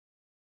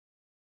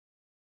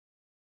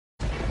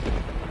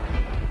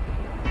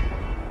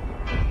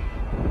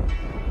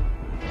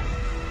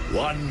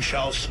One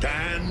shall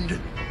stand,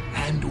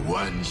 and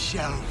one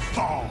shall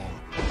fall.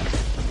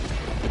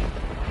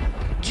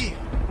 Yeah.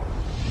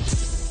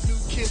 New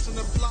kids on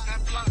the block.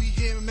 We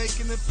here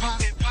making it pop.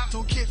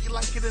 Don't care if you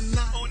like it or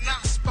not.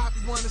 Spot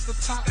we want is the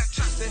top.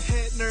 The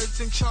head nerds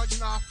in charge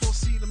and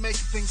I4C to make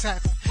things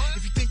happen.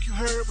 If you think you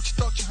heard what you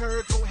thought you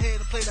heard, go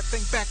ahead and play that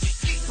thing back.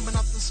 Coming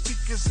out the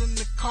speakers in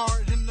the car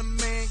in the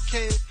man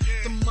cave.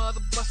 The mother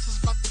busters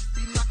about to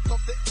be knocked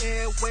off the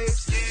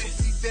airwaves. So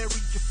be very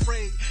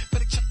afraid.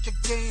 Better check your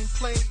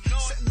gameplay.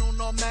 Sitting on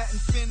all that and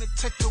finna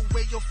take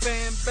away your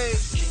fan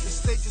base. The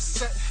stage is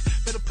set.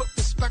 Better put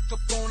respect up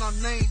on our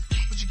name.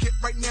 What you get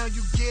right now,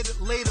 you get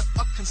it later.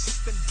 A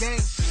consistent game.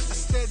 A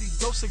steady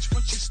dosage.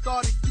 Once you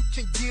started, you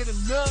can get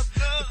enough.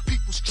 The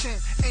people's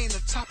chant ain't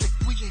a topic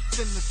we ain't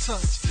finna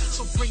touch.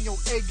 So bring your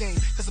A game.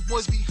 Cause the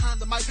boys behind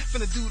the mic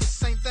finna do the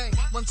same thing.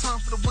 One time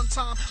for the one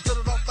time. Let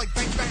it off like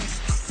bang bang.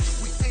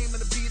 We aiming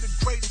to be the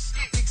greatest.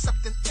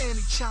 Accepting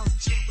any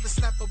challenge. With a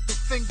snap of the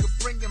finger,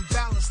 bringing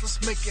balance. Let's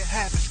make it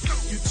happen.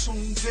 You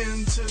tuned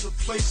in to the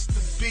place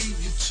to be.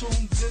 You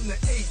tuned in to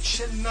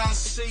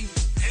HNIC.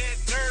 Head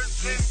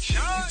nerds in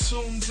charge. You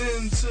tuned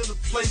in to the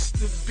place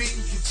to be.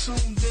 You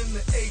tuned in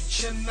to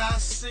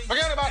HNIC.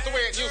 Forget about the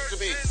way it used to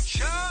be.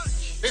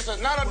 This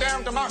is not a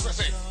damn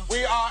democracy.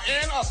 We are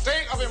in a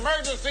state of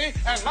emergency,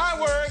 and my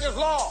word is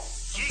law.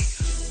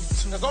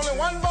 There's only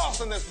one boss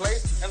in this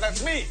place, and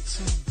that's me.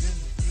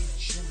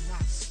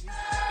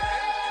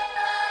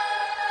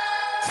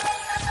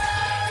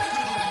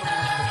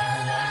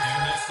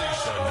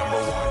 Number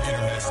one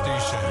internet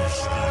station.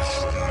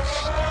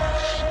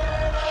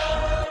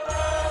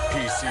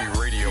 PC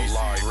Radio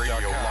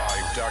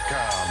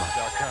Live.com.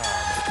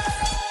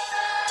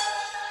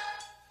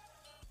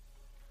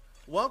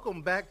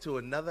 Welcome back to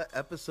another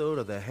episode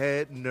of the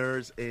Head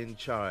Nerds in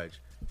Charge.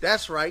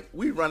 That's right,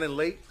 we running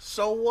late,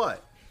 so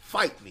what?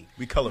 Fight me.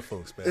 We color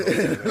folks, man.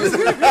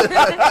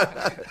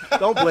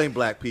 Don't blame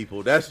black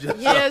people. That's just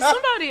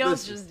somebody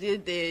else just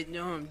did that.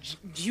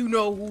 You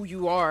know who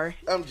you are.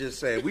 I'm just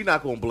saying, we're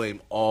not going to blame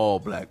all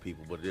black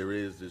people, but there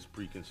is this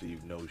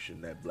preconceived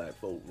notion that black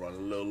folk run a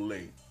little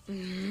late. A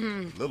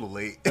little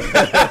late.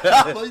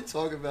 What are you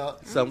talking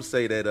about? Some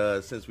say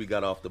that since we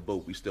got off the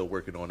boat, we still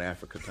working on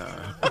Africa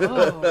time.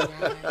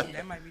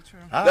 That might be true.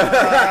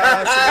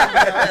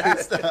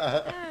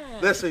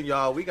 Listen,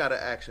 y'all, we got an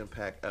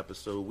action-packed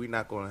episode. We're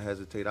not going to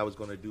hesitate. I was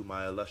going to do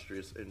my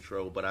illustrious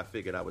intro, but I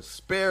figured I would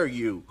spare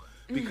you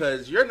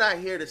because you're not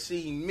here to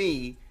see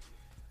me.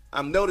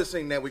 I'm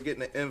noticing that we're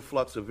getting an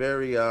influx of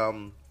very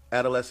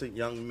adolescent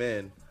young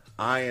men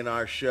eyeing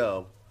our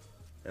show,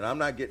 and I'm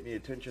not getting the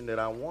attention that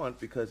I want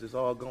because it's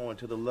all going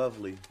to the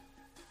lovely,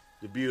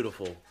 the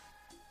beautiful,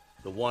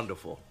 the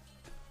wonderful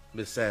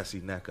Miss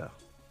Sassy Necka.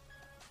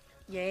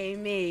 Yay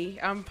me.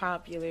 I'm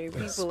popular.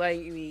 People like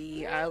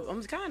me.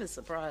 I'm kind of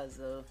surprised,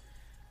 though.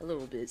 A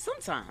little bit.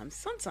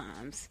 Sometimes.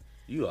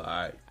 You all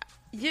right.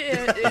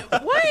 Yeah.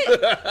 What?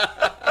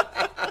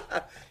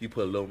 You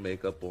put a little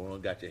makeup on,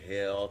 got your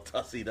hair all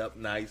tussied up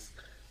nice.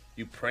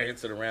 You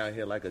prancing around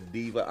here like a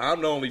diva.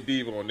 I'm the only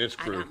diva on this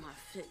crew. I got my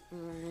fit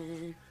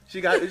on.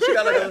 She got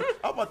like a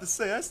I'm about to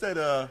say, that's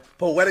that,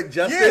 poetic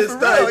justice, for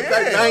real,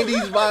 yeah.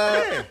 90s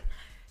vibe. Yeah.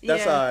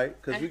 That's all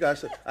right,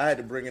 because I had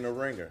to bring in a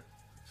ringer.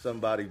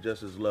 Somebody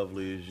just as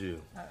lovely as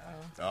you.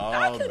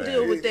 I could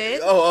deal with that.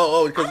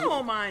 Oh, I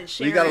don't mind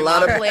sharing we got a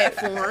lot my of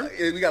platform.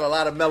 We got a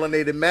lot of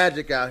melanated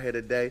magic out here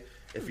today.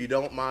 If you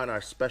don't mind, our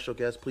special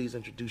guest, please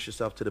introduce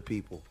yourself to the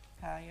people.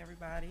 Hi,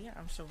 everybody.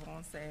 I'm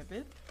Siobhan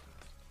Sabbath.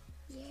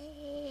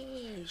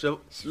 Yay.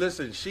 So,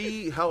 listen,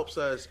 she helps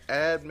us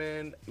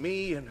admin.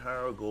 Me and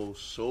her go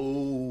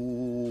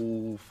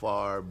so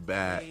far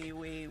back.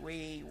 Way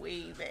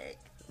back.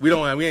 We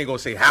ain't gonna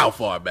say how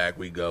far back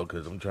we go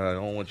because I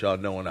don't want y'all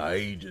knowing our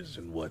ages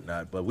and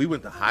whatnot. But we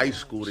went to high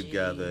school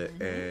together,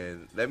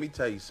 and let me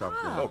tell you something.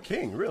 Oh,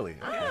 King, really?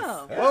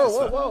 Oh.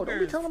 Whoa! Don't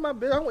be telling my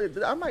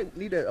business. I might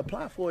need to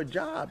apply for a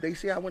job. They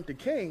say I went to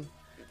King.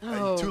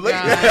 Oh, Too late.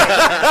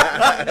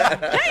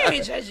 They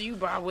ain't judging you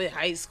by with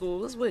high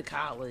school. It's with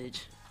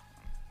college.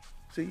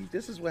 See,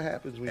 this is what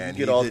happens when And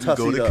you get he all didn't go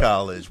tussied to up.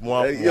 college.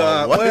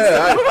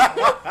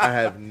 I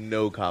have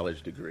no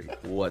college degree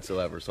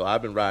whatsoever, so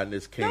I've been riding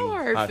this King. No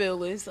hard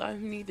feelings.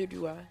 Neither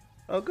do I.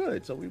 Oh,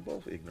 good. So we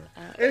both ignorant.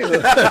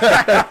 Anyway,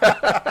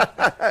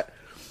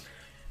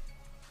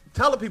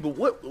 tell the people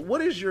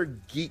what is your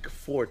geek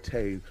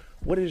forte?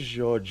 What is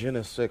your je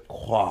ne sais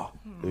quoi,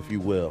 if you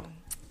will?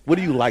 What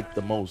do you like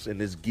the most in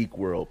this geek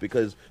world?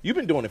 Because you've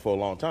been doing it for a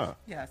long time.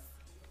 Yes.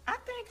 I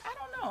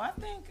don't know. I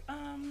think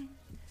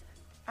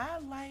I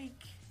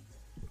like,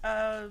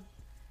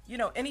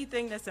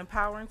 anything that's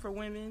empowering for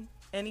women,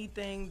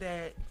 anything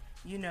that,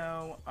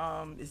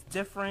 is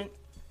different,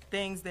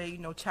 things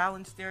that,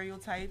 challenge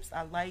stereotypes.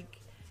 I like,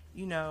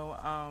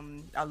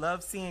 I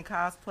love seeing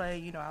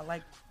cosplay. I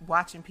like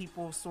watching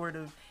people sort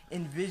of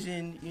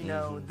envision,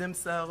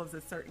 themselves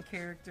as certain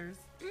characters.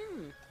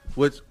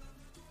 What's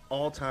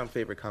all-time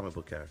favorite comic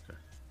book character?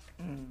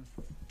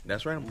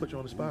 That's right. I'm put you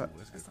on the spot.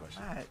 That's a good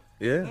question.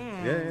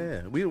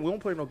 Yeah. We won't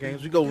play no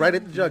games. We go right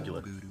at the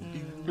jugular.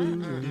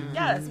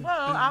 Yes,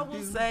 well, I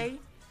will say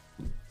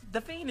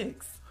the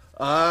Phoenix.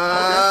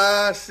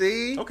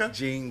 See? Okay.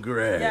 Jean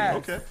Grey. Yes.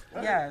 Okay.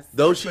 Yes.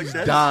 Though she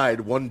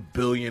died 1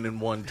 billion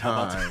and one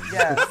times,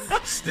 Yes.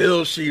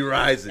 still she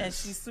rises. And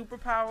she's super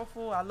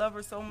powerful. I love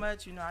her so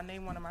much. You know, I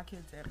named one of my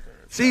kids after her.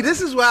 See, this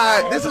is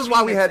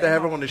why we had to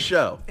have her on the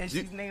show. And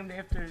she's named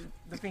after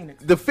the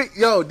Phoenix.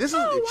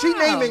 She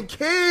naming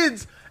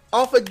kids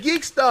off of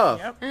geek stuff.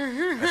 Yep.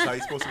 That's how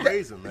you're supposed to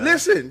raise them, man.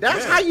 Listen,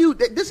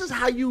 this is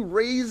how you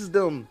raise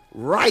them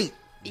right.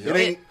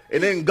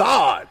 It ain't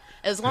God.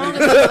 As long as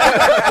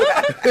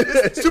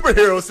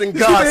Superheroes in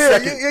God's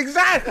second.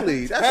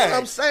 Exactly. That's what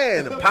I'm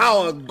saying. The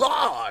power of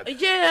God.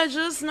 yeah,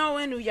 just know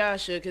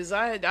Inuyasha, because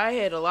I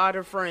had a lot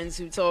of friends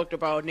who talked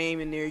about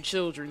naming their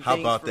children How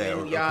things about from that?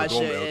 Inuyasha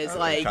Kagome, as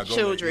like Kagome,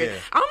 children. yeah.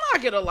 I'm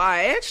not gonna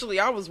lie, actually,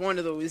 I was one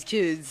of those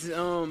kids.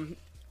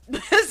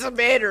 As a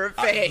matter of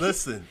fact,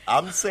 Listen,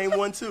 I'm the same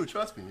one too.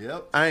 Trust me.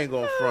 Yep. I ain't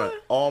gonna front.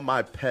 All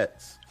my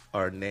pets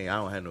are named. I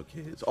don't have no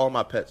kids. All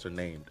my pets are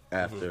named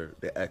after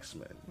the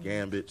X-Men: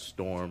 Gambit,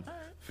 Storm,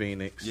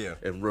 Phoenix,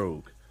 and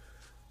Rogue.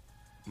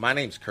 My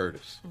name's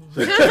Curtis.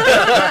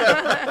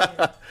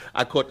 I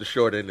caught the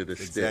short end of the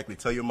stick. Exactly.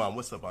 Tell your mom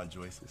what's up, Aunt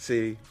Joyce.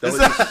 See,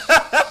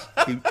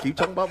 keep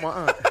talking about my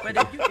aunt. But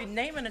if you're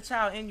naming a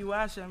child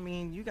Inuyasha, I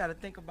mean, you got to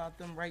think about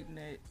them writing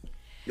that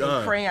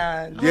in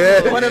crayon.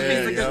 Yeah. On a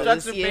piece of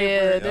construction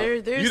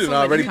paper. there's You done so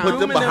already many put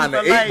them grooming behind the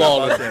them for 8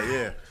 ball. About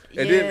that,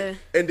 yeah.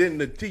 And then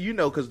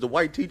because the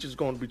white teacher's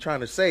going to be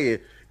trying to say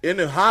it.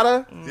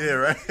 Inuhata, Yeah,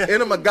 right.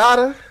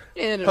 Inamagata,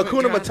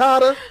 Hakuna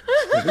Matata.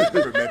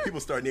 Remember, man, people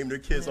start naming their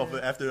kids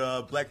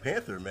after Black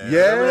Panther, man.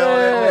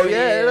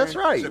 Yeah, that's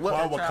right.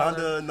 Shaquan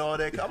Wakanda and all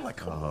that. I'm like,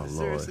 come on,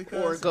 seriously,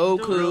 Or cuz?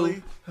 Goku.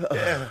 Really?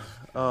 Yeah.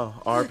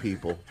 Our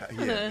people.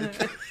 Yeah.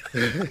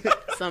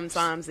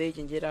 Sometimes they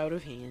can get out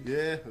of hand.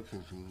 Yeah. Yeah,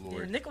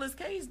 Lord. Nicolas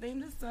Cage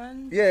named his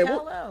son Yeah,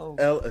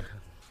 Kal-El.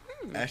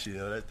 Actually,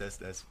 no, that's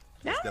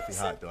definitely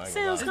hot, though. I ain't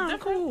gonna Sounds lie. kind of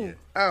cool.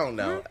 I don't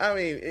know. I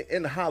mean,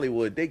 in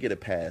Hollywood, they get a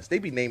pass. They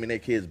be naming their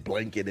kids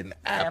Blanket and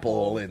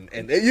Apple and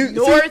you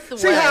Northwest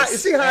see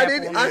how I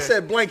did? Apple. I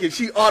said Blanket.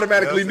 She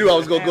automatically knew I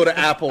was gonna go to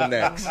Apple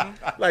next.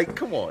 Like,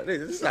 come on,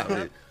 it's not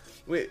it.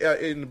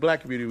 In the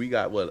black community, we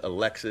got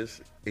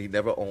Alexis. He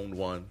never owned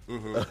one.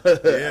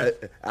 Yeah.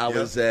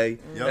 Alizé.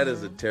 Yep. That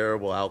is a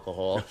terrible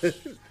alcohol.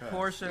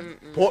 Porsche.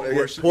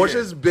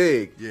 Porsche's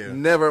big. Yeah.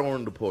 Never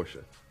owned a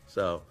Porsche.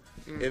 So.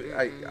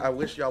 I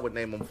wish y'all would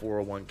name them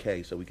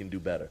 401k so we can do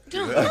better.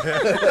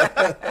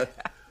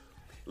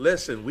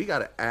 Listen, we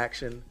got an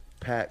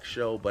action-packed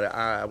show, but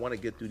I want to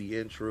get through the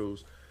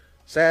intros.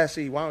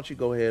 Sassy, why don't you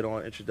go ahead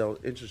on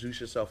introduce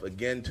yourself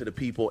again to the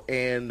people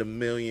and the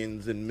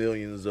millions and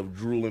millions of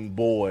drooling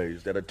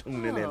boys that are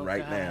tuning in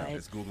right now.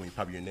 It's Googling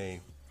probably your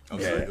name. Yeah.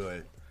 Okay, go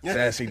ahead.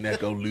 Sassy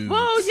Neko Lubes.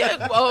 Well,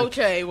 yeah.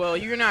 Okay. Well,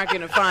 you're not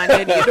gonna find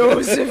any of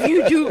those if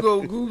you do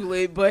go Google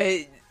it.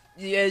 But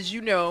as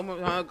you know,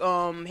 I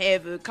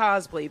have a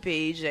cosplay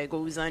page that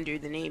goes under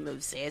the name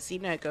of Sassy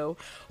Neko,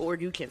 or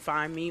you can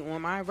find me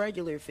on my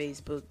regular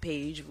Facebook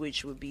page,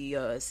 which would be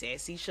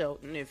Sassy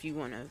Shelton. If you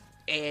want to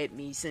add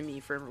me, send me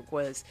a friend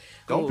request.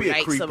 Don't be a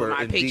like some of creeper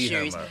my and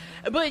pictures. DM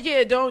her. But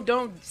yeah,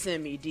 don't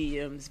send me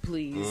DMs,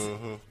 please.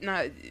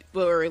 Not,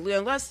 or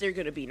unless they're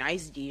gonna be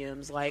nice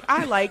DMs, like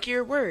I like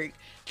your work.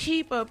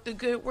 Keep up the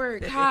good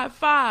work. High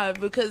five,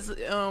 because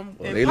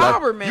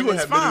empowerment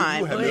is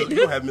fine.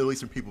 You'll have Middle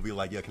Eastern people be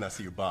like, "Yeah, can I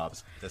see your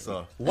bobs?" That's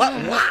all. What?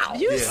 Wow.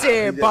 You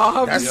said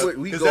Bob. That's what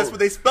we go. That's what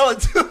they spell it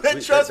too.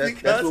 Trust me,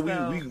 That's cuz.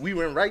 what we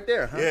went right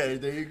there, huh? Yeah,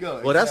 there you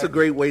go. Well, that's a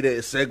great way to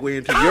segue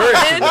into your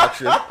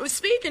introduction.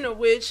 Speaking of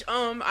which,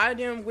 I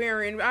am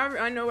wearing.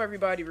 I know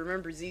everybody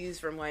remembers these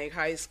from like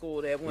high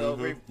school that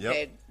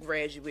had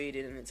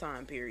graduated in the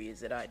time periods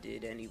that I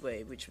did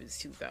anyway, which was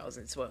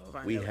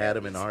 2012. We had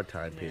them in our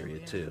time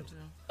period too.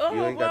 Oh,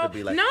 You ain't got to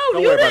be like, no,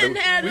 don't you worry about didn't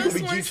it. have We this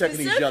could be one G-checking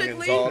these youngins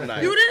specifically. all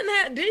night. You didn't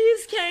have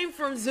these came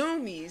from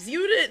Zoomies.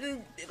 You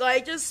didn't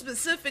like just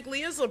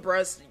specifically. It's a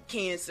breast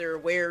cancer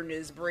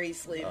awareness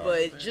bracelet,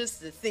 but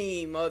just the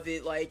theme of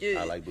it, like it,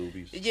 I like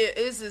boobies. Yeah,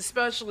 it's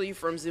especially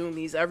from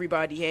Zoomies.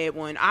 Everybody had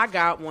one. I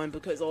got one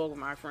because all of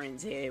my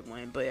friends had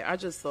one, but I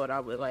just thought I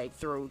would like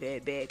throw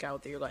that back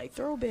out there, like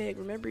throwback.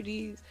 Remember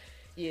these?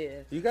 Yeah,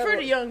 You got for a-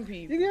 the young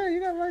people. You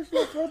got a nice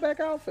little throwback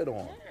outfit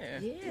on.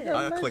 Yeah.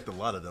 I collect a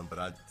lot of them, but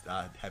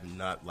I have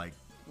not like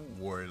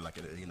wore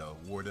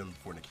them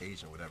for an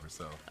occasion or whatever.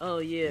 So Oh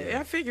yeah.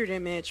 I figured it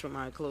matched with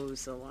my clothes,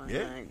 so why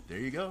yeah, not? there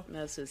you go.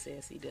 That's what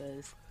Sassy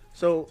does.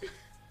 So,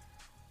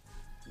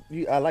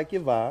 I like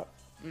your vibe.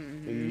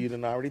 You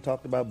done already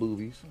talked about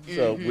boobies,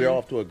 so we're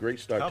off to a great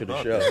start How to the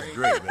about show. that? That's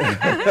great,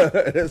 man.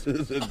 This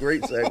is a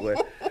great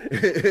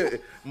segue.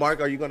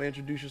 Mark, are you going to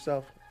introduce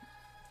yourself?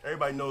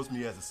 Everybody knows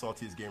me as the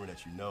saltiest gamer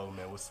that you know,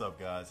 man. What's up,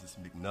 guys? It's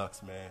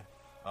McNucks, man.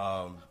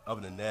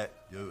 Other than that,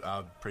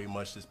 I pretty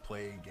much just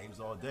play games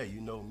all day.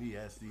 You know me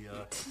as the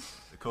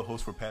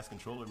co-host for Pass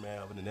Controller, man.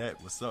 Other than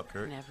that, what's up,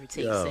 Kurt? Never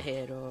takes the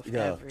head off.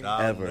 Ever.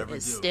 Never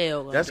It's do.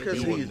 still. That's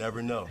because You will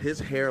never know. his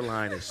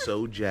hairline is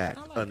so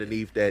jacked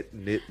underneath that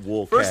knit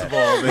wool cap. First of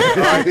all, man,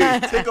 all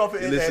right, take off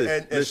and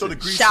show the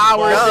grease.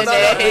 Showers No, in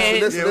their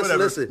head.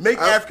 Listen. Make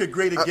Africa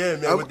great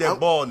again, man, with that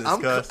baldness,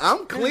 cuz.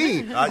 I'm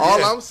clean. Yeah.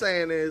 All I'm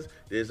saying is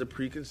there's a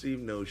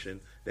preconceived notion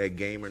that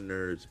gamer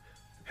nerds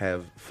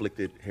have flicked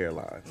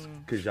hairlines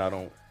because y'all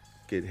don't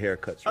get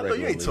haircuts I know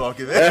regularly. you ain't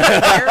talking, man.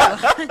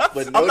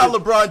 But I'm not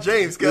LeBron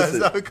James, guys.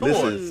 Listen, Come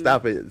on.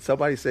 stop it.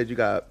 Somebody said you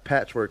got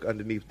patchwork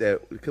underneath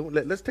that.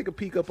 Let's take a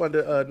peek up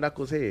under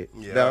Knuckles' head.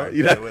 Yeah, No, all right,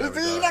 you're yeah, not, whatever,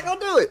 you're dog. not gonna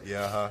do it.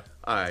 Yeah,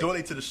 All right.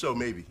 Donate to the show,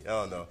 maybe. I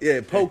don't know. Yeah,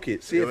 poke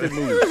it. See if it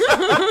moves.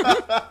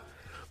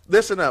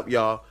 Listen up,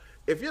 y'all.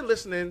 If you're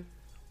listening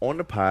on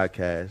the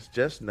podcast,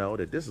 just know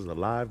that this is a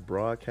live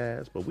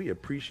broadcast, but we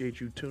appreciate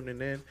you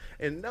tuning in.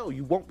 And no,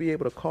 you won't be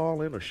able to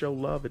call in or show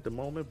love at the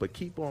moment, but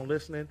keep on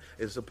listening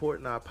and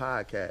supporting our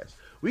podcast.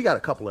 We got a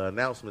couple of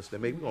announcements to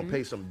make. We're going to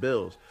pay some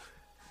bills.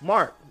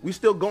 Mark, we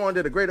still going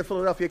to the Greater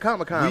Philadelphia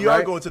Comic-Con, We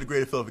right? are going to the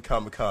Greater Philadelphia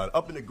Comic-Con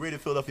up in the Greater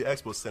Philadelphia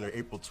Expo Center,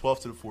 April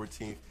 12th to the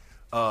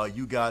 14th.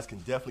 You guys can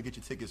definitely get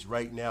your tickets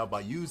right now by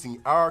using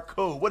our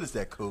code. What is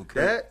that code,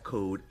 Kurt? That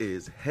code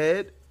is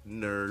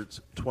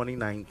HEADNERDS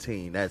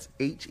 2019. That's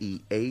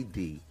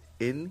HEADNERDS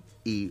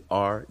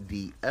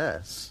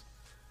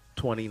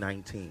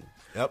 2019.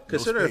 Yep,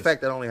 Considering no the fact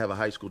that I only have a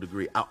high school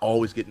degree, I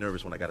always get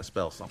nervous when I got to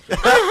spell something.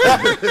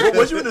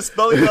 Was you in the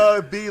spelling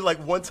bee like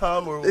one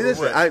time or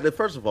Listen, what?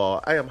 first of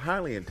all, I am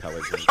highly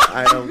intelligent.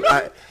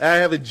 I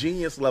have a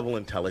genius level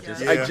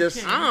intelligence. Yeah. I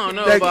just I don't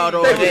know Thank about you,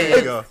 all thank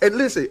you. that. And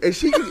listen, and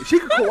she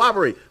can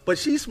corroborate, but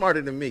she's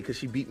smarter than me because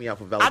she beat me out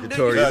for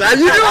valedictorian. you-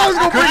 You knew I was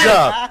gonna bring Good it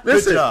job. up. Good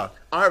Listen, job.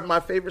 my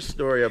favorite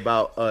story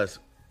about us.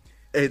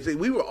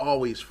 We were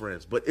always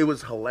friends, but it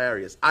was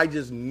hilarious. I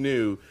just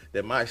knew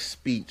that my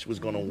speech was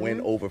going to win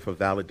over for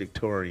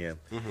valedictorian,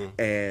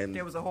 and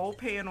There was a whole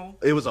panel.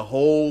 it was a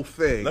whole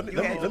thing. Let me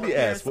had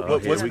ask. to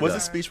What here we was go. the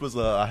speech? Was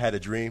I had a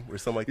dream or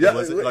something like Yeah, that?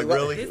 Was it like what-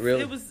 really? Really?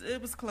 It was close. It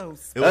was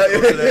close to that?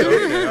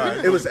 Okay, all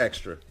right. It was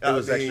extra. I mean-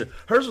 Extra.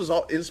 Hers was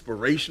all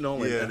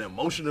inspirational Yeah. and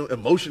emotion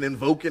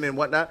invoking and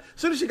whatnot. As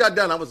soon as she got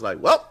done, I was like,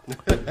 "Well,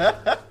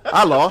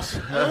 I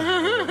lost."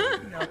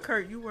 No,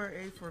 Kurt, you were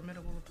a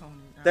formidable opponent.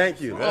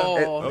 Thank you.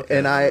 Oh.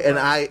 And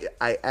I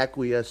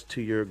acquiesce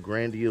to your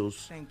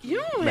grandiose. Thank You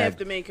you. don't have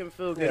to make him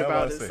feel good Yeah, I'm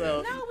about about to say.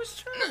 himself. No, it was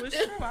true. It's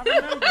true. I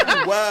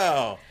remember.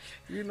 Wow.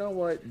 You know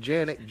what,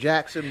 Janet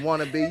Jackson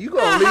wannabe? You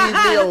gonna leave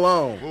me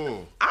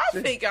alone? I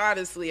think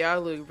honestly, I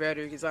look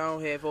better because I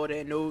don't have all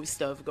that nose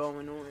stuff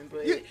going on.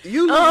 But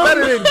You look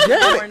better than More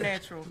Janet.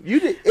 natural. You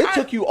did. It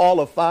took you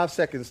all of 5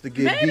 seconds to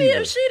get maybe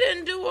diva. if she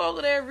didn't do all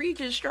of that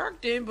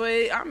reconstructing,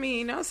 but I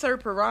mean, that's her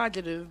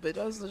prerogative. But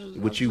that's just,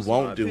 What you just my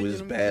won't do opinion.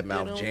 is You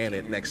badmouth know?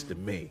 Janet next to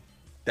me.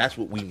 That's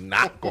what we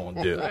not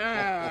gonna do.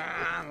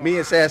 Ah, Me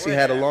and Sassy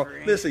had a long.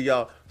 whatever. Listen,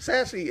 y'all.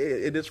 Sassy,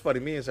 it is funny.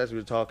 Me and Sassy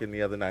were talking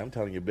the other night. I'm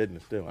telling you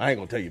business too. I ain't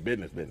gonna tell you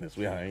business.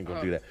 I ain't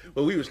gonna do that.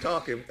 But we was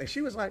talking, and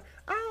she was like,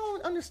 "I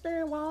don't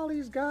understand why all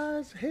these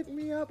guys hitting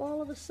me up all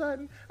of a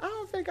sudden. I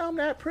don't think I'm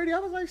that pretty." I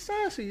was like,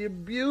 "Sassy, you're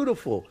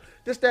beautiful.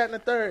 This, that, and the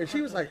third." And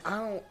she was like, "I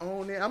don't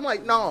own it." I'm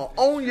like, "No,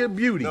 own your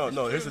beauty." No.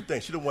 Here's the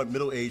thing. She don't want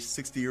middle-aged,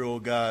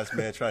 60-year-old guys,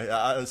 man.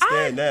 I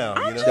understand now.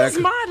 I'm You know.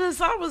 just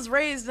modest. I was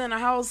raised in a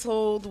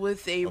household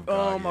with a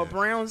God, yeah. a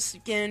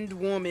brown-skinned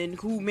woman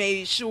who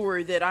made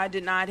sure that I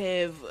did not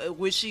have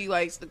what she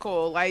likes to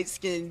call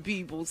light-skinned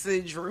people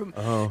syndrome.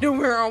 To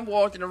where I'm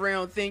walking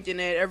around thinking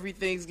that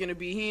everything's gonna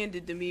be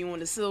handed to me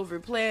on a silver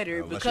platter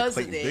Unless because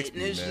you're of Clayton that. Bigsby,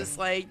 And it's man. just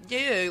like,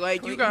 yeah,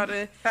 like you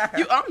gotta.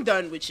 I'm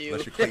done with you.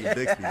 Unless you're Clayton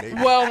Bixby, maybe.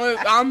 Well,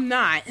 I'm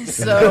not.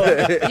 So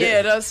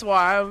yeah, that's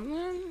why. I'm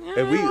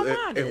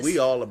And we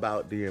all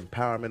about the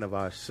empowerment of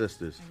our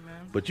sisters.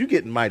 But you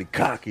getting mighty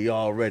cocky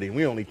already.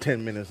 We only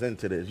 10 minutes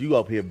into this. You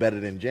up here better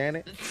than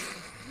Janet?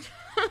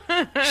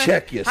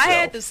 Check yourself. I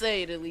had to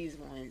say it at least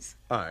once.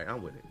 All right,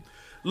 I'm with it.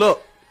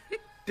 Look,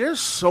 there's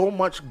so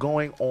much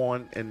going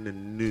on in the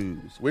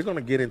news. We're going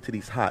to get into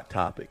these hot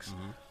topics.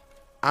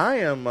 I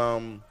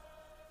am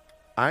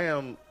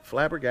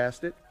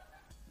flabbergasted.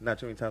 Not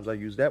too many times I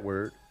use that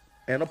word.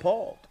 And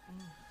appalled.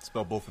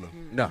 Spell both of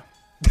them. No.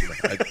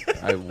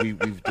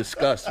 We've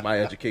discussed my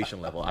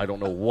education level. I don't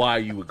know why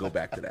you would go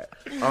back to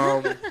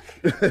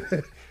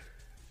that.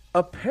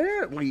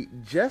 Apparently,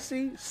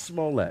 Jussie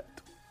Smollett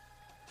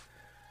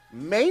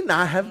may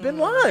not have been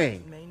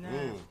lying. May not.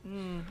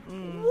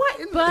 What?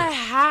 In But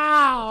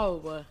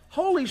how?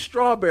 Holy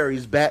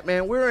strawberries,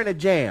 Batman! We're in a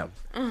jam.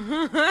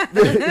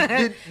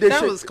 That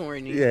was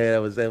corny. Yeah,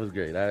 that was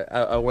great.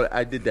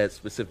 I did that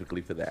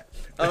specifically for that.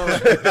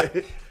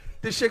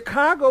 The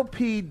Chicago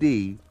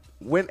PD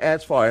went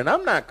as far, and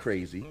I'm not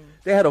crazy.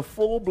 They had a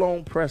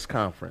full-blown press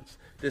conference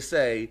to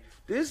say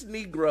this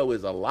Negro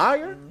is a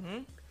liar.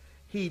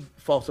 He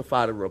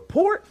falsified a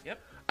report. Yep.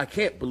 I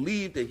can't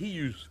believe that he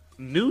used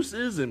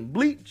nooses and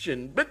bleach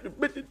and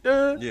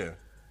Yeah.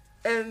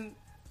 And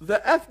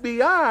the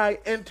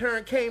FBI in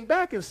turn came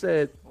back and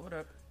said, Hold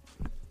up.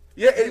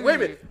 Yeah, wait a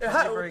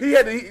minute. He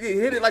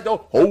hit it like the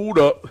hold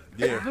up.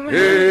 Yeah.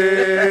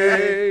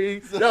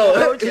 Hey.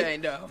 No,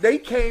 OJ, no. They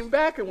came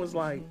back and was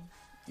like,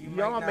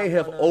 y'all may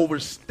have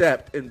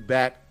overstepped and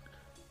back.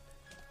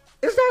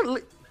 Is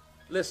that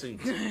listen?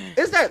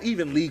 Is that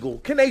even legal?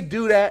 Can they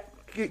do that?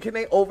 Can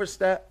they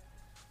overstep?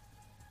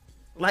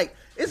 Like,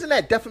 isn't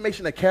that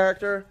defamation of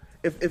character?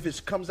 If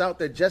it comes out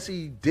that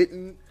Jesse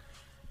didn't.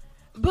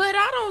 But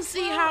I don't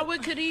see how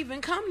it could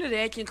even come to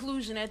that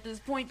conclusion at this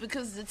point,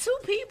 because the two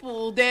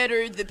people that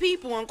are the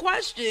people in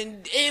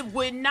question, it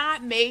would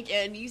not make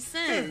any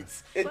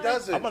sense. It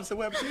doesn't. I'm about to say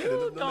what happened to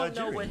You the don't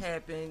know Nigerians. what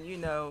happened. You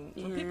know,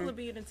 when people are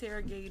being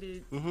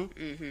interrogated,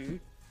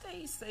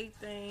 they say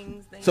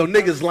things. So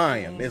niggas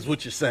lying is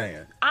what you're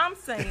saying. I'm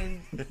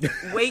saying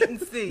wait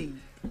and see.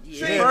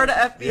 Yeah. Per the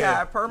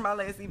FBI, per my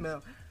last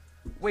email.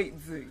 Wait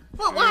and see.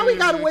 But why we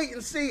gotta wait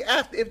and see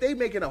after if they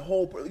making a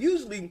whole?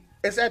 Usually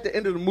it's at the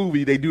end of the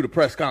movie they do the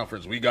press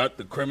conference. We got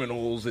the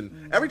criminals,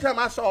 and every time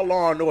I saw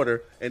Law and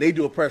Order and they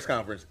do a press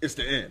conference, it's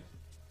the end.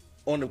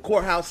 On the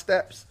courthouse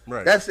steps,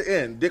 Right. That's the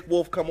end. Dick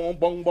Wolf come on,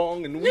 bong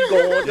bong, and we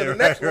go on to the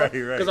next right,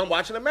 one right. because I'm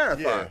watching a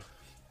marathon. Yeah.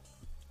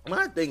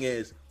 My thing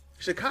is,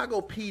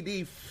 Chicago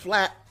PD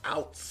flat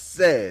out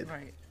said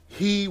Right.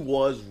 he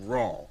was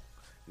wrong.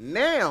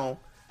 Now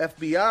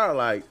FBI are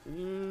like,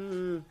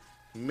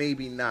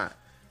 maybe not.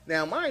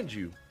 Now, mind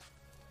you,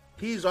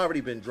 he's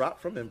already been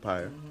dropped from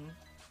Empire.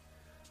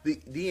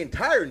 The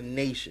entire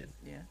nation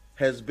Yeah.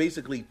 has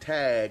basically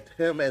tagged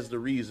him as the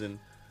reason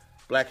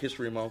Black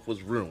History Month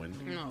was ruined.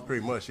 No.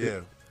 Pretty much,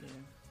 yeah.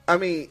 I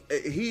mean,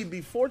 he'd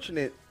be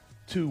fortunate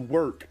to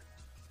work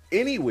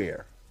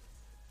anywhere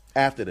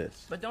after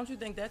this. But don't you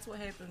think that's what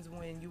happens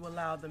when you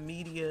allow the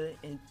media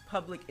and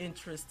public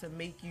interest to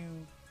make you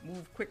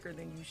move quicker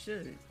than you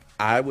should?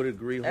 I would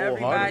agree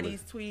wholeheartedly.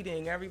 Everybody's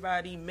tweeting.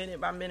 Everybody minute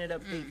by minute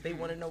update. They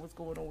want to know what's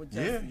going on with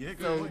Jesse. Yeah,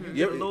 good So point. you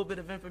Yeah. get a little bit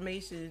of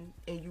information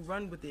and you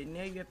run with it.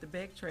 Now you have to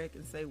backtrack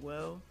and say,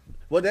 well,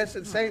 Well, that's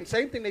the same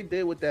thing they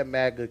did with that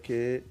MAGA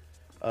kid.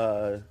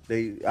 I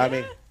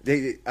mean,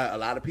 a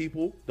lot of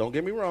people. Don't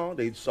get me wrong.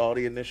 They saw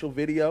the initial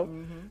video.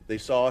 They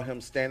saw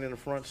him standing in the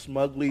front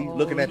smugly,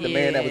 looking at the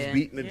man that was yeah.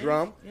 beating the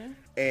drum. yeah.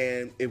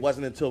 And it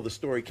wasn't until the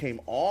story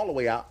came all the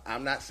way out.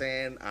 I'm not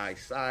saying I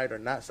side or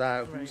not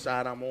side, Right. whose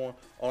side I'm on.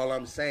 All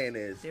I'm saying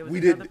is There was we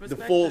another did the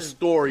full perspective.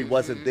 story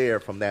wasn't there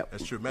from that.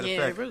 That's true. Matter Yeah,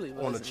 of fact, it really on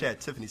the wasn't. chat,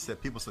 Tiffany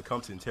said people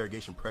succumb to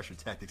interrogation pressure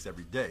tactics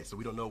every day. So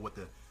we don't know what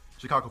the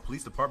Chicago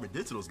Police Department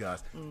did to those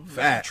guys.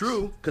 Facts.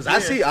 True. Because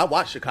Yeah. I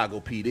watch Chicago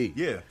PD.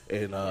 Yeah.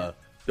 And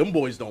them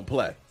boys don't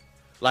play.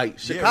 Like,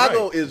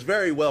 Chicago right. is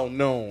very well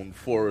known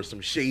for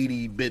some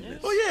shady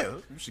business. Oh,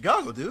 yeah.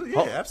 Chicago, dude.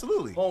 Yeah,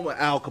 absolutely. Home of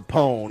Al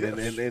Capone Yeah.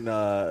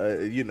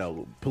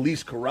 and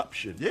police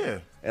corruption. Yeah.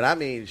 And I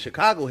mean,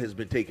 Chicago has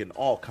been taking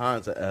all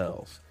kinds of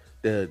L's.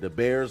 The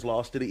Bears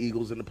lost to the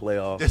Eagles in the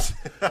playoffs.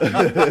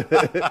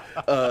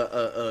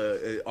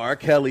 R.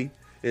 Kelly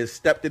has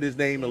stepped in his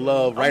name and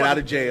love right out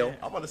of jail.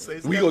 I'm about to say,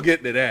 We gonna get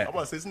into that. I'm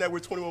about to say, isn't that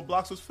where 21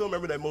 Blocks was filmed?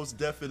 Remember that Most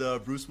Def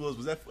at Bruce Willis?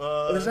 Was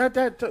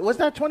that? Was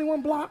that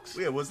 21 Blocks?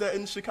 Yeah, was that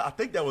in Chicago? I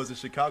think that was in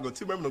Chicago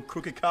too. Remember them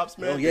crooked cops,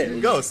 man? Oh, yeah.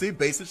 Go see,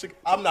 based in Chicago.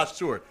 I'm not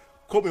sure.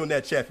 Quote me on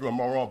that chat if I'm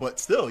wrong, but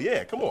still,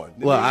 yeah, come on.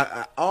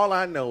 Well, all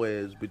I know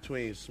is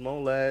between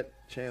Smollett,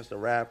 Chance the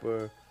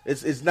Rapper,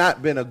 it's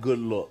not been a good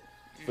look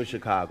for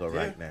Chicago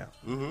right now.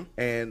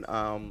 And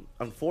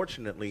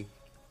unfortunately,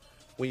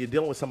 when you're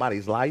dealing with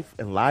somebody's life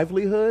and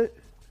livelihood,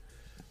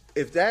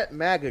 if that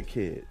MAGA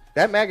kid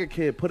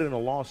put in a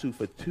lawsuit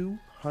for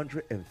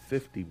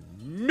 $250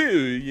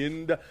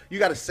 million, you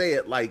got to say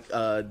it like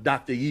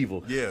Dr.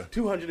 Evil. Yeah.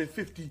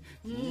 $250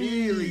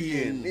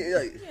 million.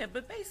 Yeah,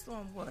 but based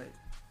on what?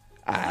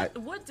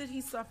 What did he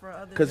suffer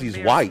other 'Cause than he's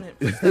white.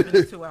 embarrassment for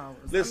 72 hours?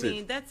 Listen. I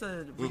mean, that's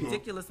a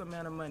ridiculous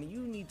amount of money.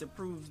 You need to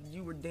prove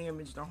you were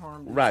damaged or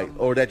harmed. in Right, some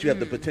or way. that you have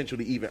the potential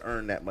to even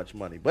earn that much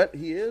money. But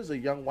he is a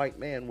young white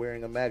man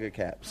wearing a MAGA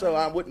cap, so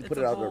I wouldn't put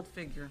It's it a out there. bold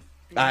figure.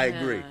 I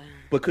agree.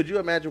 But could you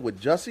imagine what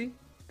Jussie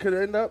could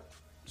end up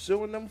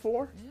suing them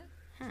for?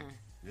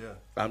 Yeah.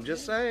 I'm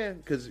just saying,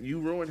 because you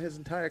ruined his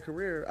entire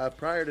career.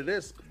 Prior to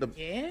this,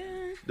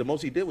 the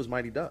most he did was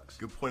Mighty Ducks.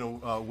 Good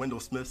point. Wendell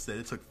Smith said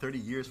it took 30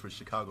 years for the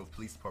Chicago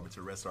Police Department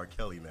to arrest R.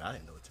 Kelly. Man, I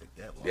didn't know it took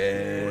that long.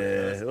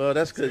 Yeah, well,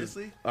 that's because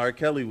Seriously? R.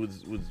 Kelly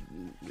was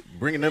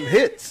bringing them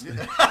hits.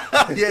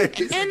 Yeah.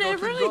 And it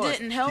really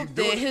didn't help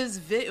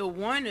that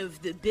one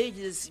of the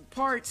biggest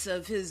parts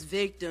of his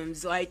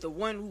victims, like the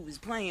one who was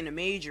playing a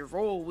major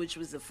role, which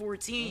was a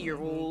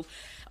 14-year-old,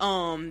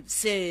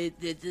 said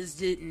that this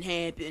didn't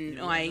happen.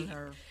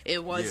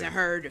 It wasn't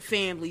her. The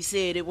family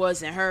said it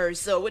wasn't her.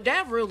 So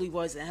that really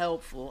wasn't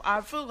helpful.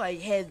 I feel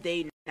like had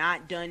they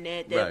not done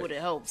that, that Right. would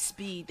have helped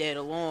speed that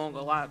along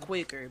a lot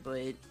quicker.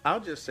 But I'll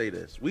just say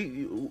this: we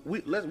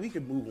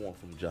can move on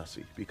from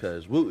Jussie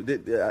because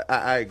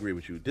I agree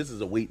with you. This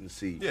is a wait and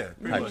see Yeah,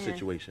 pretty type much.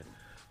 situation.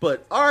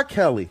 But R.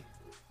 Kelly,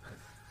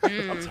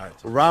 I'm tired.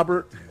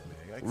 Robert,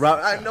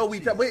 I know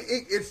but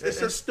it's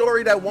a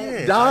story that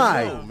won't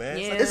die. I know, man.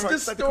 Yeah. It's the like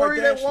the story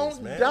that Kardashians,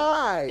 won't man.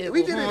 die. It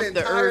We will did an haunt the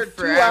entire earth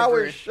 2-hour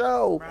forever.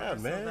 show. Robert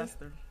man.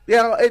 Sylvester.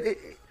 Yeah,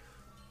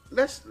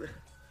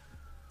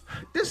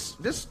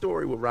 this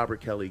story with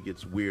Robert Kelly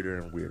gets weirder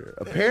and weirder.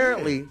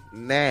 Apparently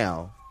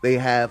now they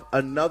have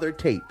another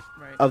tape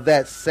Right. of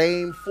that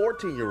same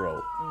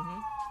 14-year-old.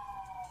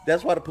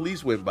 That's why the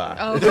police went by.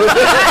 Oh.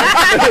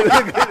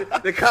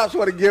 The cops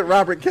want to get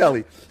Robert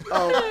Kelly.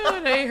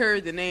 They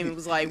heard the name and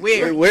was like,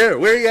 where?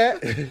 Where you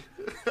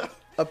at?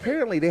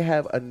 Apparently they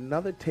have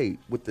another tape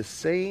with the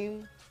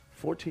same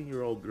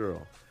 14-year-old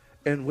girl.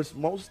 And what's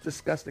most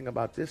disgusting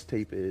about this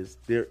tape is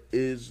there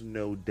is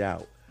no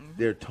doubt.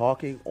 They're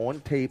talking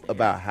on tape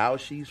about how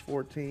she's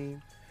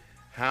 14,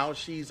 how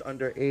she's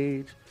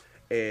underage,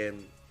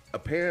 and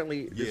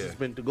apparently this has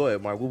been to go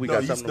ahead, Mark. We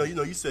got something.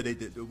 You said they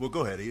did. Well,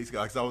 go ahead.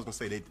 Because I was gonna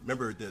say they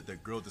remember the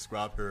girl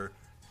described her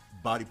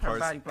body parts.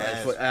 body parts.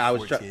 As I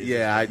was 14.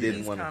 I He's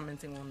didn't want to.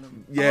 commenting on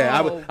them.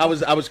 Yeah, Oh.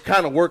 I was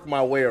kind of working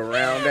my way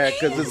around that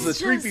because it's a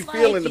He's creepy just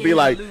feeling to like be in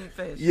like, lewd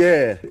fashion.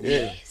 yeah.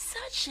 He's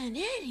such an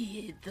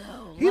idiot,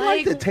 though. He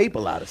liked to tape a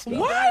lot of stuff.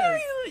 Why are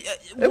you?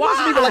 It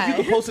wasn't even like you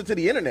could why? post it to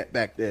the internet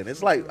back then.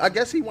 It's like I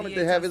guess he wanted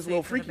to have his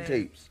little VHS freaky tape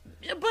tapes.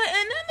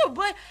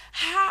 But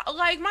how?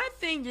 Like my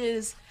thing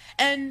is,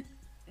 and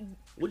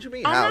What you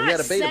mean? I'm How not he had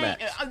a saying,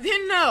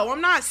 Betamax? no,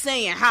 I'm not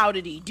saying how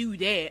did he do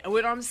that.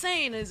 What I'm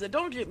saying is that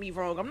don't get me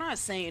wrong. I'm not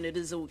saying it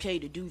is okay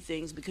to do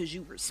things because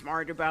you were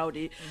smart about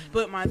it.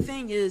 But my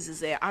thing is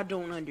that I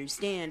don't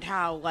understand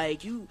how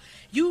like you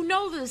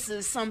know this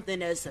is something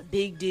that's a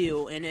big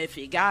deal, and if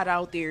it got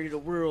out there to the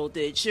world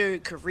that your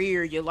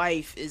career, your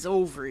life is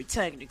over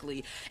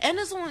technically, and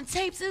it's on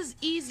tapes, it's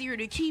easier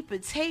to keep a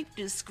tape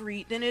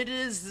discreet than it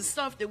is the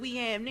stuff that we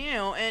have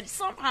now. And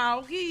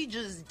somehow he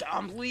just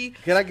dumbly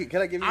Can I give you?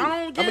 I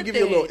don't I'm gonna get give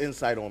you a little that.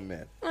 insight on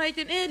men. like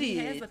an He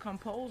has idiot. a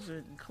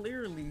composure.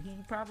 Clearly, he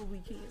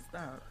probably can't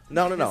stop.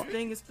 No. His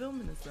thing is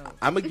filming himself.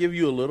 I'm gonna give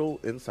you a little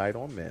insight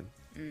on men.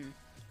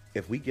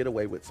 If we get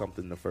away with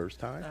something the first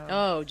time,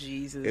 Oh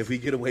Jesus! if we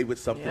get away with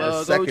something Yeah. the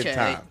Oh, second okay.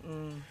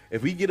 time,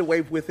 if we get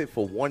away with it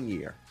for 1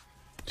 year,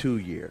 2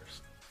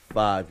 years,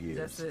 5 years,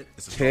 That's it.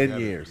 It's a strong 10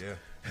 habit, years,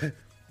 Yeah.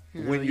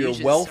 when you you're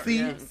just wealthy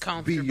start getting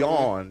comfortable.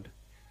 beyond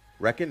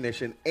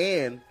recognition,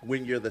 and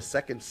when you're the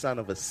second son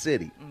of a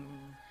city.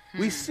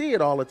 We see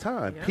it all the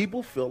time.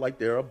 People feel like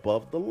they're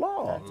above the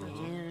law.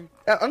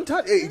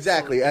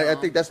 Exactly. I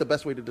think that's the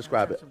best way to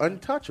describe it.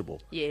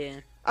 Untouchable. Yeah.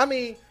 I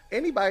mean,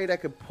 anybody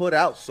that could put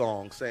out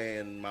songs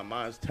saying my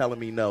mind's telling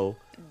me no,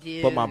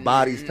 Yeah. but my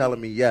body's telling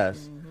me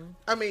yes.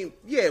 I mean,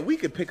 yeah, we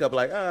could pick up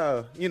like,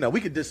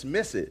 we could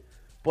dismiss it.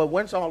 But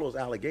once all those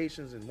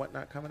allegations and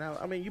whatnot coming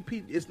out, I mean,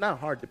 it's not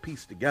hard to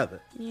piece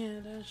together. Yeah,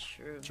 that's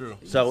true. True.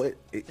 So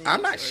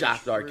I'm not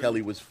shocked R.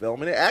 Kelly was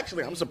filming it.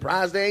 Actually, I'm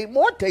surprised there ain't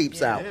more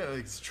tapes out. Yeah,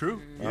 it's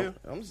true. I'm Yeah.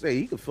 gonna say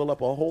he could fill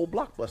up a whole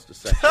Blockbuster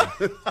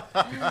section.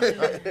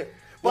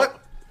 But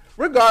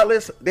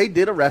regardless, they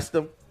did arrest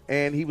him,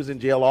 and he was in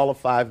jail all of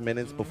 5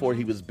 minutes before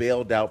he was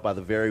bailed out by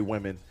the very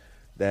women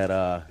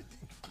that.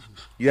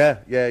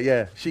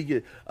 Yeah. She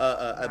get.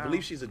 I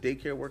believe she's a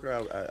daycare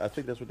worker. I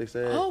think that's what they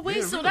said. Oh wait,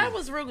 Yeah, so really. that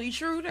was really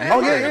true. That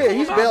Oh yeah.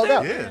 He's about bailed that?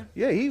 out. Yeah.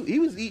 Yeah. He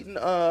was eating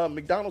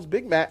McDonald's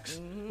Big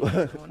Macs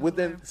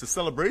within. It's a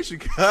celebration.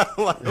 Kind of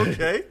like,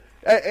 okay.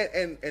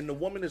 And the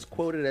woman is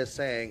quoted as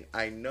saying,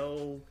 "I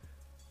know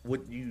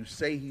what you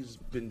say he's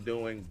been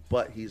doing,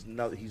 but he's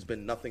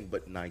been nothing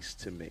but nice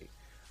to me."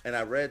 And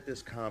I read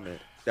this comment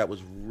that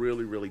was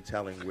really, really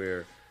telling,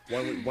 where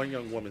one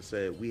young woman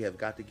said, "We have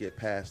got to get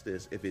past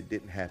this. If it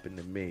didn't happen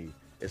to me,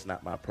 it's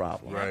not my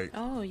problem." Right.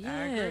 Oh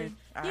yeah, agree.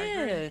 I yeah.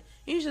 agree.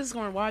 You're just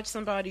gonna watch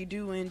somebody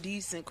do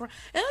indecent crime.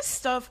 And that's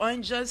stuff,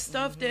 unjust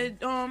stuff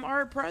that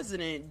our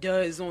president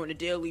does on a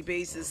daily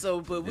basis.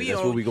 So, but we that's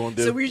don't. what we gonna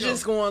do? So we're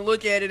just gonna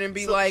look at it and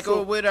be like, so-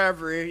 oh,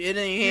 whatever. It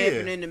ain't Yeah.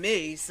 happening to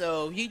me.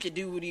 So he could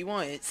do what he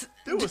wants.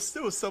 There was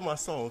something I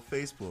saw on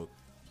Facebook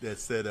that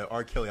said that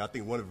R. Kelly, I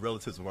think one of the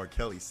relatives of R.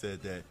 Kelly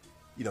said that,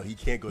 he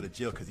can't go to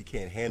jail because he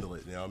can't handle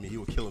it. I mean, he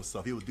would kill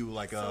himself. He would do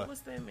like So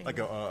what's that mean? like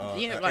a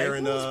Yeah, like,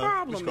 Aaron, whose what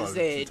problem you call is it?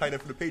 that? Tight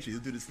end for the Patriots. He'll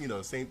do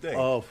this, same thing.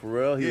 Oh, for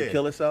real? He would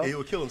kill himself? Yeah, he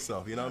would kill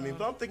himself. You know what I mean?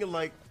 But I'm thinking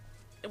like,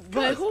 But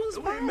Guys, whose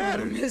it wouldn't problem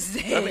matter. is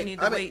that? We need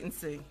to wait and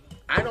see.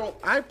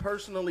 I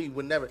personally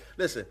would never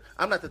listen.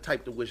 I'm not the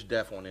type to wish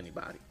death on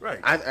anybody. Right.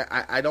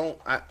 I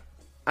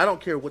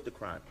don't care what the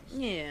crime is.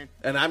 Yeah.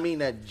 And I mean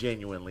that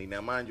genuinely.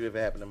 Now, mind you, if it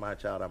happened to my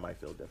child, I might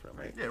feel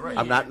differently. Yeah, right.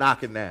 I'm not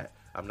knocking that.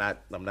 I'm not.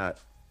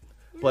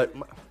 But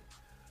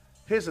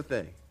here's the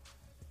thing: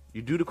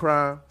 you do the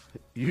crime,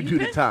 you do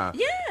the time.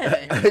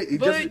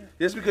 Yeah.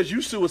 just because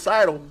you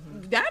suicidal.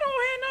 That don't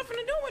have nothing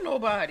to do with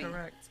nobody.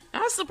 Correct.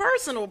 That's a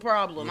personal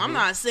problem. I'm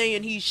not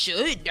saying he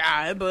should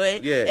die,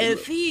 but Yeah,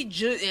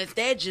 if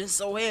that just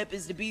so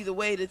happens to be the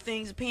way that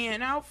things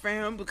pan out for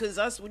him because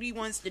that's what he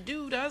wants to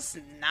do, that's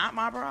not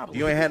my problem.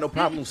 You ain't had no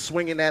problem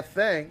swinging that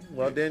thing.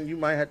 Well, then you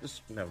might have to.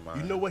 Never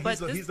mind. you know what? But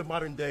He's the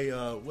modern day.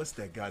 What's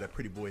that guy? That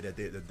pretty boy that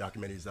the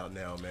documentary's out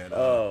now, man.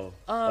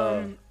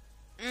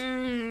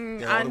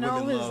 I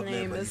know his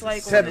name. It's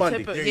like Ted on the Bundy.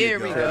 tip of. There you Here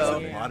we go. go.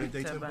 Yeah. Modern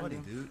day Ted Ted Bundy,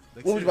 Bundy. dude.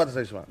 That's What was you it. about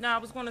to say, Siobhan? No, I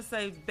was going to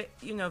say,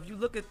 you know, if you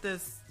look at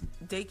this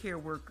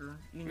daycare worker,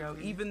 you know,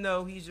 even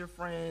though he's your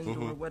friend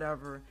or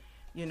whatever,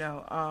 you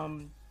know,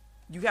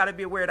 you got to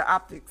be aware of the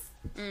optics.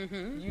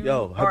 You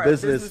Yo, her are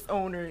business- a business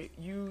owner.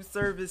 You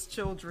service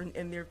children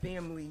and their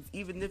families,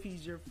 even if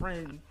he's your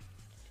friend.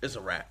 It's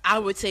a wrap. I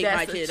would take my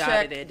That's a kid check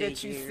out of that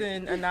that you daycare.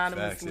 send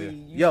anonymously. Facts,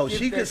 You Yo, give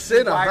she that- could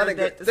send you wire 100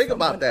 that to Think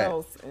about someone that.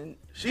 else, and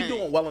She's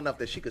doing well enough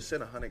that she could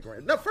send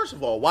 $100,000. Now, first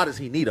of all, why does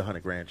he need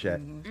 $100,000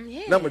 check?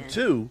 Yeah. Number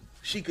two,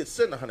 she could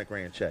send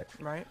 $100,000 check.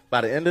 Right.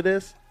 By the end of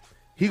this,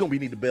 he gonna be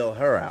need to bail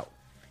her out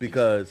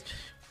because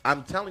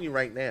I'm telling you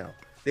right now,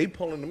 they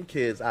pulling them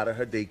kids out of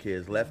her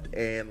daycares left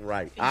and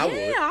right. I would.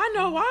 Yeah, I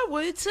know I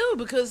would too,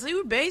 because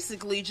you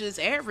basically just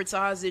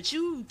advertise that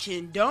you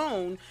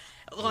condone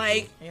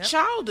like Yep.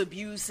 child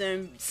abuse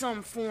in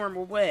some form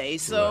or way.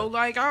 So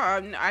like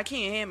I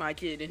can't have my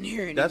kid in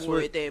there That's anymore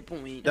what- at that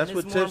point. That's and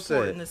what it's more Tiff said.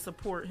 important to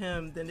support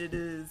him than it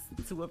is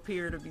to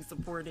appear to be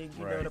supporting,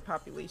 you know, Right. the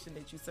population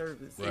that you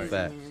service. Right.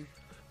 Fact.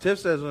 Tiff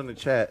says in the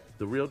chat,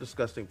 the real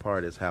disgusting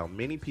part is how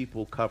many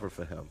people cover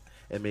for him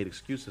and made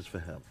excuses for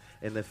him,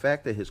 and the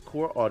fact that his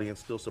core audience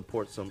still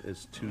supports him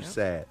is too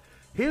sad.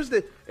 Here's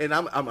the, and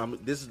I'm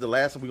this is the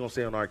last thing we're gonna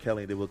say on R.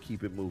 Kelly, and then we'll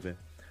keep it moving.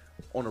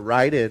 On the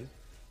right end,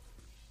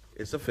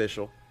 it's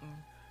official.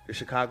 The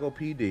Chicago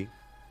PD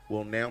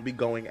will now be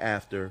going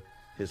after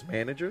his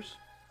managers,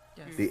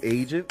 the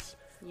agents,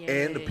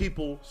 and the Yay.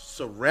 people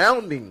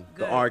surrounding the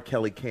Good. R.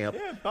 Kelly camp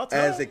Yeah, about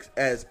as time.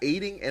 as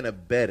aiding and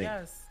abetting.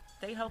 Yes,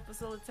 they help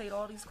facilitate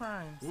all these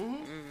crimes.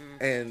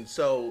 And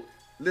so,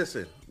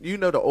 listen, you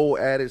know the old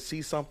adage,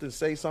 see something,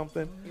 say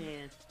something? Yeah.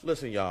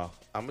 Listen, y'all,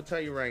 I'm going to tell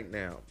you right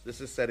now,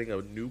 this is setting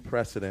a new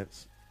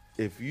precedence.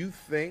 If you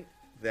think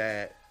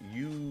that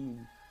you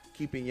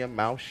keeping your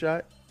mouth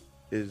shut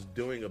is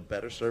doing a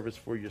better service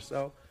for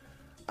yourself,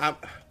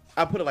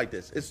 I put it like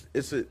this.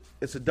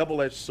 It's a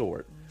double-edged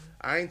sword.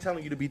 I ain't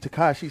telling you to be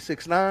Tekashi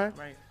 6ix9ine,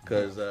 Right.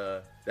 because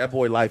that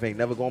boy life ain't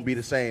never going to be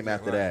the same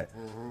after that.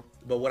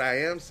 But what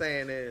I am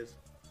saying is,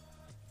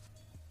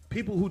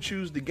 people who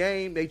choose the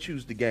game, they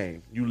choose the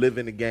game. You live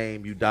in the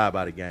game, you die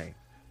by the game.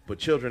 But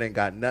children ain't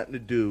got nothing to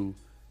do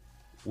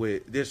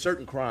with. There's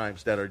certain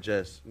crimes that are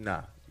just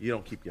you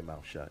don't keep your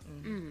mouth shut.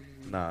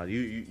 Nah,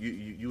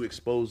 you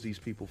expose these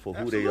people for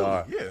who they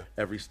are Absolutely, yeah.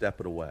 every step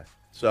of the way.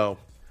 So,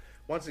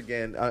 once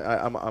again,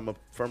 I'm a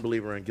firm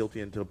believer in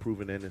guilty until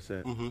proven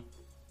innocent.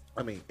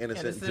 I mean,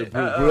 innocent until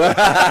Innocent.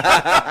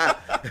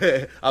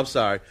 proven. I'm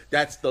sorry.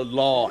 That's the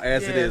law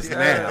as it Yeah, is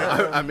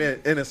now. I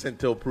meant innocent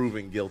till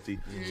proven guilty.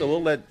 So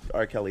we'll let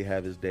R. Kelly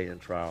have his day in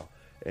trial,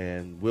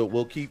 and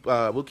we'll keep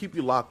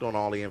you locked on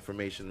all the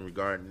information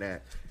regarding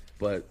that.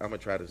 But I'm gonna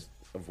try to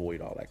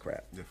avoid all that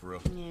crap. Yeah, for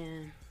real.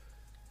 Yeah.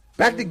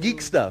 Back to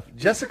geek stuff.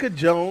 Jessica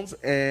Jones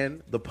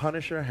and The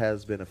Punisher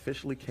has been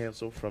officially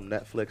canceled from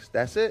Netflix.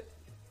 That's it.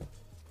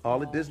 All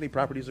the Disney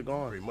properties are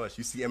gone. Pretty much.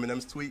 You see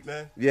Eminem's tweet,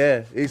 man?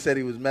 Yeah, he said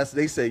he was messing.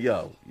 They said,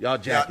 "Yo, y'all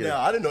jacking." Now,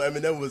 I didn't know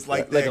Eminem was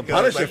like Like that. a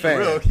Punisher for fan.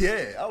 real.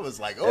 Yeah, I was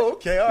like, oh,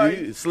 okay, all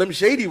right. Slim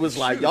Shady was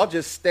like, "Y'all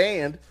just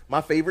stand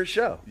my favorite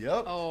show."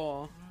 Yep.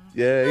 Oh.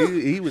 Yeah,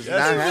 he was Yes,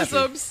 not He was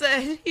happy.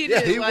 upset. He Yeah,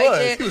 didn't he like was.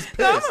 it. He was So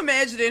I'm pissed.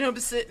 imagining him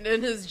sitting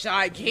in his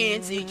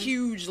gigantic,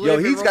 huge Yo,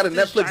 living he's got a room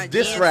with this Netflix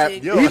diss rap.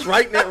 gigantic- He's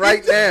writing it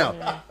right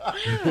now.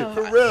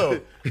 For real.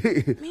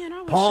 Man,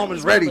 I wish Palm that is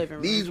was my ready. living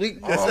room. Knees weak.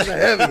 Arms are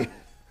heavy.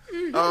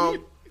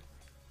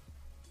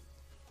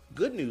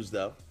 Good news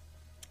though.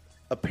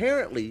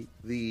 Apparently,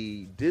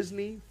 the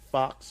Disney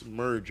Fox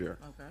merger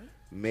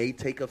may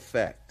take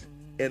effect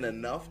in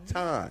enough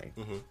time,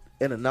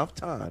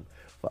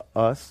 for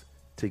us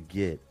to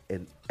get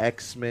an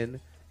X-Men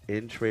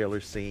in trailer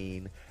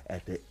scene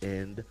at the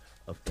end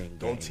of Endgame.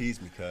 Don't tease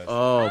me, cuz.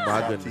 Oh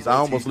my goodness! I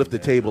almost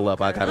lifted the table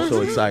up. I got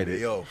so excited.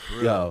 Yo, for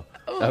real. Yo,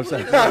 I'm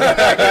sorry.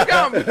 Keep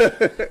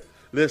going.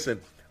 Listen,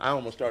 I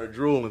almost started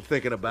drooling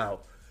thinking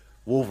about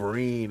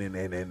Wolverine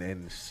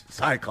and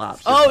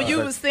Cyclops. Oh, and, you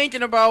was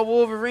thinking about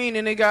Wolverine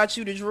and it got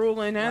you to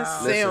drooling. That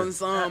Wow.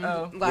 sounds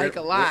Uh-oh. like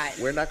a lot.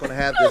 We're not going to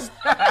have this.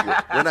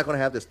 We're not going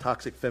to have this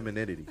toxic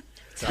femininity.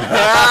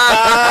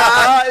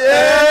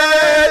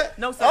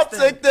 No such I'll thing.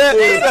 take that.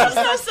 There's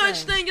no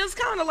such thing. It's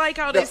kind of like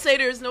how they say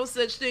there's no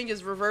such thing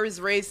as reverse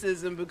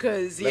racism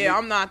because,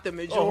 I'm not the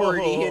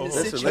majority in the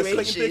Listen,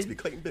 situation.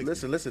 Clayton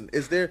Bigsby.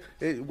 Listen.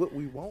 What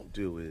we won't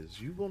do is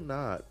you will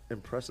not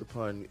impress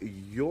upon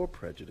your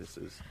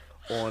prejudices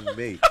on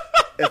me.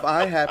 If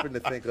I happen to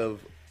think of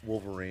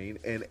Wolverine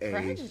in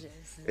a,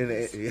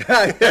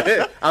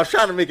 I was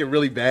trying to make it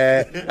really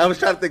bad. I was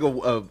trying to think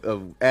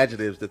of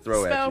adjectives to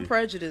throw at Spell you.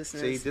 prejudice.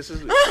 See, this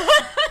is.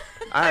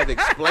 I have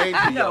explained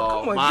to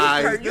y'all come on,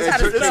 my. you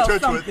gotta spell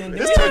something.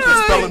 This turned to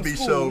a spelling bee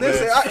show,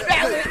 Listen,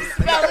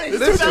 man.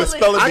 This is a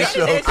spelling bee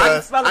show,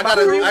 cuz. I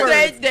gotta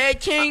Prove that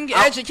King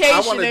education I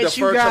want to that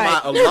defer you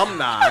got. to my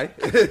alumni.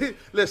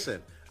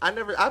 Listen,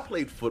 I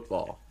played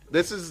football.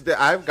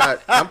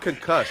 I'm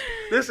concussed.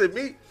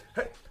 Listen,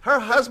 her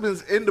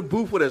husband's in the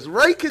booth with us.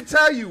 Ray can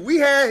tell you we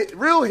had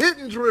real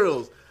hitting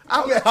drills.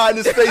 I'm getting hot in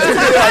his face.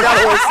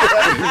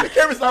 The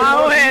camera's not I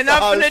don't working. have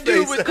nothing to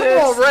do with Come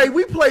this. on, Ray.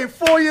 We played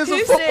 4 years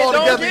He of football said,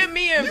 "Don't together. get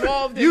me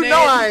involved in You that."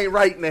 know I ain't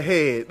right in the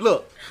head.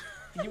 Look.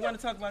 You want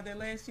to talk about that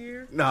last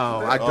year? No,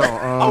 I don't.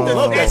 I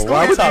love that story.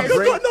 Why would you Go,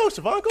 bring? no,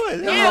 Siobhan, go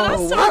ahead. Yeah, No,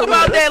 let's talk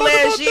about that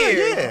last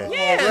year. Yeah.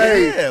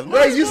 Yeah.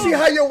 Ray, you see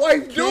how your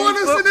wife doing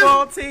this and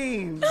Football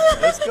team.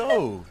 Let's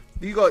go.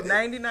 this? You go.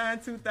 99,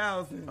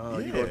 2000.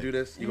 You gonna do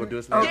this? You gonna do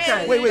this? Yeah.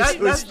 Next?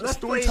 Wait. Let's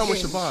Story play time with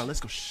games. Siobhan.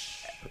 Let's go.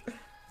 Shh.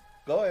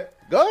 Go ahead.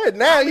 Go ahead.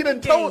 Now you done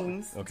told.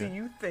 games Okay. do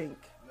you think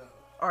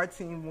our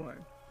team won?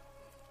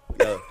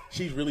 Yo,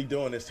 she's really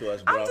doing this to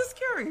us, bro. I'm just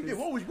curious. Yeah,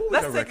 what was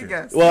Let's that take a record?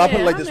 guess. Well, I put it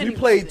Yeah, like how this: we many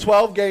played was it?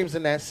 12 games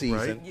in that season.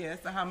 Right. Yeah,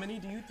 so how many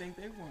do you think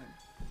they won?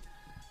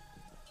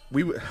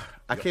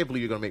 I can't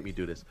believe you're gonna make me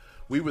do this.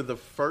 We were the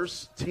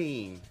first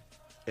team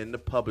in the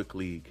public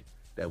league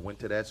that went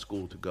to that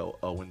school to go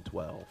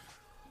 0-12.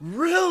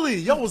 Really?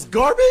 Y'all was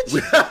garbage?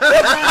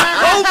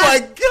 Oh my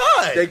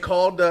God! They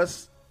called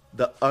us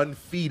the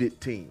undefeated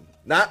team,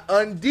 not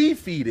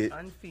undefeated.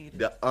 Undefeated.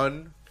 The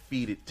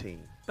undefeated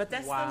team. But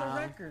that's still Wow. a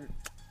record.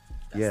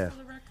 Yeah.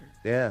 Still a record.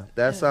 Yeah,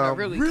 that's A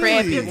really Really?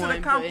 crappy It's It's an one. but-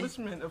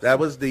 accomplishment. Of that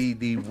was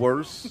the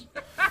worst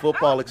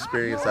football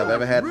experience I've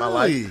ever had in my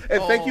Really? life.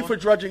 And thank you for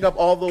drudging up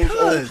all those old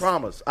Cuz.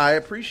 traumas. I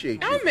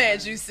appreciate you. I'm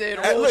mad you said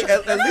At, old. look,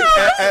 at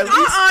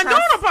least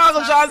Don't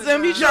apologize to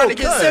him. He's trying to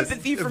get cuz,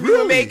 sympathy from you really.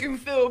 and make him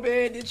feel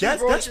bad that you That's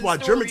brought your why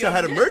story Germantown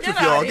had a up. merch Get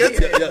with y'all. outta Get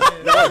here.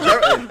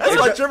 That's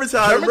why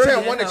Germantown had a merch.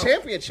 Germantown won the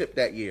championship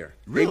that year.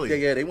 Really?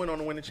 They went on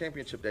to win the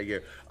championship that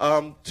year.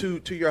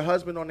 To your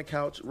husband on the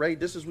couch, Ray,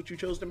 this is what you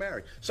chose to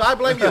marry. So I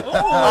blame you.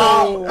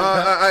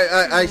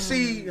 I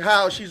see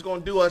how she's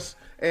going to do us,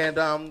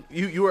 and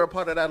you were a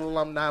part of that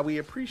alumni. We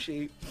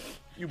appreciate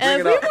you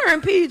And bringing if we up.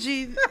 weren't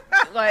PG,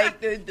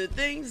 like the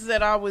things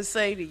that I would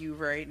say to you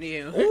right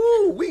now.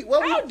 Ooh,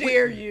 How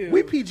dare you?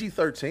 We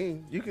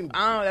PG-13. You can.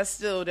 Oh, that's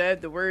still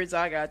the words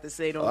I got to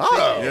say don't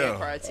Oh. fit Yeah. that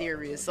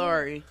criteria.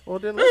 Sorry. Well,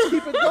 then let's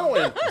keep it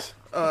going.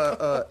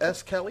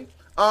 S. Kelly.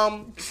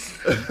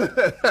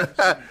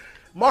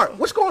 Mark,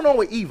 what's going on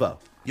with Evo?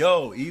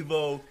 Yo,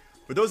 Evo.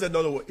 For those that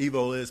don't know what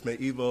Evo is, man,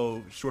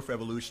 Evo, short for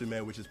Evolution,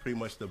 man, which is pretty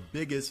much the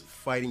biggest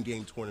fighting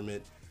game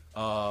tournament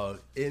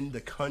in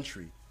the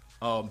country.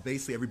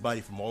 Basically,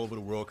 everybody from all over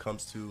the world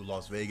comes to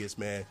Las Vegas,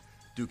 man,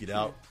 duke it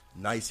out.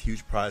 Nice,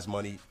 huge prize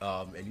money.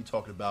 And you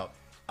talking about,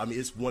 I mean,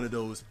 it's one of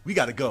those, we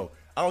got to go.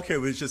 I don't care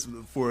if it's just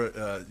for,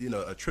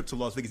 a trip to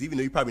Las Vegas, even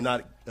though you're probably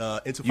not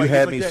into fighting. You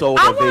had like me that. sold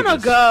I in want to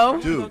Vegas. go.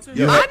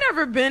 Dude, I've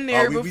never been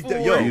there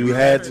before. You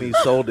had me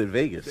sold in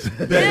Vegas.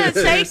 Yeah, take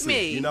Seriously,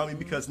 me. You know what I mean?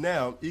 Because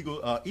now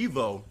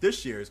Evo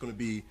this year is going to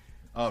be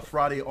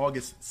Friday,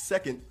 August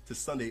 2nd to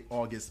Sunday,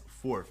 August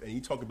 4th. And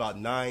you talk about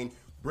 9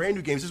 brand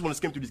new games. Just want to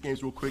skim through these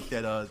games real quick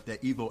that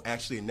Evo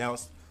actually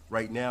announced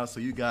right now. So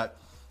you got,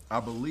 I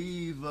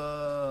believe,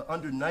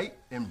 Under Night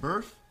and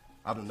Birth.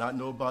 I do not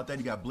know about that.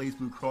 You got Blaze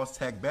Blue Cross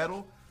Tag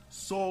Battle,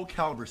 Soul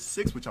Calibur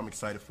 6, which I'm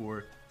excited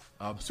for.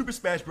 Super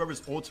Smash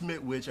Bros.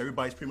 Ultimate, which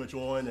everybody's pretty much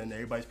on and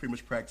everybody's pretty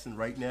much practicing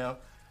right now.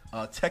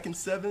 Tekken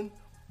 7,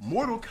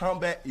 Mortal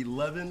Kombat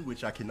 11,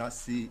 which I cannot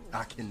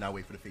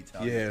wait for the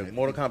fatality. Yeah,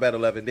 Mortal Kombat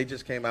 11. They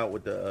just came out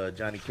with the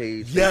Johnny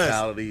Cage Yes.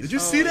 fatalities. Did you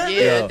see that?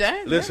 Yeah, Yo,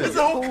 that, listen. It's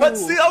a whole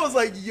cutscene. I was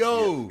like,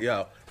 yo.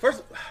 Yeah.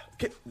 First,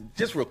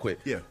 just real quick.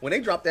 Yeah. When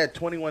they dropped that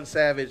 21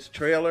 Savage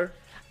trailer,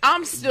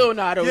 I'm still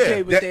not okay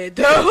Yeah, with that-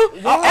 that,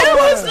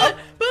 though.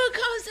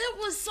 Because it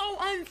was so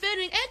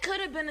unfitting. It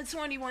could have been a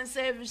 21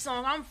 Savage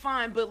song. I'm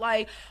fine, but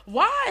like,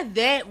 why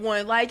that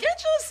one? Like, it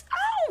just, I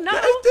don't know.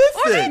 That's Or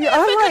different. maybe Yeah, if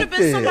I it could have liked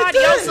been it. somebody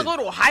It else did. a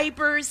little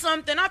hyper or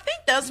something. I think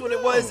that's what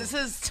it was. It's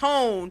his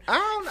tone. I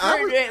was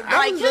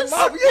Like, in his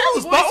love. Yeah, I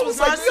his was- voice I was was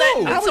like, not setting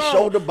yo. the I was tone.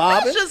 shoulder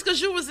bobbing. That's just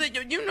because you was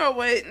in, you know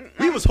what?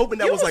 We was hoping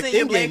that You was like in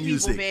your black in-game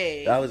people music.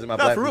 bag. that was in my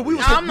Nah, black for real, people. we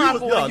was, I'm we not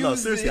was gonna no,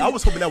 use seriously. it. I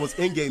was hoping that was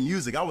in-game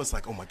music. I was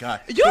like, oh my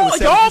god. Y'all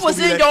Savage was was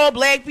gonna be in that- y'all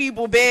black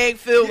people bag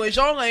feelings.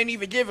 Y'all ain't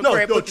even give a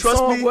crap what the trust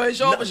song me. was.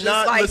 Y'all was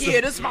just like, listen,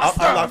 yeah, this is my I'm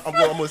stuff.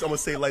 gonna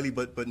say it lightly,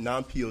 but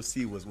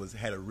non-POC was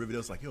had a rivet. It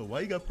was like, yo, why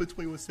you gotta put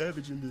 21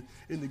 Savage in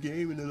the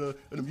game and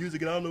in the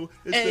music? And I don't know.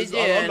 I'm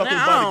not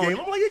gonna buy the game.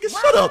 I'm like, yeah,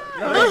 shut up.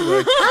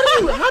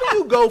 How do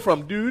you go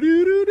from do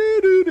do do do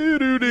do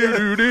do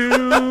do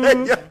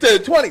do do to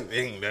 20?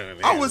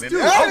 I was Yeah,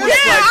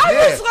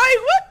 I was like,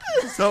 what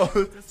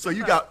the? So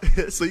you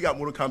got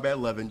Mortal Kombat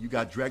 11. You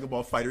got Dragon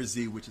Ball Fighter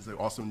Z, which is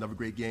also another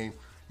great game.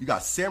 You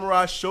got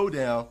Samurai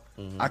Showdown.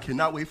 I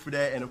cannot wait for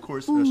that, and of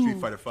course Street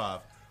Fighter 5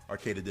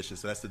 Arcade Edition.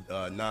 So that's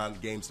the 9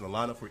 games in the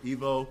lineup for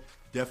Evo.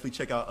 Definitely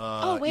check out.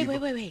 Oh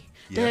wait.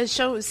 Yeah. The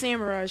show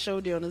Samurai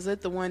Showdown, is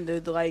that the one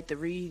that like the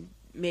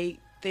remake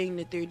thing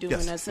that they're doing?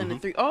 Yes. That's in the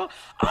 3. Oh,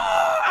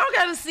 I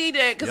gotta see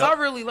that because Yep. I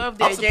really love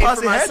I'm that game surprised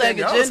for my they had that Sega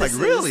now. I was Genesis.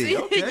 like, really?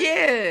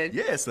 Okay.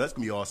 Yeah. Yeah, so that's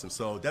gonna be awesome.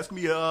 So that's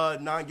gonna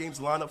be 9 games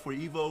lineup for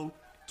Evo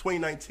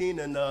 2019,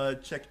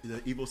 and check the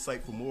Evo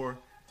site for more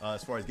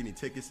as far as getting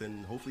tickets,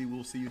 and hopefully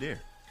we'll see you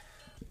there.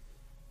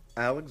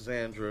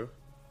 Alexandra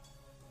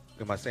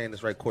Am I saying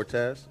this right?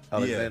 Cortez?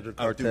 Alexandra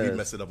I Cortez. think we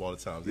mess it up all the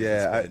time.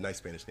 Yeah, It's a nice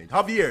Spanish name.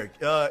 Javier.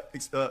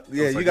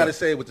 Yeah, you got to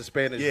say it with the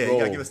Spanish Yeah, roll. you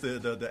got to give us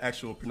the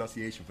actual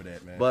pronunciation for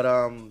that, man. But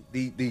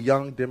the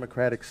young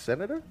Democratic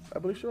senator, I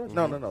believe she was?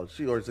 Mm-hmm. No.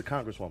 She or is a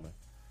congresswoman.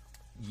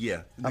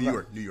 Yeah, New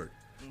York.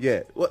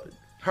 Yeah,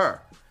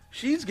 her.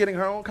 She's getting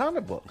her own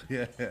comic book.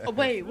 Yeah. Oh,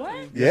 wait,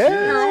 what?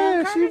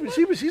 Yeah,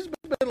 she's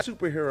been a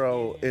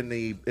superhero in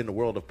the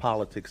world of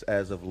politics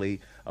as of late.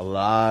 A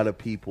lot of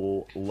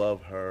people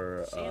love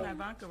her. She and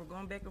Ivanka were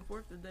going back and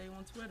forth today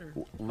on Twitter.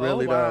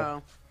 Really, Oh,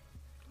 wow.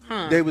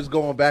 Huh. they was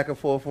going back and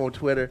forth on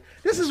Twitter.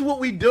 This is what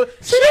we do.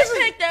 She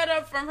picked that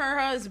up from her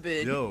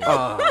husband. Yo.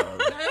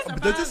 That's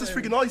But her this is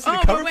father. freaking all you see the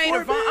Oh, cover but wait,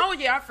 for it, man? oh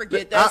yeah, I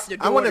forget. That's the I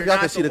daughter, wonder if y'all not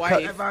can see the the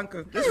cut. wife.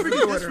 Ivanka. This is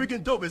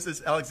freaking dope. It's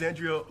this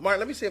Alexandria. Mark,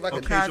 let me see if I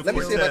can. Ocasio-Cortez. Let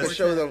me see if I can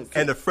show them.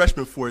 And the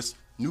freshman force,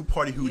 new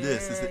party who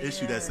this is the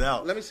issue that's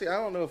out. Let me see. I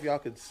don't know if y'all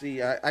can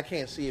see. I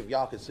can't see if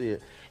y'all can see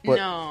it. But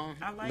No,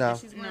 I like No. it.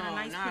 She's wearing a no,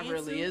 nice not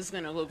really. pantsuit. It's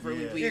gonna look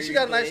really Yeah. weird. yeah, she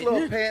got a nice but-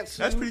 little pantsuit.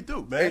 That's pretty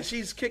dope, man. And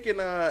she's kicking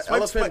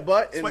elephant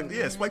butt.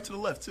 And, Swipe to the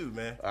left too,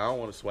 man. I don't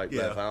want to swipe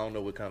Yeah. left. I don't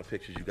know what kind of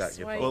pictures you got in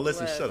your Swipe. phone. Well,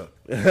 listen, left. shut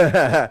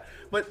up.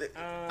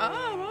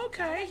 Oh,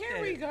 okay.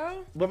 Here we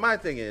go. But my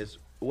thing is,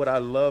 what I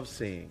love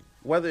seeing,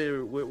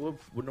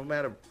 no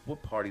matter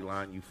what party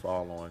line you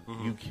fall on,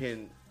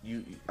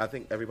 I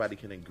think everybody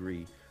can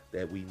agree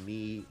that we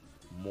need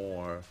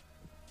more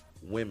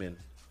women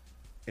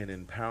in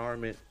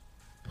empowerment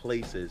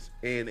places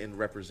and in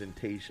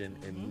representation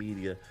in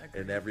media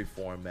in every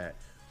format.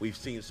 We've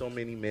seen so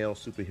many male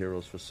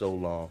superheroes for so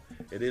long.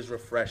 It is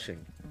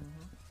refreshing.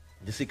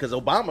 You see, because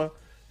Obama,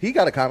 he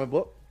got a comic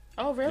book.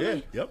 Oh, really?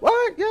 Yeah. Yep.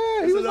 What?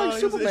 Yeah, he was like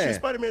He was Superman.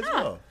 Spider-Man as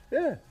well.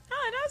 Yeah.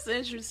 Oh, that's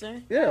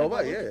interesting. Yeah, I'll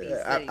Obama, look at these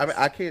yeah. I things.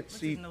 I can't Which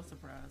see. is no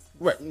surprise.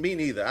 Right, me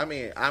neither. I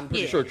mean, I'm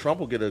pretty Yeah. sure Trump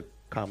will get a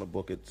comic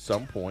book at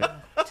some point.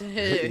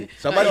 Somebody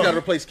Somebody's got to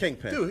replace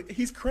Kingpin. Dude,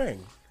 he's Krang.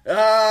 He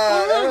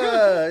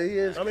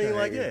is. I mean,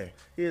 like, Krang. yeah.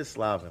 He is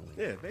slovenly.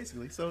 Yeah,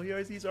 basically. So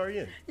he's already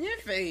in. Your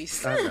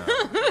face. I know.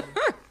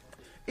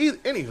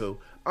 Anywho,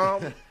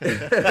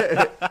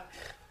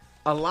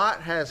 a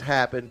lot has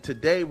happened.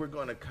 Today we're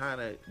going to kind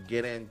of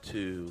get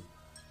into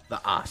the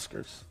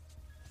Oscars.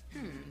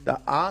 The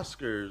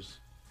Oscars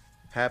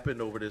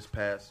happened over this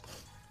past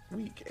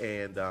week,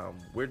 and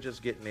we're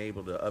just getting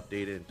able to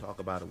update it and talk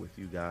about it with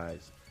you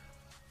guys.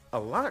 A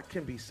lot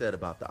can be said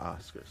about the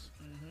Oscars.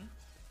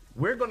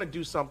 We're going to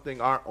do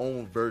something, our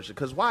own version,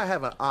 because why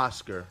have an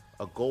Oscar,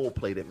 a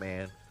gold-plated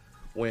man,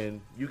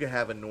 when you can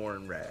have a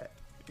Norrin Rad?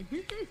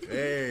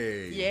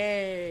 Hey.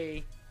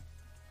 Yay.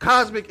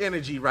 Cosmic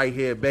energy right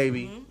here,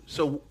 baby.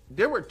 So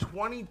there were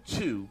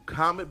 22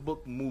 comic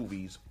book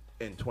movies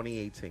in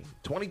 2018.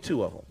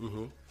 22 of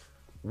them.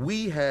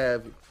 We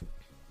have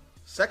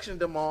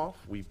sectioned them off.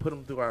 We put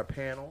them through our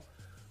panel.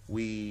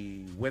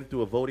 We went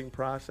through a voting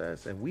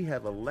process, and we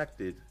have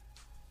elected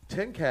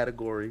 10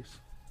 categories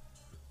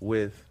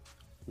with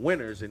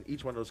winners in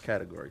each one of those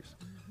categories.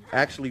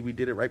 Actually, we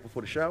did it right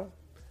before the show,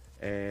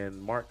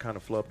 and Mark kind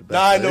of flew up the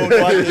best. No,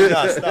 I did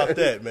not. Stop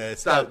that, man.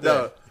 Stop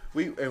that.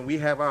 No, we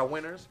have our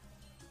winners,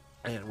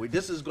 and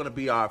this is going to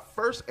be our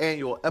first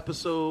annual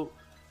episode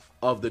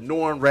of the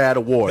Norrin Rad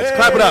Awards. Hey!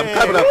 Clap it up,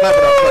 clap it up, clap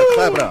it up,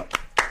 clap it up.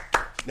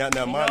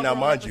 Now,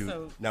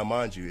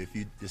 mind you, if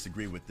you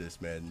disagree with this,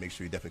 man, make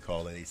sure you definitely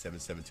call in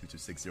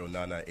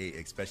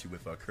 877-226-0998, especially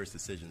with Curse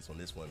Decisions on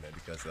this one, man,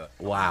 because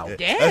Wow.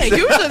 Dang,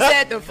 you just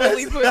had to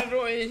fully put it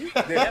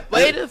on.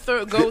 Way to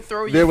throw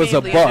your There was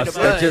a family under bus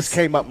the that bus. just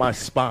came up my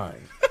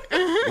spine,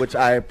 which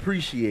I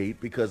appreciate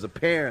because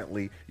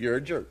apparently you're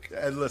a jerk.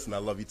 and listen, I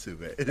love you too,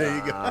 man. There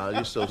you go.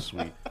 You're so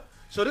sweet.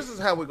 So this is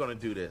how we're going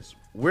to do this.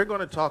 We're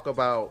going to talk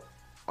about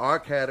our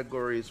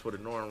categories for the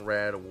Norrin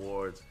Rad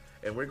Awards,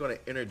 and we're going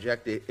to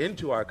interject it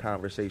into our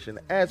conversation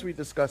as we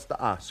discuss the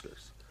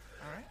Oscars.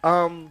 All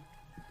right.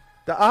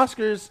 The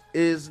Oscars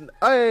is,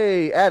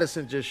 hey,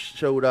 Addison just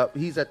showed up.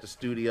 He's at the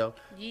studio.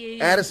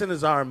 Yeah. Addison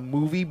is our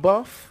movie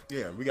buff,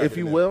 Yeah, we got if to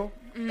you get will.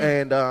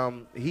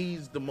 And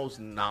he's the most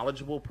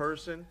knowledgeable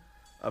person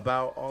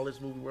about all this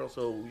movie world.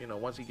 So,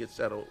 once he gets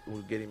settled,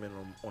 we'll get him in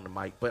on the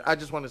mic. But I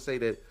just want to say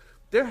that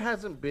there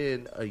hasn't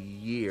been a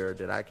year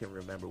that I can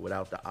remember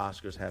without the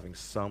Oscars having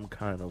some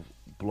kind of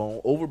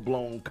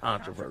overblown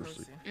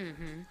controversy.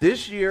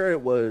 This year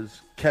it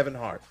was Kevin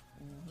Hart.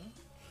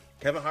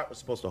 Kevin Hart was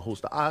supposed to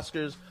host the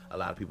Oscars. A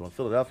lot of people in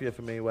Philadelphia are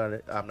familiar with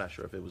it. I'm not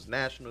sure if it was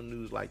national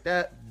news like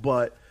that,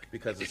 but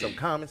because of some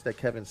comments that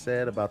Kevin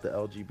said about the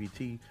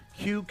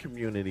LGBTQ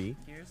community.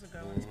 Years ago.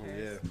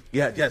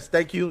 Yes,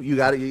 thank you. You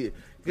got to,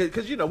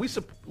 because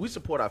we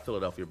support our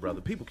Philadelphia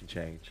brother. People can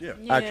change. Yeah.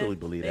 I truly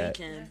believe they that.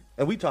 can.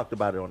 And we talked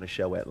about it on the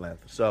show at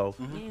length. So,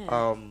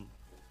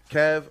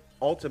 Kev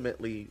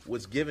ultimately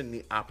was given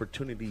the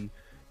opportunity,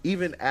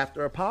 even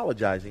after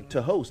apologizing,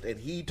 to host, and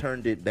he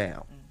turned it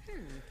down.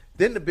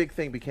 Then the big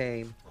thing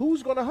became,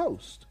 who's going to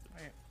host?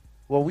 Right.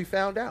 Well, we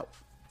found out.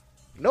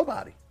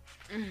 Nobody.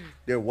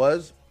 There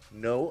was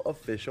no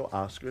official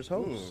Oscars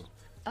host.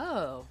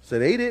 Oh. So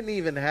they didn't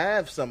even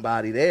have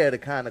somebody there to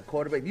kind of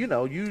quarterback.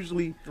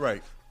 Usually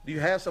Right. you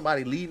have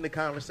somebody leading the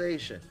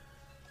conversation.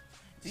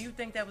 Do you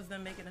think that was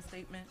them making a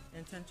statement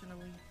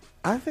intentionally?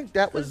 I think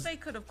that Because was they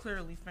could have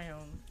clearly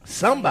found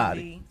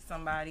somebody.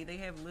 They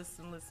have lists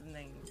and lists of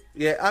names.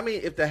 Yeah, I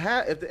mean, if the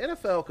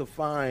NFL could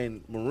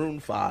find Maroon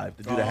 5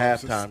 to do the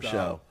halftime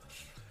show,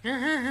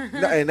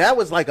 and that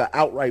was like an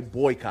outright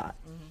boycott.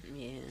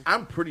 Yeah.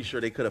 I'm pretty sure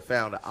they could have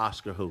found an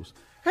Oscar host.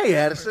 Hey,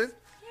 Addison.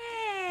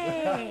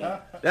 Hey.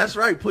 That's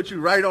right. Put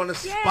you right on the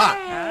spot.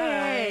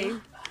 Hey.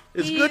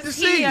 It's good to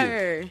see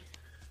you.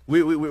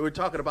 We were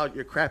talking about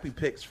your crappy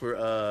picks for.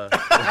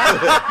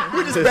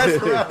 We just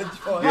messed around.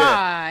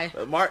 Why?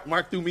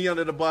 Mark threw me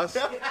under the bus.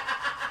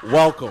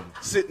 Welcome.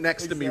 Sit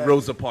next to me,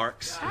 Rosa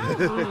Parks.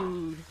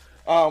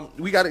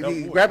 We got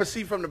to grab a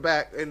seat from the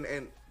back,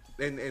 and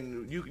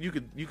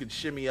you could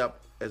shimmy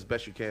up as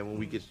best you can when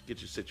we get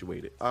you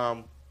situated.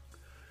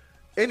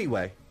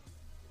 Anyway,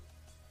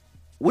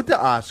 with the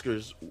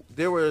Oscars,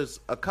 there was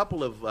a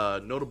couple of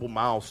notable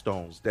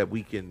milestones that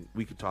we could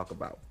talk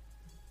about.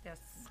 Yes.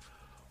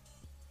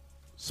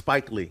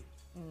 Spike Lee.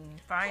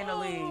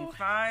 Finally. Yeah,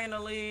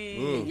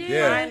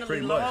 Finally,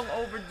 pretty long much.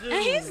 overdue.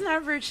 And he's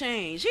never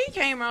changed. He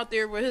came out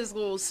there with his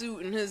little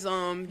suit and his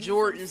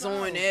Jordans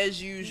on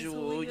as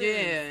usual.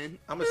 Yeah.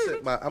 I'm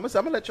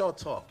gonna let y'all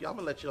talk. I'm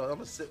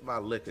gonna sip my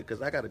liquor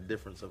because I got a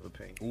difference of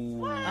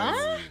opinion.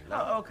 Huh?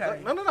 Oh, okay.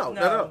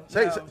 No.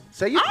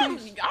 Say your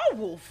piece. I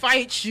will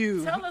fight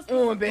you Tell us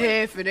on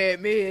behalf of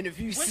that man if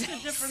you What's say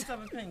the difference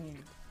of opinion?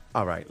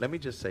 All right, let me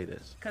just say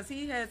this. Because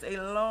he has a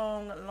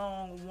long,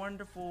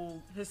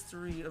 wonderful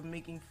history of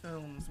making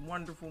films,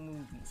 wonderful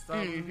movies.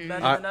 Some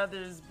better than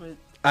others, but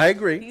I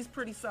agree. he's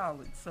pretty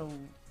solid. So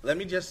Let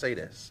me just say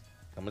this.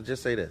 I'm gonna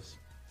just say this.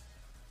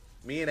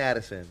 Me and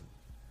Addison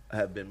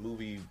have been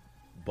movie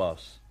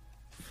buffs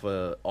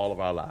for all of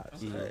our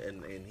lives,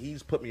 and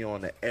he's put me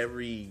on to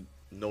every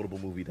notable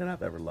movie that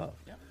I've ever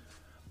loved.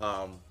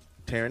 Yep.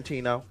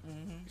 Tarantino,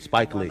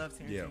 Spike I Lee. love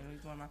Tarantino. Yeah.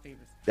 He's one of my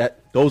favorites.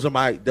 Those are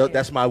my.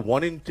 That's my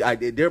one and.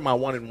 They're my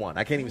 1 and 1.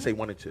 I can't even say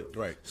 1 and 2.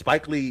 Right.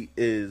 Spike Lee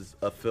is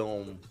a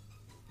film.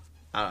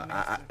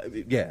 I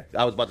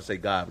was about to say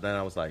God, but then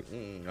I was like, I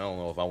don't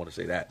know if I want to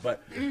say that.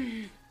 But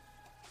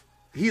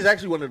he's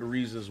actually one of the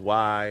reasons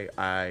why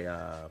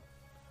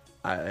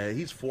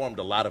he's formed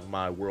a lot of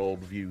my world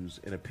views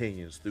and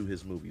opinions through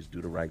his movies.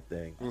 Do the Right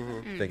Thing,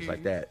 things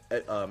like that.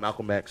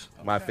 Malcolm X,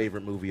 my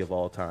favorite movie of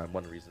all time.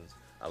 One of the reasons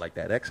I like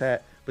that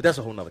X-Hat, but that's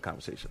a whole nother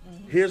conversation.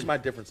 Here's my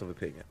difference of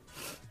opinion.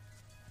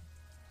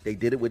 They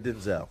did it with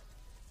Denzel.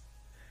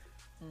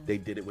 They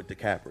did it with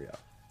DiCaprio.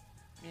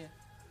 Yeah,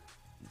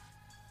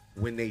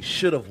 When they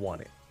should have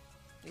won it,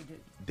 they did.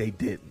 they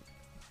didn't.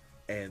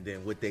 And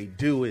then what they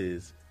do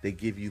is they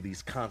give you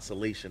these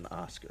consolation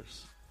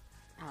Oscars.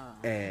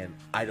 And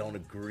I don't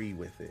agree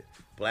with it.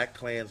 Black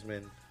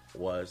Klansman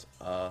was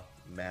a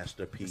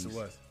masterpiece. Yes, it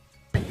was.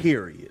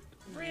 Period.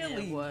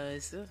 Really? It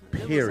was.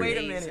 Period. Wait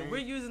a minute. We're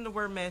using the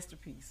word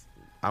masterpiece.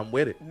 I'm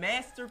with it.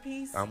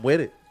 Masterpiece? I'm with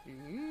it.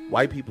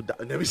 White people die.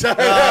 Let me say No,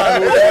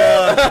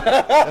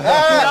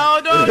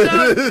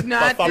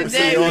 not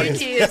today. We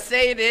can't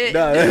say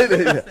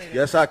that.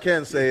 Yes, I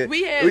can say it.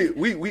 We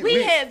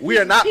have we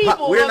are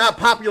not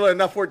popular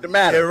enough for it to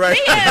matter.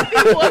 We have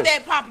people of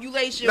that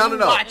population who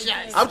No. watch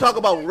us. I'm talking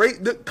about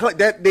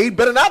that they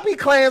better not be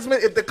Klansmen.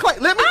 If the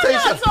let me tell you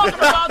I'm not something. talking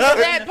about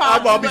that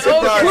I'm gonna be population.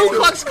 The surprised. Ku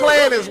Klux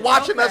Klan is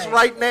watching us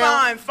right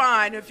now.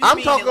 Fine. If you I'm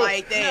mean talking- it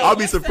like that. I'll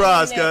be You're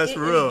surprised, saying that guys, it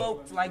for real.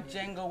 evoked like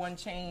Django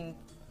Unchained.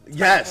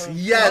 Yes, Okay,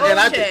 and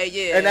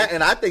I yeah.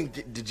 I think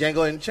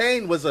Django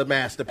Unchained was a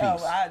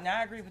masterpiece. I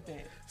agree with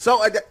that.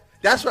 So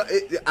that's what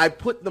I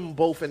put them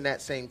both in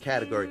that same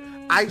category.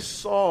 I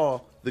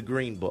saw The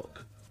Green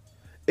Book.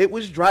 It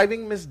was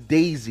Driving Miss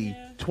Daisy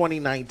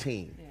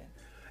 2019. Yeah.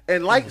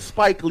 And like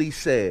Spike Lee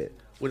said,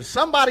 when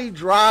somebody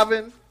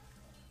driving,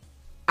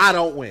 I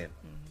don't win.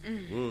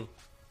 And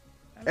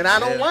I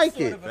don't like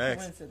Sort it. of a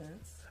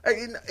coincidence.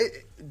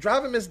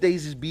 Driving Miss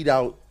Daisy's beat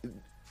out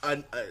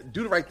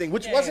Do the Right Thing,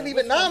 which Yeah, wasn't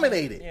even which wasn't-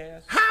 nominated. yeah.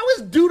 How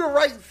is Do the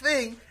Right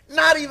Thing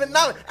not even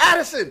nominated?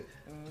 Addison,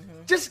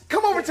 just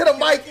come over to the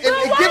mic and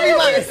give me why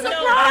my... is it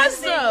surprised, I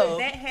think though?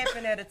 that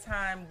happened at a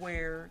time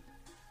where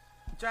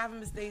Driving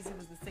Miss Daisy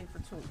was the safer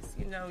choice.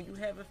 You know, you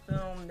have a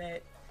film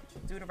that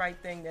Do the Right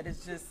Thing that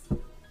is just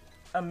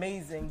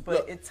amazing,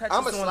 but it touches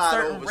I'm on gonna slide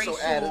certain over. racial.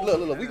 So Addison,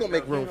 look, we gonna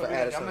make room for I'm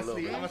Addison a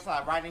little gonna bit.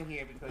 slide right in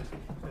here because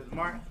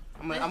Mark,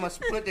 I'm gonna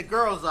split the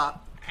girls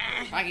up.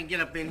 I can get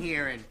up in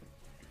here and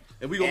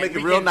And we gonna make it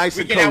we real can- nice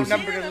we and can cozy.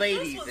 outnumber the If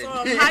ladies. this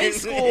was high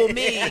school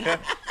me,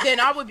 then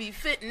I would be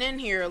fitting in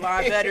here a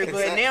lot better. But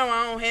Exactly. now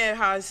I don't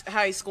have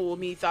high school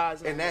me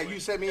thighs. And now you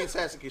said me and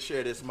Sassy can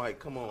share this mic.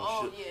 Come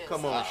on, yes.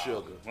 come on,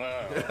 sugar.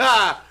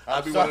 Wow.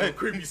 I'll be one of them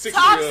creepy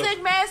 6-year-olds.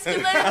 Toxic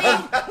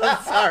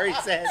masculinity. Sorry,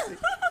 Sassy.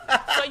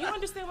 So you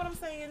understand what I'm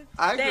saying?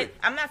 I agree.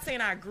 I'm not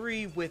saying I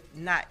agree with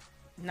not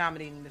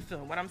nominating the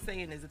film. What I'm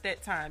saying is at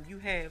that time you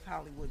have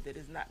Hollywood that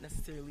is not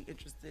necessarily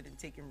interested in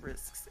taking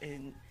risks,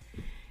 and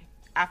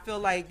I feel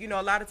like, you know,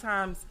 a lot of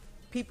times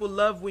people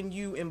love when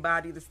you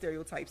embody the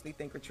stereotypes they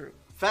think are true.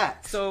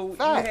 Facts. So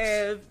Facts. you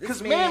have this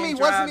 'Cause man Mammy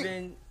wasn't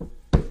driving.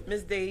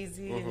 Miss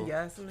Daisy, and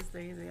yes, Miss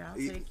Daisy, I'll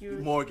take you.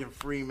 Morgan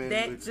Freeman.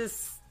 That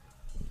just,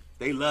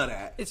 they love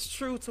that. it's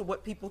true to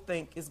what people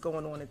think is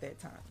going on at that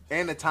time.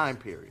 And the time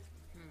period.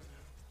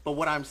 But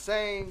what I'm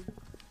saying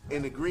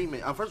in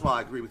agreement, first of all,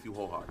 I agree with you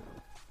wholeheartedly.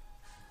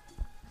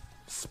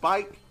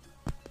 Spike,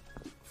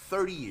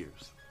 30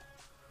 years.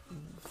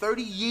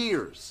 30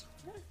 years.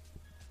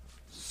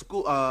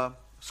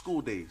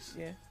 School days.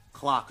 Yeah.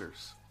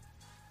 Clockers.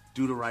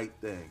 Do the right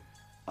thing.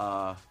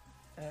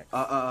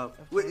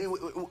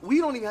 We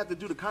don't even have to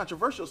do the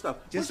controversial stuff.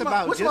 What's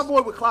my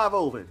boy with Clive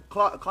Owen?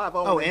 Clive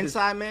Owen. Oh,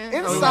 Inside Man?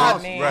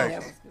 Inside Man.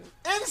 Right.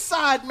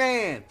 Inside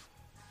Man.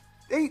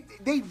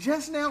 They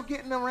just now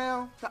getting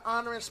around to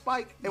honoring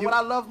Spike. And what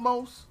I love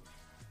most,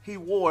 he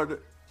wore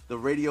the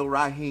Radio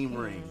Raheem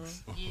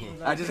rings.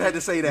 I just had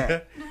to say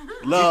that.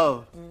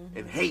 Love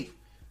and hate.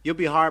 You'll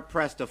be hard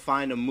pressed to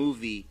find a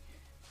movie.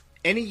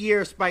 Any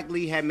year Spike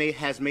Lee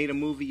has made a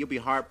movie, you'll be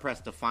hard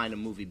pressed to find a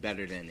movie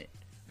better than it.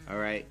 All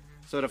right.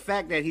 So the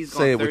fact that he's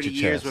Say it gone with 30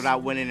 your years chest.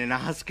 without winning an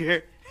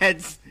Oscar,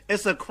 it's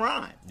a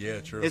crime. Yeah,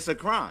 true. It's a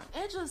crime.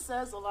 It just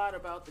says a lot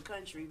about the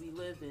country we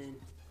live in.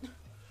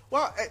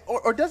 Well,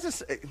 or does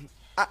this?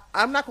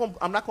 I'm not going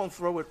to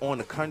throw it on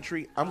the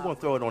country. I'm going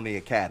to throw it on the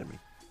Academy.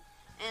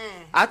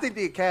 I think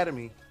the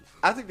Academy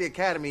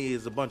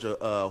is a bunch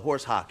of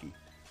horse hockey,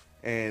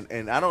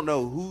 and I don't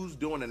know who's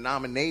doing the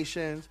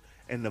nominations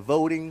and the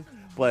voting,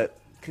 but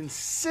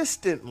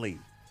consistently,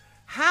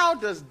 how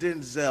does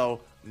Denzel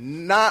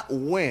not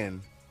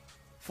win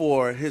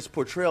for his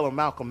portrayal of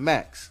Malcolm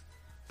X?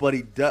 But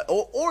he does,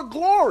 or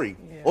Glory,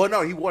 or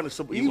no, he won.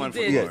 He won for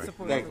yeah,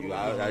 Glory. thank you.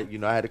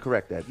 I had to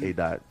correct that.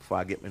 A-Dot before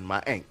I get in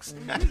my angst.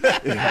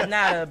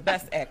 Not a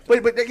best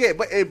actor.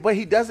 But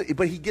he does it.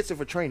 But he gets it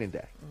for Training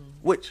Day,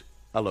 which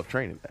I love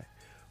Training Day.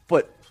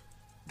 But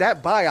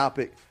that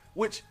biopic,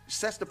 which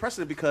sets the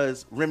precedent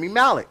because Remy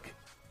Malek,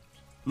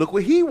 look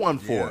what he won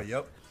for.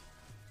 Yeah, yep.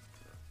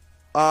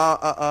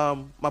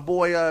 My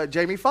boy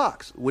Jamie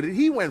Foxx, what did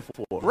he win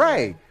for?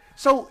 Ray.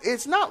 So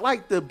it's not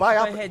like the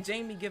biopic. But had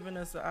Jamie given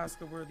us an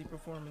Oscar-worthy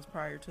performance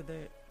prior to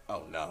that?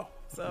 Oh no,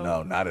 So,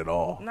 no, not at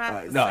all.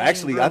 not the no, same,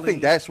 actually, I really.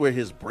 think that's where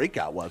his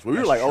breakout was. We were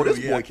That's like, oh, true,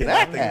 this yeah, boy I can can't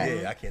act.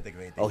 think- Yeah, I can't think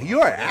of anything. Oh,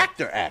 you're an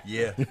actor.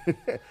 Yeah.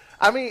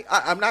 I mean,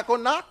 I'm not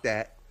going to knock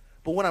that,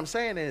 but what I'm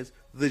saying is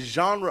the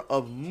genre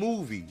of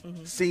movie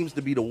seems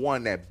to be the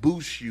one that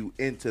boosts you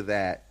into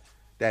that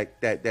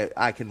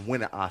I can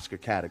win an Oscar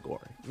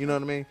category. You know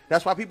what I mean?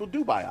 That's why people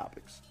do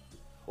biopics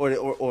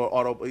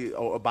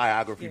or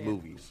biography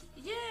movies.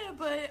 Yeah,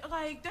 but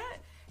like that.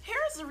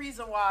 Here's the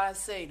reason why I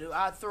say that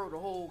I throw the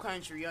whole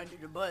country under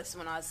the bus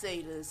when I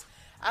say this.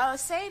 I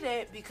say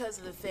that because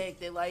of the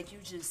fact that, like you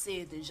just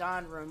said, the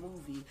genre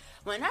movie.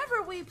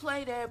 Whenever we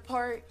play that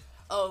part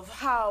of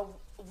how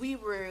we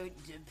were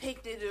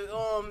depicted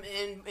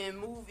and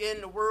move in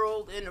the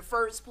world in the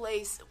first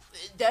place,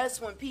 that's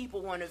when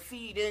people want to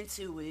feed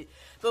into it.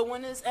 But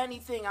when it's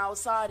anything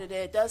outside of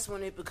that, that's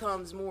when it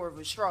becomes more of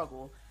a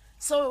struggle.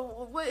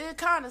 So it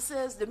kind of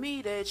says to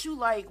me that you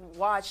like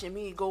watching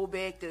me go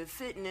back to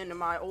fitting into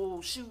my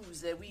old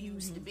shoes that we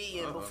used to be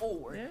in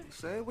before. Yeah.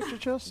 Say it with your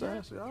chest,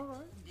 Sassy. All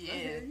right.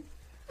 Yeah.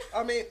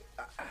 I mean,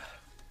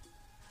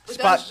 But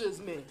that's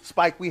just me.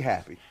 Spike, we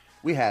happy.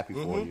 We happy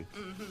for you.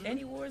 And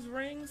he wore his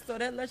rings, so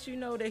that lets you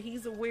know that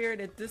he's aware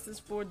that this is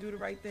for Do the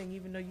Right Thing,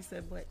 even though you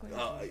said Black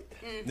Klansman.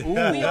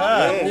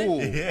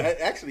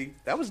 Actually,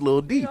 that was a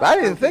little deep. I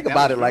didn't think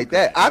about it like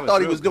that. I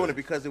thought he was doing it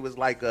because it was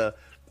like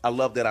I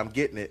love that I'm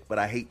getting it, but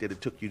I hate that it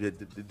took you to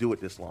do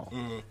it this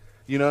long.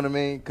 You know what I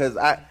mean? Because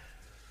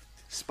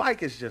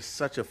Spike is just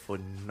such a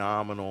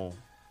phenomenal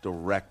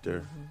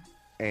director,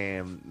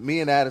 and me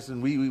and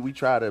Addison, we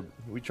try to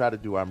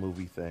do our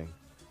movie thing,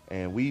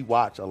 and we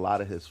watch a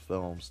lot of his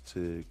films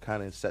to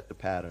kind of set the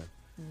pattern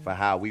for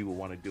how we would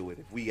want to do it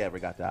if we ever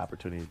got the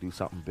opportunity to do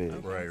something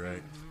big.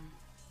 Right.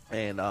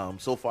 And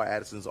so far,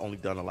 Addison's only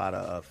done a lot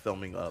of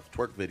filming of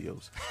twerk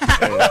videos.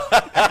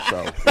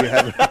 So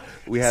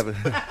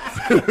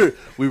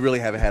we really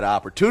haven't had an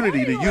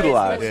opportunity to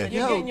utilize it.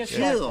 Yo,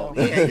 chill.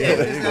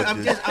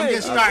 I'm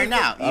just starting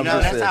out. You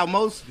know, that's how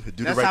most. Do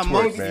the That's right how twerk,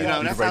 most. man. You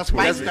know, Do the that's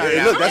right how twerk. Spike started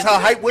out. Look, that's how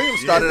Hype Williams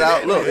started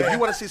out. Look, if you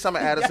want to see some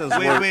of Addison's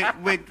work,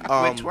 with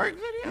twerk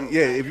video.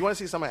 yeah, if you want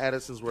to see some of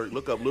Addison's work,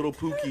 look up Little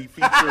Pookie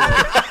featuring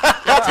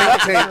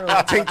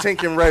Tink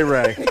Tink and Ray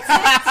Ray.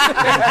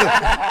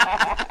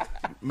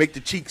 Make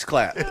the cheeks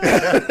clap. Do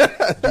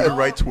the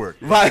right twerk.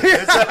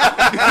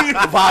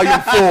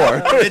 Volume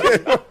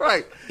 4.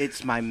 Right.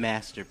 It's my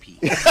masterpiece.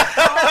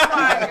 Oh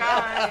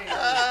my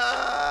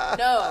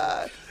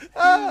God.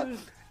 No.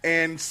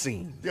 And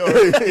scene.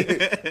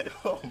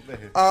 Oh,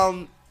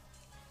 man.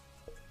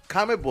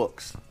 Comic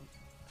books.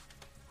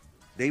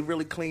 They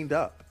really cleaned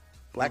up.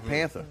 Black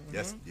Panther.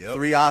 Yes. Yep.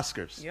 3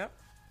 Oscars. Yep.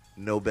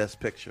 No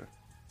Best Picture.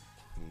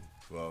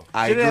 Well,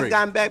 I Should it agree. have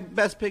gotten back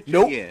Best Picture?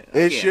 Nope. Yeah.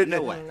 It Yeah, shouldn't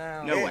No have. way.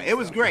 No. No way. It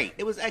was great.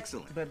 It was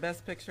excellent. But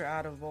Best Picture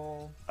out of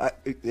all, amongst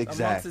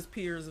Exactly. his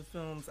peers of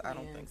films, I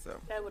don't think so.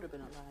 That would have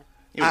been a lot.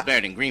 It was better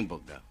than Green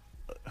Book, though.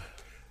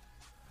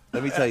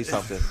 Let me tell you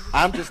something.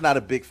 I'm just not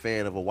a big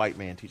fan of a white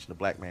man teaching a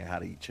black man how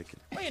to eat chicken.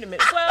 Wait a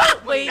minute.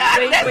 Well, wait.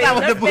 That's not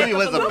what the movie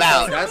was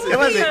about.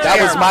 That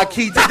was my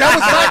key.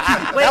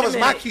 That was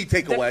my key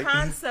takeaway. The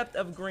concept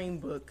of Green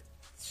Book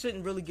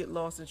shouldn't really get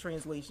lost in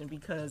translation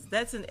because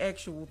that's an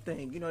actual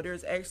thing. You know,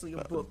 there's actually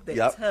a book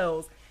that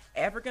tells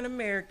African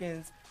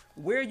Americans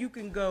where you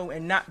can go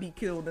and not be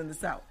killed in the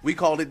South. We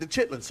called it the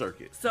Chitlin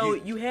Circuit. So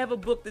you have a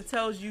book that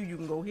tells you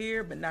can go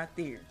here but not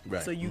there.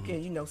 Right. So you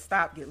can,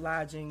 stop, get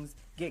lodgings,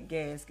 get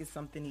gas, get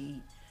something to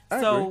eat.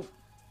 I So agree.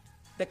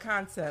 the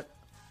concept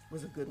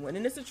was a good one.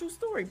 And it's a true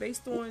story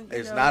based on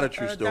It's not a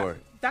true story.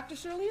 Dr.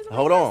 Shirley is a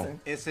Hold real on.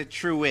 person. It's a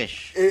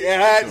true-ish.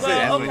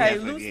 Well, okay,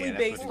 loosely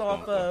based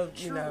off of,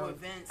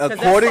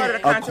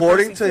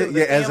 according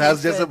to as I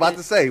was just family about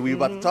to say, we were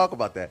about Mm-hmm. to talk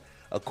about that.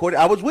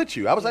 I was with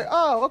you. I was like,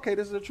 oh, okay,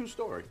 this is a true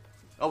story.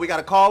 Oh, we got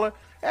a caller.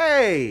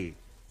 Hey,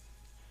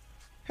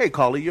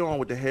 caller, you're on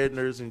with the head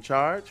nerds in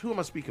charge. Who am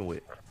I speaking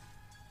with?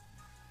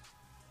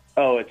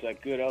 Oh, it's a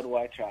good old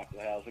white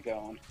chocolate. How's it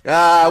going?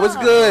 What's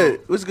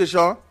good? What's good,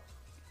 Sean?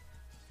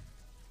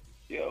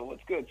 Yo,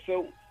 what's good?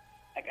 So,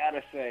 I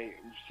gotta say,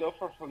 so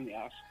far from the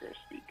Oscar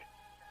speak,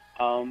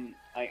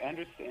 I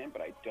understand,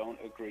 but I don't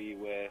agree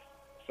with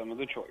some of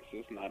the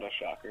choices. Not a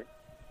shocker.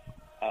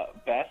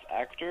 Best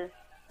actor,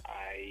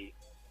 I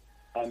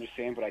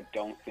understand, but I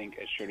don't think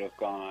it should have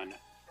gone.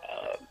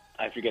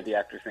 I forget the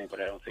actor's name, but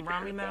I don't think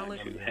Rami it should have gone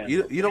Malek? to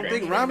him. You don't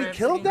think Rami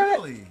killed that?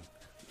 Really?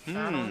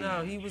 I don't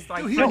know. He was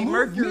like Dude, he Freddie moved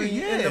Mercury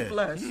me, in the yeah.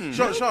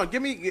 flesh. Sean,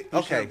 give me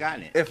okay.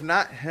 gotten it. If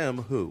not him,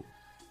 who?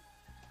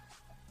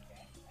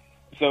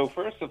 So,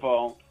 first of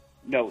all,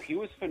 no, he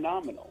was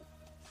phenomenal.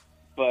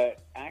 But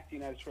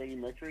acting as Freddie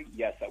Mercury,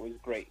 yes, that was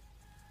great.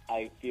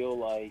 I feel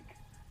like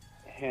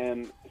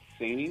him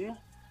singing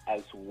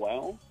as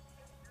well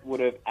would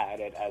have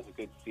added as a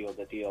good seal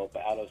the deal.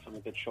 But out of some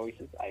of the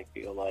choices, I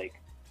feel like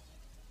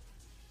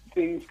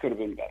things could have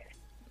been better.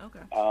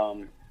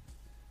 Okay.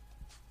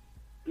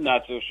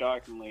 Not so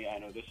shockingly, I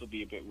know this will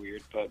be a bit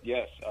weird, but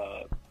yes,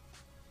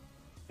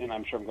 and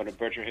I'm sure I'm going to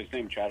butcher his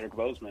name, Chadwick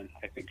Boseman,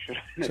 I think should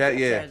have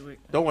Chadwick.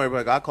 Don't worry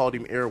about it. I called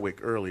him Airwick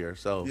earlier,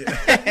 so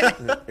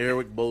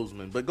Airwick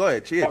Boseman. But go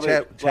ahead,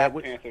 Black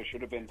Chadwick. Panther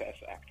should have been best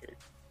actor.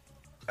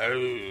 I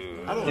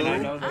don't And I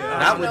know. know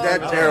Not with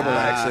that terrible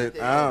accent.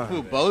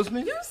 Who,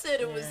 Bozeman? You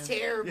said it was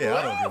terrible. Yeah, I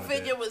I don't don't agree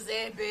think with it was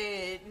that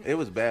bad. It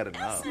was bad That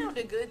enough.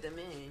 sounded good to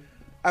me.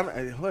 I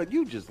mean, well,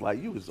 you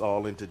was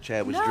all into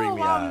Chadwick's No,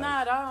 dreamy I'm eyes.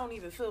 not. I don't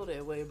even feel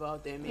that way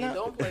about that man.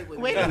 Don't play with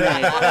Wait me. a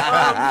minute.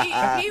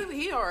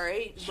 He all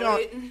right.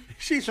 Sean,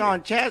 But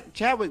Sean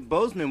Chadwick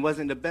Boseman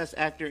wasn't the best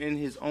actor in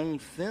his own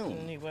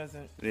film He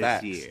wasn't. this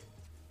Facts. year.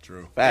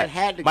 True. Facts. It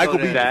had to Michael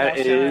go B. to That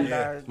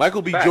is,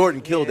 Michael B. Facts.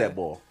 Jordan killed Yeah. that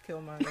ball.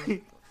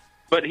 Killmonger.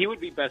 but he would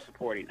be best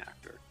supporting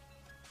actor.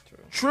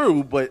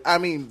 True, but I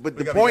mean, but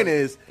the got- point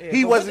is, Yeah,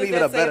 he but wasn't what even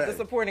does a that say better. if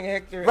the supporting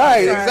actor.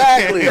 Right, I'm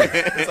sorry. exactly.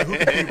 It's like who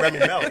could be Rami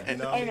Malek, you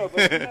know? I know,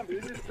 but remember,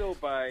 this is still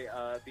by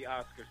the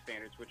Oscar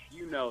standards, which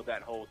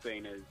that whole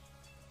thing is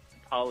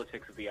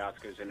politics of the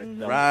Oscars in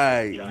itself.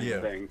 Right. Is a giant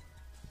Yeah. thing.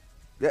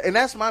 Yeah, and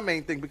that's my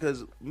main thing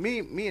because me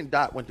and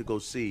Dot went to go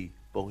see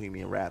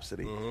Bohemian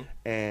Rhapsody,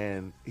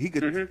 and he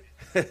could.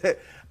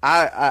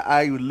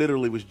 I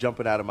literally was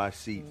jumping out of my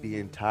seat the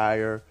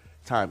entire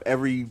time.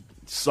 Every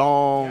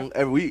song,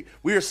 we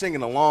were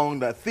singing along.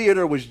 The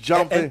theater was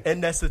jumping.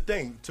 And that's the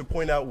thing, to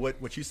point out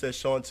what you said,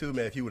 Sean, too,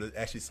 man, if he would have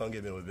actually sung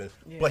it, it would have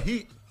been. But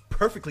he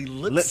perfectly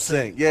lip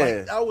Lip-sync, synced. yeah.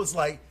 Like, I was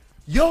like,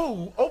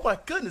 yo, oh my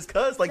goodness,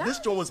 cuz, like, this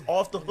joint was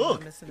off the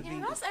hook.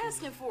 yeah, that's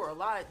asking for a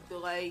lot.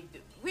 Like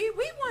we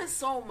want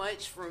so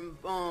much from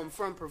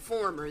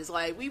performers.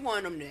 Like we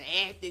want them to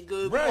act it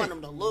good. Right. We want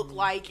them to look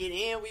like it,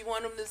 and we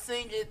want them to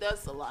sing it.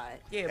 That's a lot.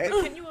 Yeah,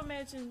 but can you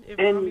imagine if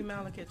And- Rami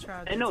Malek had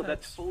tried to I know, touch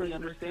that's fully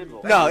Freddie Mercury?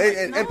 understandable. No,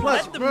 and No,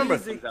 plus, let the remember,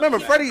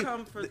 music Freddie.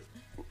 come for-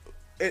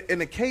 In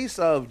the case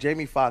of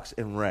Jamie Foxx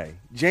and Ray,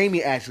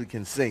 Jamie actually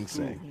can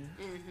sing.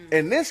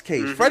 In this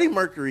case, Freddie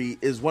Mercury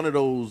is one of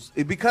those,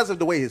 because of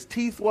the way his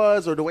teeth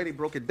was or the way they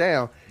broke it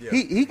down,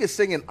 he could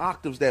sing in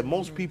octaves that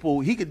most people,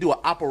 he could do an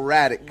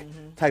operatic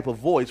type of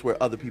voice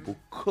where other people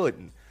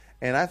couldn't.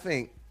 And I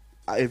think,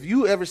 if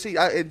you ever see,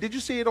 did you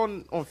see it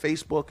on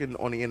Facebook and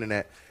on the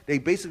internet? They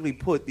basically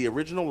put the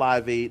original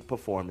Live Aid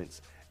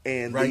performance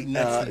and Right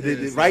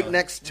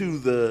next to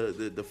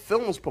the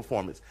film's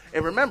performance.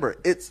 And remember,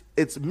 it's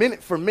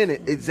minute for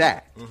minute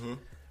exact.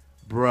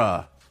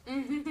 Bruh.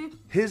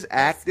 His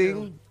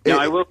acting. No,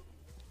 I will.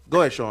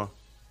 Go ahead, Sean.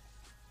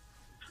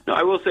 No,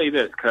 I will say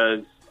this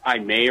because I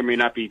may or may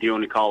not be the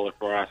only caller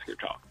for Oscar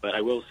talk, but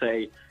I will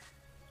say,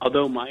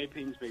 although my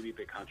opinions may be a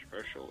bit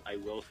controversial, I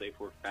will say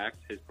for a fact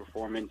his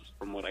performance,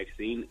 from what I've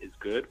seen, is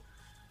good,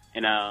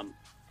 and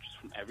just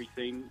from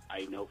everything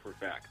I know for a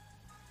fact,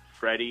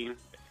 Freddie,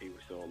 if he was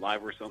still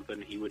alive or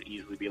something, he would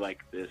easily be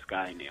like, "This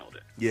guy nailed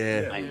it."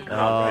 Yeah. I'm Oh,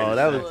 confident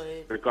that that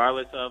was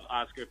regardless of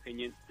Oscar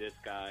opinions, this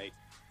guy.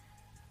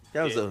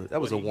 that was a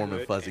what he warm and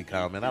could, fuzzy and he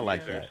comment. I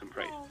like deserves that. some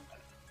praise.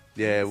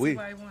 Yeah, we.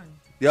 Why won.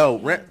 Yo,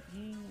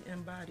 He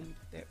embodied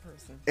that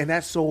person. and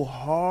that's so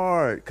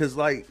hard because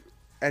like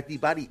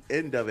by the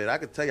end of it, I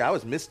could tell you I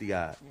was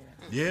misty-eyed.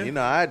 Yeah. You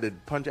know, I had to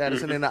punch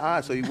Addison in the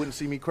eye so he wouldn't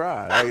see me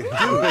cry. Like,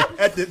 Dude,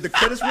 at the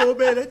credits roll,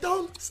 man, they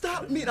don't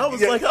stop me. I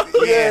was like, that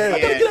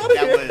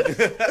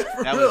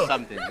was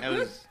something. That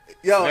was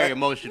very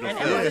emotional. And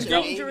it was a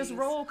dangerous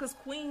role because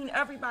Queen,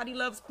 everybody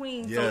loves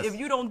Queen. Yes. So if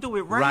you don't do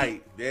it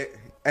right,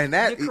 and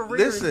that your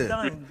career is listen,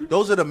 done.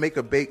 those are the make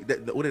or break.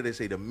 What did they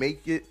say? To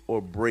make it or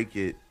break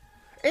it.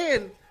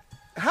 And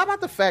how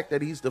about the fact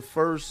that he's the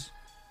first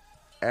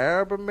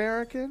Arab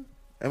American?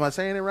 Am I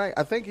saying it right?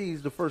 I think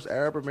he's the first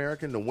Arab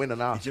American to win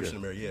an Oscar. Egyptian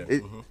American, yeah.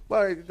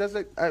 Well, does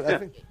it? I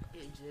think.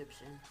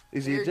 Egyptian.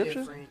 Is he They're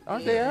Egyptian? different.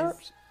 Aren't they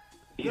Arabs?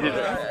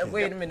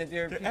 Wait a minute,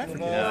 there are people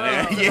of all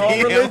wait a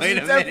religions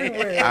minute.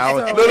 everywhere.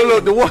 No.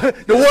 The one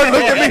looked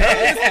at me.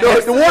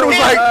 The warden was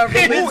like,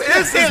 "Who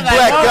is this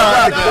black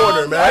guy in the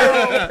corner,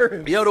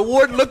 man?" Yo, the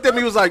warden looked at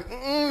me. Was like,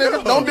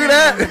 nigga, "Don't do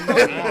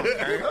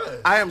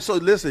that." I am so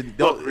listen.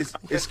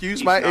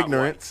 Excuse my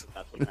ignorance.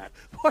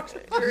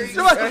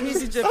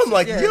 He's Egyptian. I'm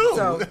like, yeah, yo.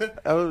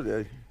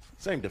 so-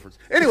 Same difference.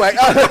 Anyway,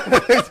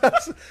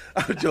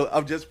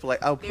 I'm just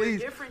playing. Oh,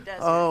 please.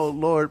 Oh,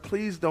 Lord,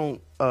 please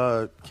don't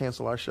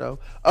cancel our show.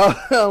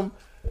 I'm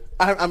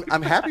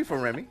happy for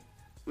Remy.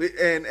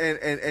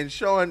 And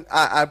Sean,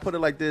 I put it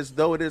like this.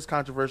 Though it is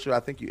controversial,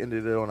 I think you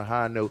ended it on a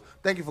high note.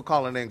 Thank you for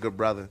calling in, good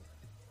brother.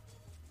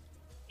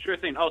 Sure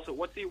thing. Also,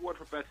 what's the award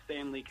for Best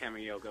Stan Lee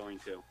cameo going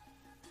to?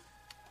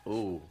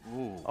 Ooh.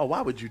 Oh,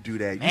 why would you do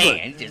that?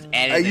 Man,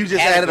 you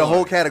just added a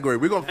whole category.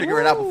 We're gonna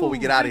figure it out before we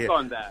get out of here. Think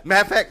on that.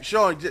 Matter of fact,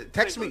 Sean,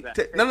 text me.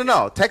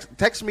 No.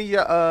 Text me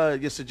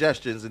your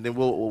suggestions, and then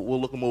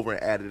we'll look them over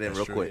and add it in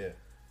real true, quick.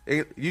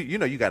 yeah. You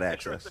know you got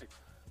access. thing.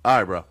 All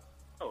right, bro.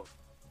 Oh, all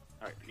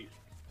right, peace.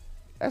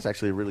 That's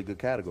actually a really good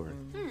category.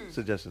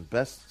 Suggestions: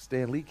 Best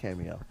Stan Lee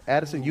cameo.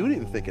 Addison, you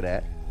didn't think of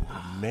that.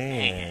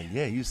 Man,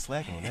 yeah, you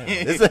slacking on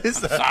that. I'm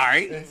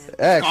sorry.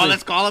 Actually,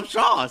 Let's call up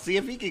Sean. See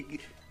if he can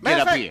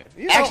get up here.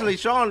 Actually,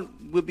 Sean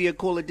would be a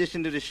cool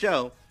addition to the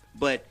show,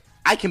 but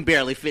I can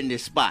barely fit in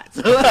this spot.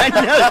 So I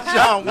know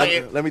Sean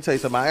would. let me tell you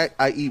something.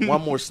 I eat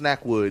one more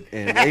snack wood,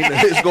 and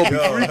it's gonna be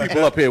 3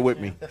 people up here with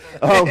me.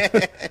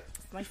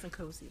 It's nice and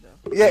cozy though.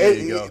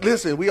 Yeah,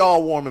 listen, we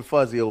all warm and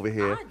fuzzy over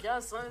here. I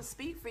just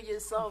speak for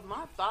yourself.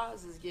 My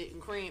thighs is getting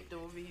cramped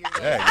over here.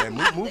 Hey,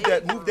 man, move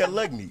that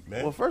leg meat,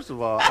 man. Well, first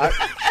of all,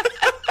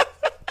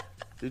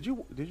 did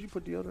you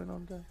put deodorant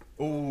on today?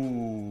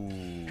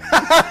 Ooh.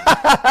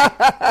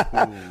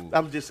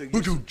 I'm just saying.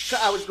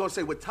 I was going to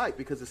say what type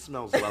because it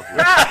smells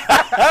lovely.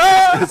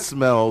 It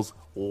smells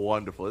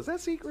wonderful. Is that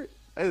secret?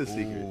 That is a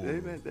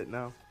secret.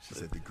 No. She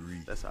said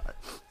degree. That's all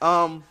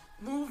right.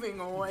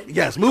 Moving on.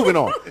 Yes, moving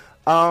on.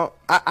 I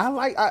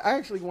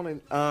actually want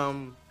to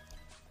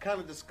kind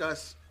of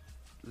discuss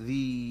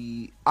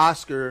the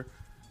Oscar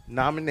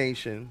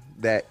nomination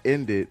that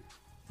ended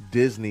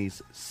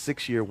Disney's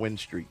 6-year win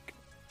streak.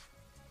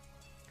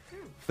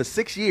 For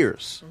 6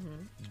 years,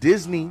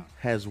 Disney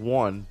has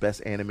won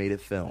Best Animated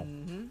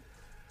Film.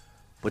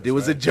 But there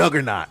was a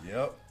juggernaut.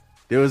 Yep.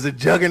 There was a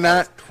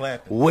juggernaut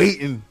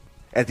waiting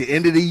at the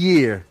end of the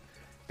year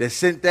that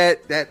sent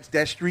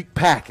that streak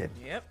packing.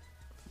 Yep.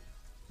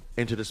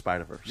 Into the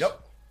Spider-Verse.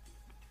 Yep.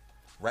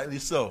 Rightly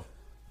so.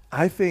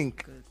 I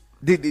think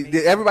did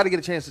everybody get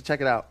a chance to check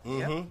it out?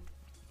 Mm-hmm.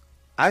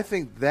 I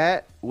think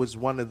that was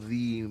one of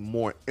the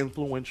more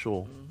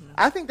influential.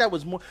 I think that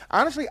was more.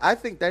 Honestly, I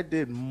think that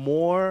did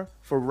more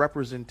for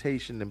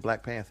representation than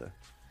Black Panther.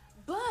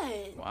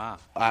 But Wow.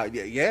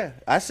 Yeah,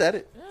 I said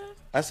it.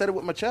 I said it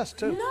with my chest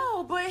too.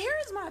 no, but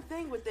here's my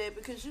thing with that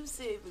because you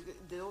said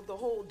the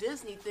whole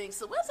Disney thing.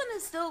 So wasn't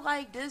it still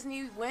like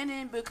Disney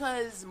winning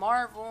because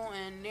Marvel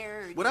and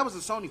their Well, that was a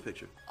Sony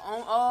picture.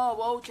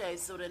 Oh, okay.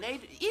 So then they,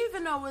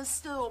 even though it's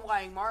still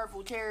like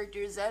Marvel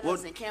characters, that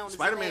doesn't count.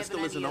 Spider-Man as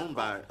still isn't owned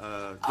by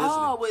Disney.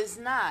 Oh, it's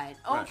not.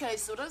 Right. Okay,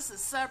 so this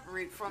is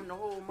separate from the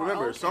whole.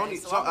 Remember, okay, Sony.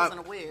 So I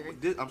wasn't aware.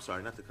 I'm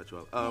sorry, not to cut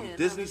you off. Yeah,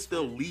 Disney's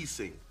still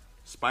leasing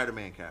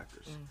Spider-Man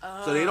characters,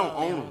 so they don't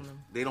own them.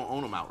 They don't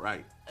own them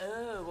outright.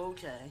 Oh,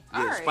 okay. Yeah,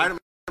 All right.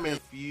 Spider-Man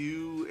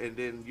few, and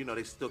then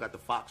they still got the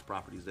Fox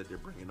properties that they're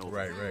bringing over.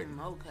 Right.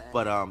 Okay.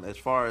 But as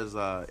far as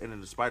Into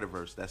the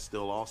Spider-Verse, that's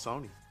still all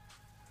Sony.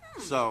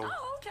 So.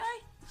 Oh,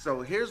 okay.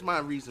 So here's my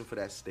reason for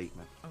that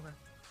statement. Okay.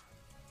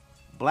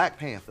 Black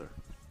Panther.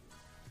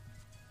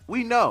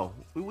 We know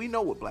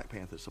what Black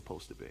Panther's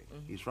supposed to be.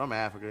 He's from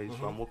Africa. He's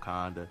from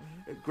Wakanda.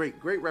 A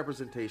great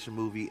representation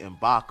movie in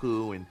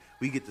Baku, and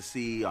we get to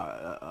see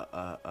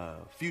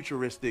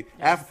futuristic.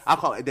 Yes. I'll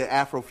call it the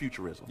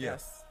Afrofuturism.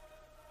 Yes.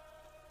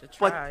 The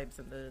tribes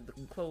and the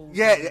clothes.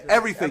 Yeah, and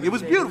everything. It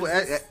was beautiful.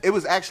 just- It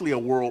was actually a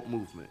world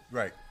movement.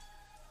 Right.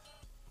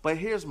 But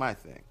here's my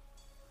thing.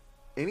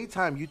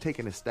 Anytime you take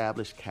an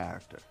established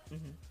character,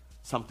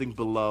 something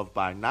beloved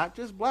by not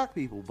just black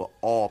people, but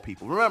all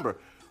people. Remember,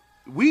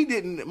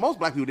 most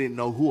black people didn't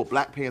know who a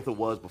Black Panther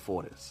was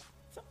before this.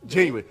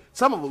 Genuine.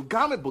 Some of them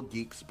comic book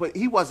geeks, but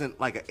he wasn't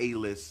like an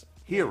A-list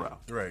hero.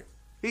 Right.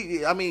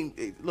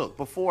 Look,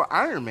 before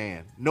Iron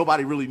Man,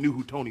 nobody really knew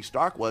who Tony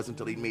Stark was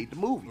until he made the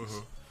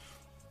movies.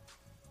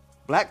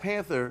 Black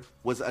Panther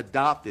was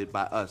adopted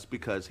by us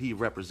because he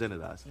represented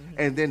us.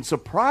 And then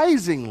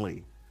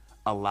surprisingly,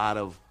 a lot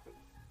of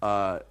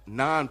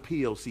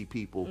non-POC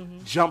people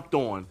jumped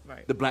on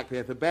the Black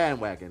Panther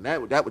bandwagon.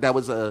 That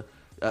was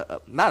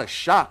not a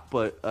shock,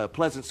 but a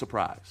pleasant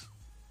surprise.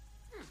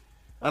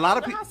 A lot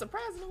of people. How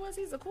surprising it was!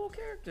 He's a cool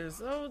character.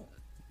 So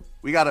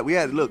we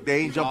had look.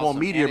 They ain't jump on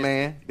Meteor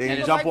Man. They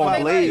ain't jump like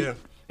on Blade. Yeah.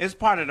 It's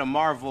part of the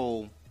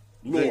Marvel,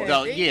 the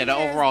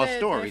overall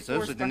story. So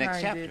this is the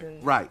next chapter,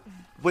 right?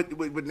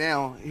 But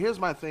now here's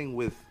my thing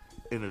with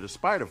Into the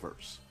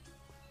Spider-Verse.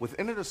 With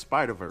Into the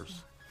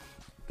Spider-Verse,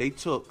 they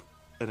took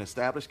an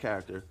established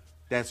character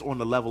that's on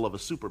the level of a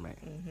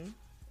Superman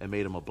and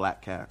made him a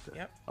black character.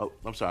 Yep. Oh,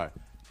 I'm sorry.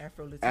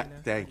 Afro-Latina.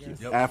 Thank you.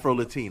 Yep.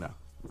 Afro-Latina.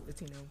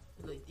 Latino.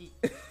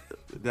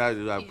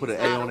 I put an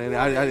A on it.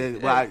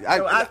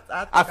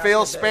 I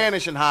failed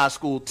Spanish in high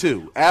school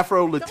too.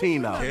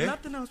 Afro-Latino.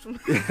 Nothing else from.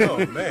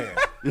 Oh man.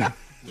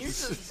 You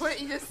just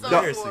putting yourself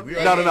Seriously,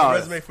 for No.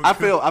 I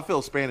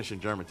failed Spanish in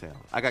Germantown.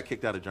 I got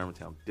kicked out of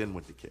Germantown. Then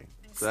went to King.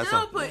 So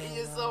Still putting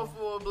yourself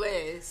for a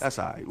blast. That's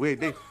all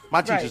right.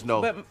 My teachers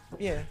know. But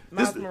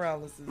Miles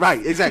Morales is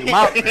right, exactly.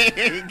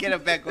 Get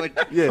it back on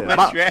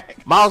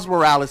track. Miles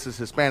Morales is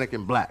Hispanic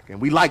and black, and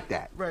we like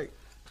that. right.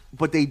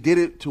 But they did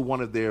it to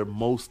one of their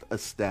most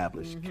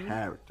established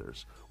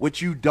characters,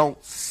 which you don't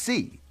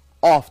see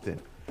often.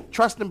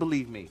 Trust and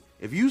believe me,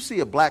 if you see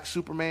a black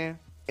Superman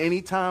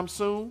anytime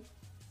soon,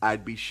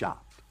 I'd be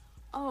shocked.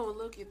 Oh,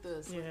 look at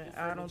this. Yeah,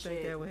 I don't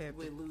think that would happen.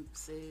 What Luke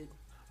said.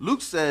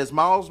 Luke says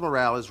Miles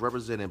Morales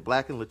represented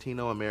black and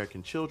Latino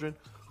American children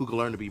who can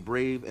learn to be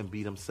brave and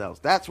be themselves.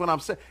 That's what I'm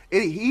saying.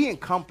 He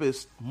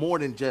encompassed more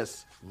than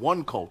just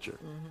one culture.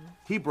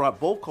 He brought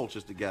both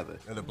cultures together.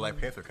 And the Black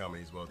Panther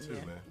comedy as well, too,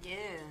 man. Yeah.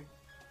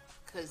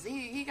 Because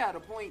he got a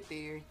point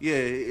there.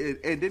 Yeah,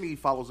 and then he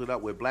follows it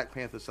up with Black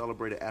Panther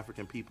celebrated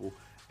African people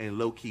and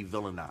low-key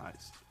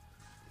villainized.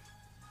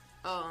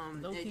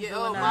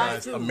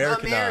 Americanized.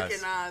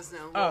 Americanized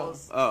them.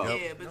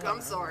 Yeah, but I'm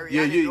sorry.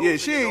 Yeah.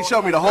 She ain't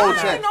show me the whole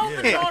chat.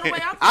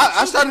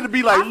 I started to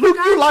be like, Luke,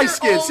 you light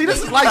skinned. See,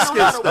 this is light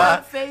skinned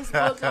stuff.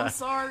 Facebook, I'm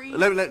sorry.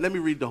 Let me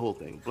read the whole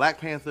thing. Black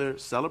Panther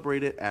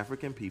celebrated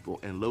African people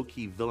and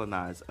low-key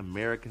villainized,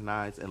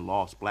 Americanized, and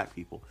lost black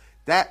people.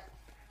 That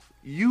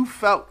you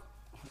felt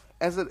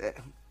as a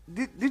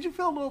did you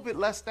feel a little bit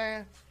less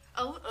than?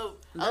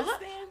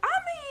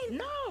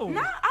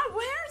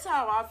 Here's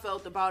how I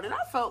felt about it.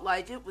 I felt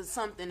like it was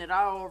something that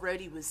I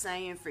already was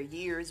saying for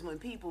years when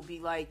people be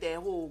like that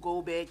whole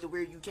go back to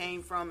where you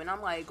came from. And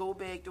I'm like, go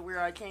back to where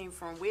I came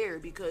from where?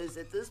 Because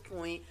at this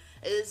point,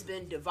 it's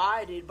been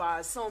divided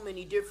by so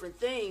many different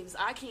things.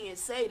 I can't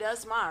say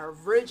that's my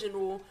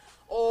original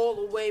all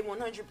the way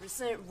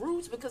 100%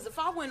 roots, because if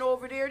I went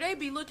over there, they'd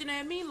be looking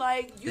at me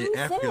like, you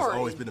Africa's foreign.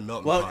 always been a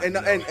melting pot.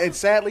 And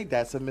sadly,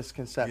 that's a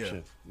misconception.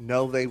 Yeah.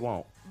 No, they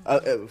won't.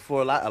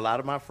 For a lot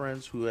of my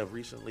friends who have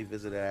recently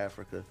visited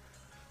Africa,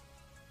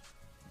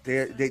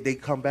 they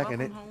come back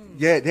and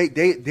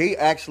they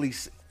actually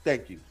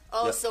thank you.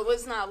 Oh, so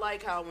it's not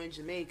like how in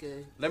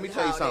Jamaica. Let me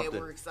tell you something.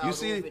 That works out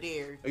over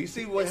there. You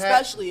see what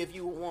especially if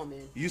you're a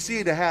woman. You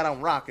see the hat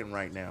I'm rocking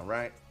right now,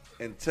 right?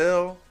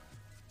 Until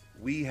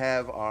we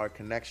have our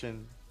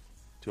connection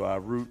to our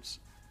roots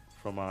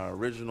from our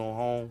original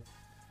home,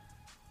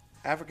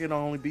 Africa can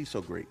only be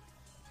so great.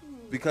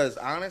 Because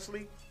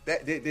honestly,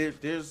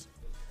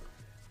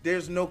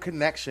 there's no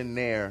connection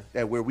there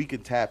that where we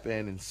can tap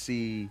in and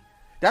see.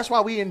 That's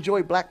why we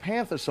enjoy Black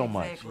Panther so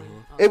much.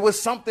 It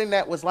was something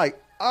that was like,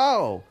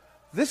 oh,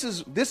 this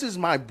is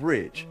my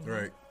bridge,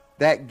 right?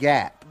 That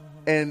gap,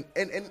 and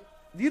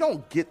you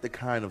don't get the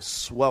kind of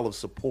swell of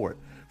support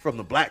from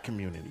the black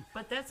community.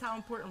 But that's how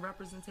important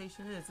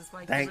representation is. It's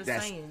like you were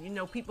saying,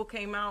 people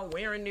came out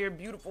wearing their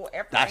beautiful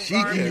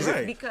African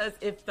garments because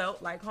it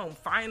felt like home.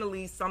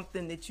 Finally,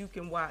 something that you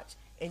can watch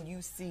and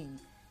you see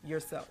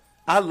yourself.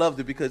 I loved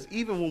it because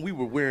even when we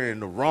were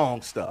wearing the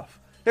wrong stuff,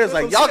 it was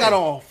like, y'all got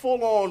on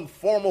full-on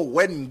formal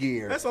wedding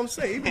gear. That's what I'm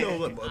saying. Even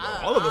though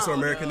all of us are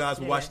Americanized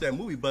and watched that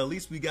movie, but at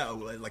least we got,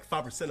 like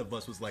 5% of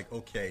us was like,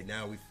 okay,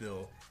 now we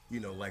feel,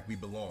 like we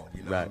belong.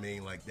 You know what I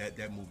mean? Like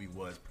that movie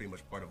was pretty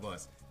much part of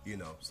us,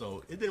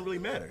 So it didn't really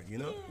matter,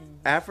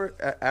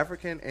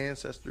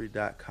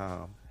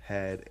 AfricanAncestry.com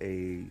had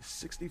a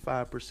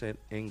 65%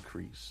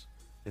 increase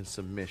in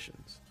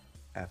submissions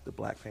after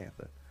Black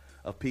Panther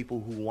of people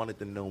who wanted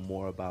to know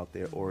more about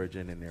their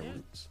origin and their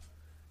roots.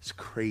 It's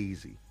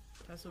crazy.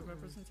 That's what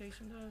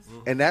representation does.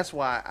 And that's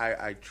why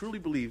I truly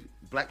believe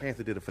Black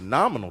Panther did a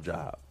phenomenal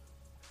job.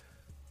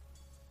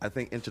 I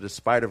think Into the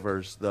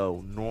Spider-Verse,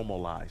 though,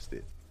 normalized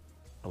it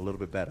a little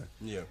bit better.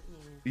 Yeah.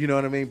 You know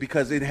what I mean?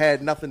 Because it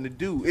had nothing to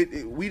do.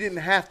 We didn't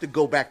have to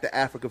go back to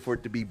Africa for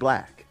it to be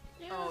black.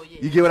 Oh, yeah.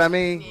 You get what I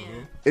mean?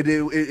 Yeah.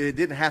 It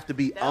didn't have to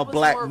be a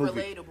black movie. That was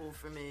more relatable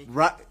for me.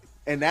 Right.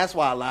 And that's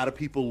why a lot of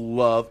people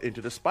love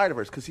Into the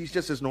Spider-Verse, because he's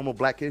just this normal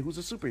black kid who's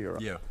a superhero.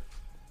 Yeah.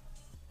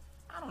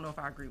 I don't know if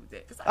I agree with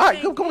that. All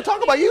right, come on,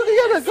 talk about you.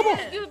 Come on.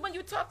 When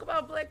you talk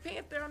about Black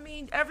Panther,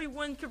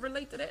 everyone can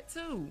relate to that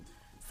too.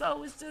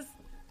 So it's just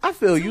I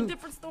feel two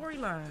different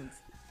storylines.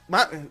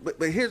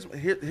 But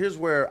here's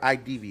where I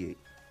deviate.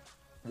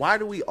 Why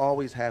do we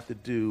always have to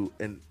do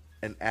an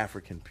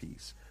African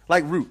piece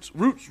like Roots?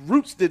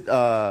 Roots did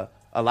a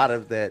lot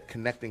of that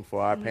connecting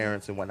for our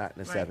parents and whatnot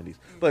in the 70s.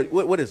 But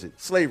what is it?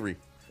 Slavery.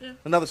 Yeah.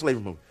 Another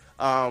slavery movie.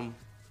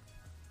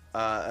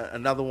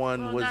 Another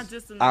one was not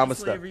just another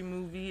Amistad. slavery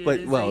movie.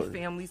 But, it is a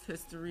family's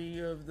history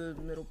of the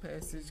Middle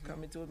Passage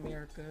coming to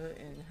America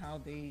and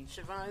how they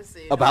Siobhan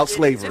said about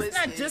slavery. It's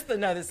not just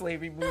another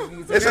slavery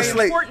movie. It's a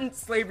very important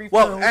slavery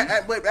film.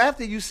 But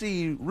after you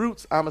see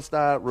Roots,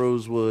 Amistad,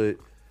 Rosewood,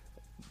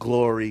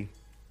 Glory,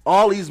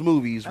 all these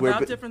movies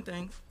about different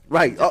things,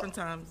 right? Different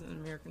times in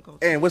American culture.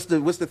 And what's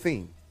the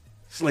theme?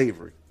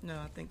 Slavery. No,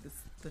 I think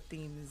the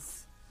theme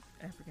is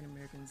African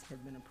Americans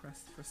have been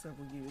oppressed for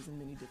several years in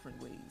many different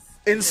ways.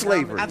 In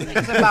slavery. I think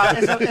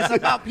it's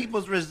about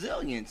people's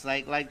resilience,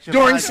 like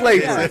during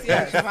slavery.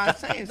 Yes.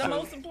 The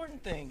most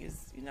important thing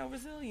is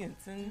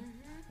resilience and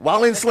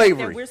while in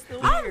slavery. We're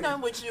still I'm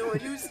done with you,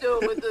 and you still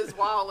with this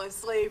while in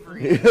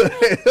slavery.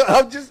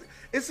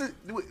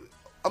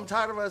 I'm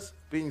tired of us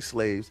being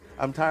slaves.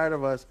 I'm tired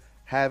of us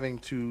having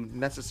to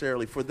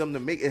necessarily, for them to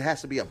make, it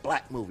has to be a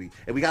black movie,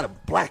 and we got to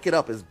black it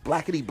up as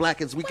blackety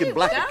black as we can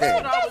black it.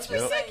 That's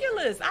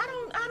ridiculous. I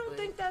don't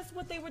think that's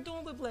what they were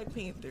doing with Black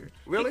Panther.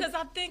 Really? Because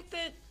I think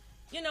that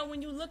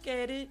when you look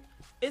at it,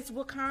 it's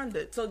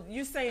Wakanda. So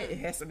you say it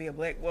has to be a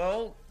black.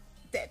 Well,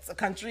 that's a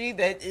country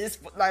that is.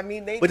 I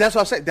mean, they. But that's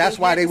what I'm saying. That's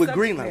why they would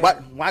greenlight.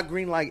 Why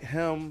greenlight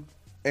him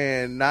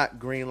and not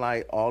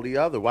greenlight all the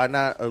other? Why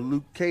not a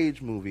Luke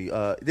Cage movie?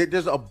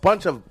 There's a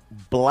bunch of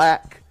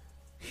black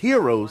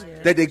heroes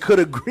that they could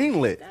have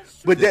greenlit,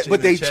 but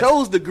they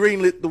chose to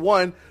greenlit the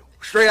one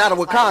straight out of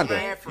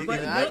Wakanda.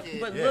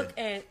 But look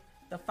at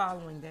the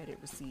following that it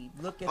received.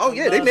 Look at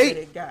they made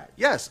that it got.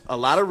 Yes, a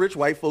lot of rich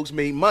white folks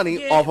made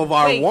money off of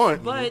our one.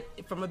 But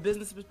from a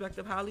business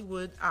perspective,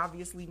 Hollywood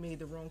obviously made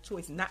the wrong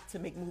choice not to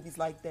make movies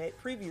like that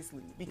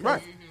previously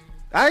because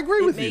I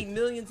agree with you. It made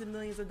millions and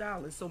millions of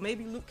dollars. So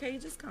maybe Luke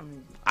Cage is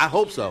coming. I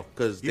hope so,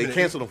 because they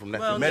canceled him from Netflix.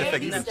 Well, matter of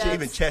fact,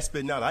 even Chet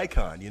spitting out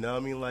Icon. You know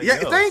what I mean? Like,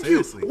 thank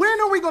seriously. you.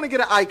 When are we going to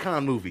get an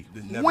Icon movie?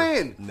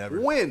 When?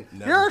 Never.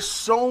 There are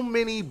so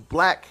many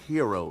black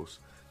heroes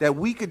that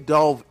we could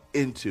delve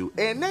into,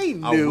 and they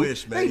knew. I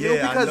wish, man. They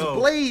knew because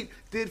Blade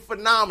did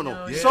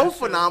phenomenal,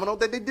 phenomenal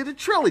that they did a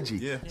trilogy.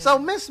 Yeah. So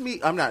Miss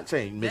Me, I'm not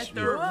saying Miss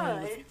Me.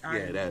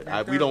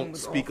 We don't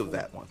speak of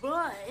that one.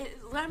 But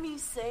let me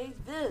say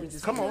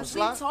this. Come on,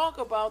 we talk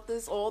about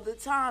this all the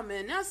time,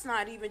 and that's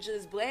not even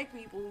just black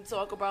people who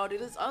talk about it.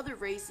 It's other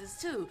races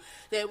too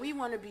that we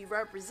want to be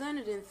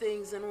represented in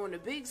things and on the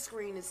big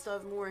screen and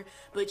stuff more.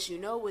 But you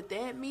know what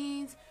that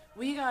means?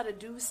 We got to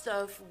do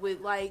stuff with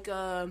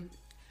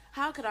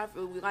how could I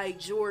feel like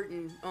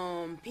Jordan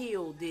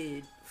Peele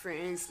did, for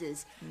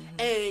instance,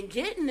 and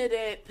getting to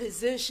that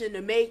position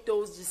to make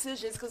those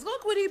decisions? Because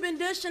look what he been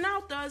dishing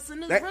out to us,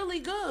 and it's really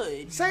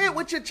good. Say it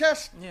with your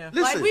chest. Yeah.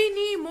 Listen. Like, we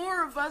need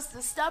more of us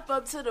to step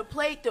up to the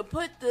plate to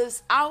put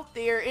this out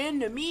there in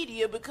the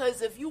media,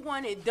 because if you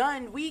want it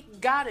done, we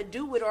got to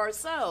do it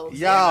ourselves.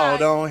 Y'all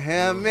don't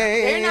have me.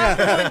 They're not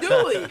going to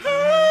do it.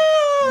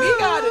 We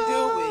got to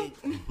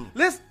do it.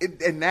 Listen,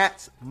 and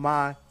that's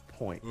my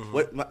point.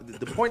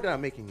 The point that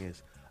I'm making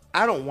is,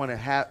 I don't want to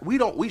have.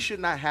 We should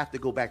not have to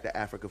go back to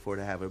Africa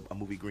to have a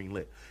movie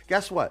greenlit.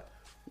 Guess what?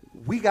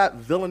 We got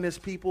villainous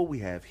people. We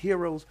have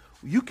heroes.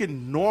 You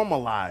can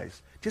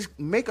normalize. Just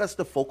make us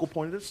the focal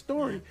point of the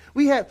story.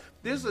 We have.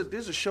 There's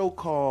a show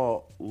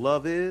called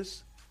Love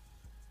Is.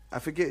 I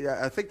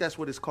forget. I think that's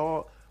what it's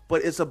called.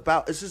 But it's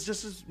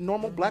just a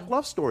normal black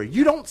love story.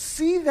 You don't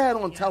see that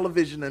on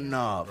television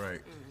enough.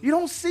 Right. You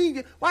don't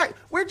see why.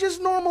 We're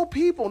just normal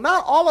people.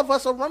 Not all of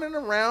us are running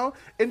around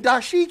in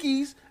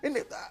dashikis.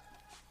 And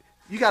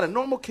you got a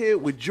normal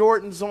kid with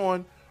Jordans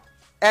on.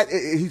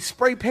 He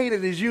spray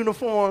painted his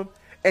uniform,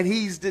 and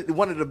he's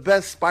one of the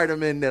best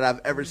Spider-Men that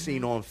I've ever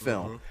seen on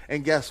film.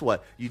 And guess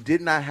what? You did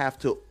not have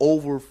to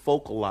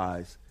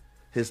over-focalize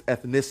his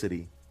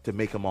ethnicity to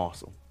make him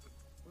awesome.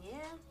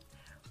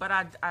 But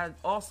I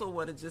also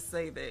want to just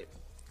say that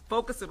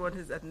focusing on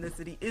his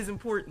ethnicity is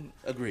important.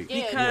 Agreed.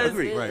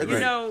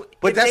 Because,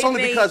 but that's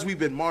only because we've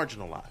been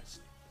marginalized.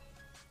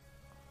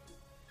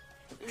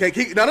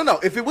 Okay, no.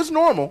 If it was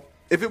normal,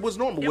 would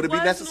it be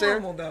necessary?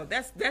 Normal, though.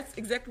 That's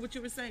exactly what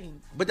you were saying.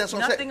 But that's what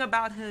nothing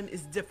about him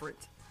is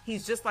different.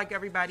 He's just like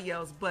everybody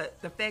else. But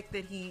the fact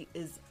that he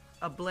is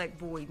a black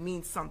boy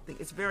means something.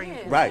 It's very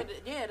important.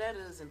 Right. That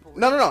is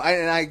important. No.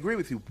 And I agree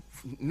with you.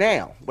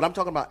 Now, what I'm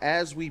talking about,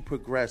 as we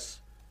progress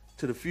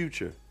to the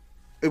future,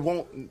 it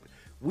won't.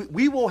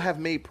 We will have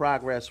made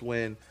progress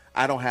when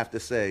I don't have to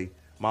say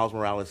Miles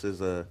Morales is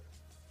a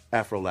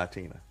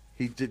Afro-Latina.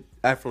 He did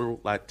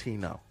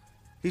Afro-Latino.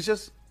 He's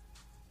just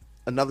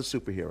another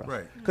superhero.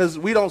 Right. Because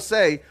we don't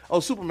say, oh,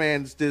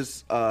 Superman's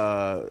this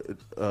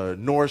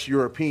Norse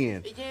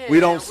European. Yeah, we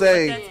don't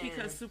say. That's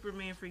because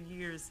Superman for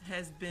years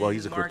has been. Well,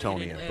 he's a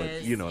Kryptonian,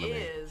 but you know what I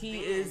mean. He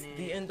is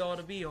the end all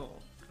to be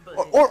all.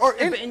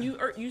 And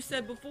you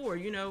said before,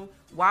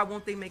 why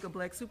won't they make a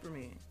black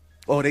Superman?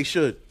 Oh, they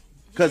should.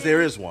 Because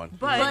there is one.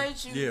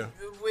 But you,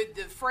 with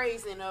the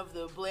phrasing of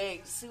the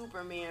Black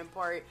Superman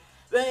part,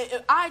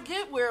 but I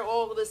get where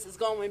all of this is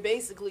going.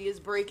 Basically, is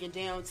breaking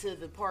down to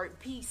the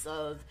piece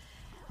of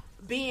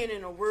being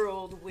in a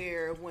world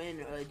where when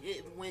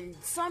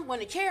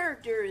a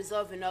character is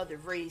of another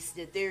race,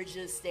 that they're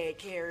just that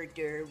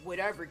character,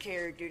 whatever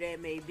character that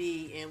may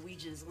be, and we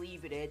just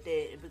leave it at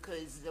that,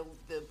 because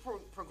the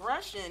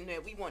progression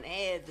that we want to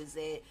have is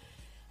that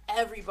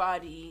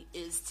everybody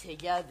is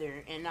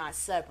together and not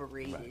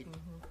separated. Right.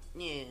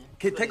 Yeah.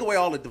 Take away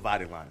all the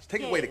dividing lines.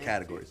 Take away the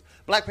categories.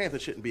 Black Panther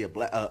shouldn't be a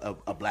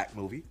black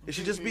movie. It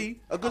should just be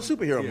a good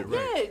superhero movie.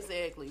 Yeah,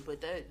 exactly. But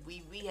that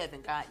we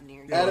haven't gotten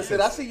there yet. Addison,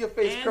 I see your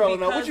face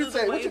curling up. What you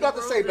say? What you got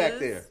to say back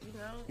there?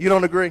 You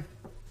don't agree?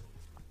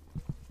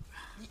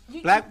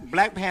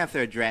 Black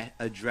Panther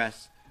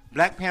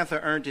Black Panther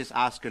earned its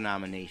Oscar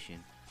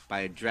nomination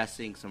by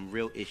addressing some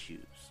real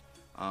issues.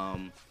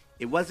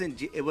 It was,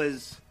 you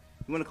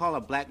want to call it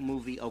a black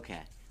movie?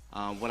 Okay.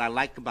 What I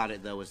like about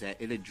it, though, is that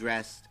it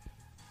addressed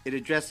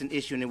an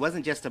issue, and it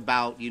wasn't just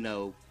about,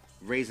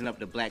 raising up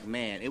the black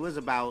man. It was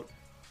about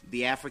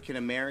the African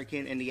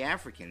American and the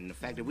African, and the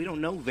fact that we don't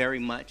know very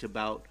much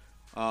about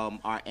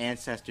our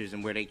ancestors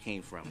and where they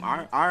came from.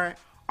 Mm-hmm.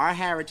 Our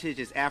heritage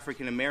as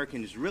African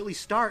Americans really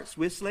starts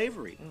with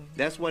slavery. Mm-hmm.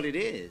 That's what it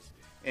is.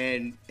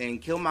 And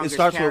Killmonger's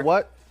with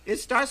what? It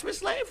starts with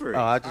slavery.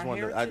 Oh, I just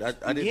wondered. I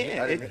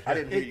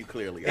didn't hear you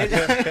clearly.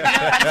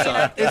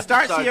 It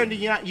starts here in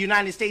the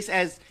United States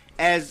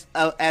as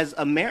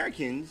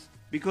Americans,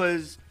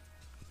 because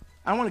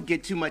I don't want to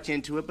get too much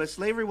into it, but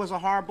slavery was a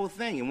horrible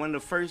thing, and one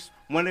of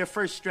their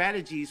first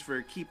strategies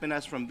for keeping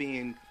us from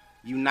being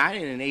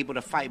united and able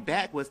to fight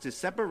back was to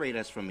separate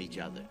us from each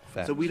other.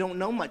 Facts. So we don't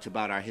know much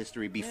about our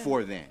history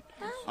before then.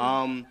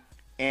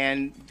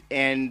 And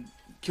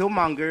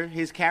Killmonger,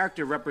 his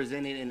character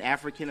represented an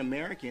African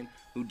American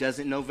who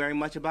doesn't know very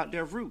much about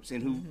their roots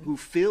and who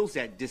feels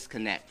that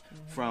disconnect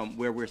from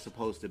where we're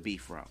supposed to be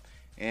from.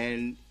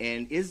 And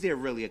is there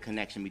really a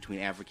connection between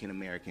African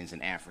Americans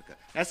and Africa?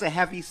 That's a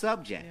heavy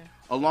subject,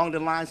 along the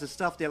lines of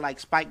stuff that like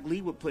Spike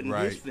Lee would put in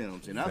his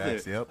films, and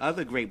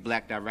other great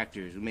black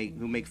directors who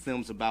make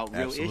films about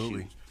real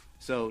issues.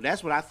 So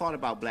that's what I thought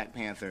about Black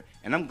Panther,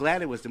 and I'm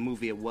glad it was the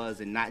movie it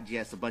was, and not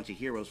just a bunch of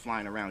heroes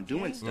flying around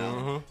doing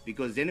stuff,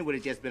 because then it would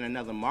have just been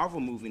another Marvel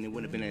movie, and it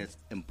wouldn't have been as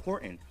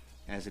important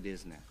as it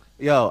is now.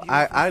 Yo,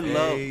 I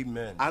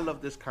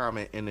love this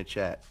comment in the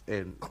chat,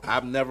 and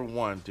I've never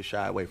wanted to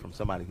shy away from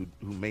somebody who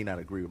may not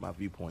agree with my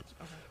viewpoints.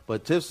 Okay.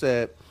 But Tiff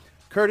said,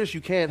 Curtis,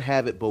 you can't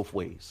have it both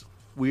ways.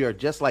 We are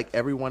just like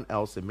everyone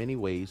else in many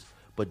ways,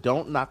 but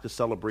don't knock the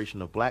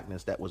celebration of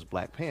blackness that was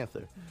Black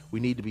Panther. We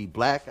need to be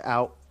black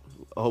out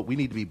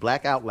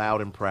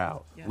loud and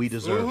proud. Yes. We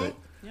deserve it.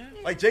 Yeah.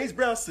 Like James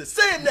Brown said,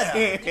 say it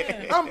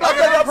now. I'm black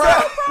and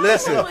proud.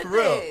 Listen, for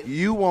real.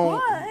 You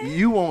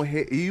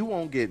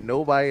won't get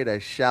nobody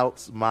that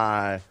shouts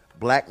my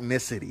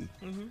blacknicity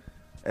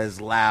as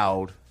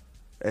loud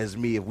as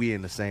me if we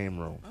in the same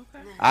room.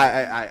 Okay.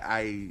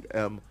 I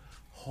am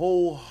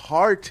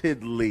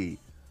wholeheartedly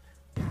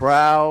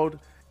proud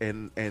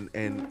and I'm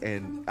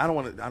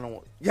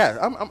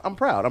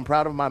proud. I'm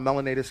proud of my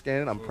melanated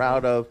skin. I'm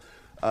proud of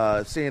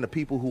seeing the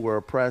people who were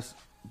oppressed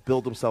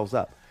build themselves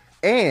up.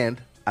 And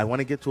I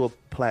want to get to a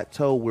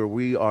plateau where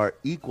we are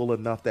equal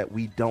enough that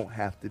we don't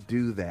have to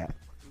do that.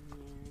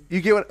 You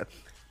get what?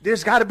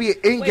 There's got to be an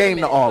end game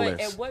to all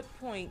this. At what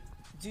point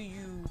do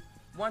you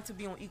want to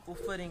be on equal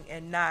footing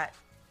and not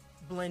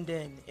blend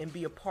in and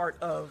be a part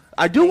of?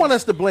 I do want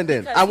us to blend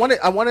in. I want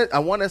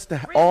us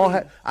to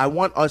really? I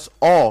want us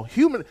all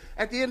human.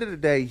 At the end of the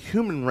day,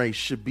 human race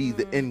should be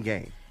the end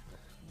game.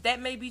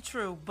 That may be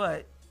true,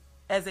 but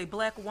as a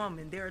black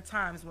woman, there are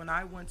times when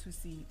I want to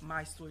see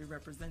my story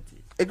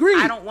represented. Agreed.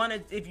 I don't want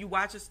to, if you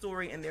watch a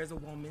story and there's a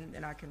woman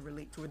and I can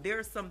relate to it, there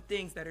are some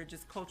things that are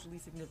just culturally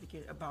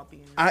significant about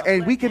being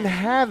and we can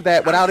have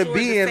that without it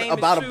being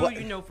about a black.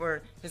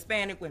 For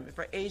Hispanic women,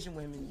 for Asian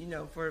women,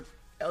 for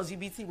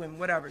LGBT women,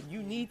 whatever.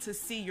 You need to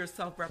see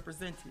yourself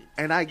represented.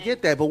 And I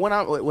get that, but what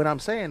I'm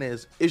saying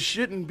is, it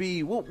shouldn't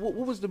be. What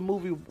was the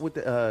movie with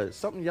the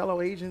something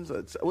yellow Asians?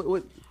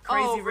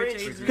 Crazy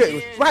Rich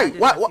Asians. Right.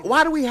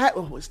 Why do we have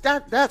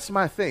that? That's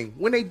my thing.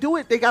 When they do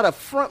it, they got to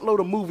front load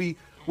a movie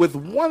with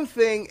one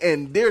thing,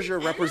 and there's your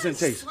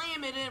representation.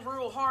 Slam it in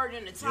real hard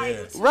in the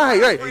title. Yeah.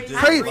 Right.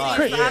 Crazy.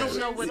 I don't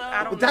know what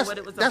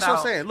it was about. That's what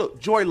I'm saying. Look,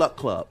 Joy Luck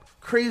Club,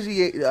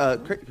 Crazy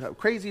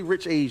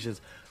Rich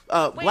Asians.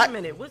 Wait a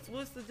minute. What's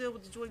the deal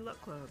with the Joy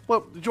Luck Club?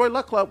 Well, the Joy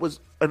Luck Club was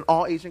an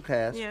all-Asian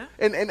cast. Yeah.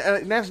 And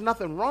there's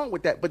nothing wrong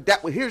with that. But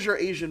here's your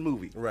Asian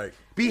movie. Right.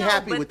 Be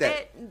happy with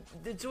that.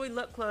 The Joy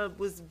Luck Club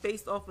was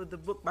based off of the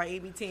book by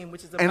Amy Tan,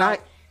 which is about... And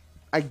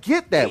I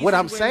get that. Asian what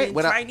I'm women, saying...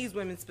 Chinese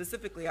women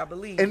specifically, I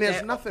believe. And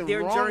there's nothing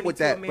wrong with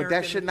that. But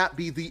that should not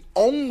be the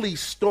only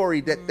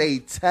story that they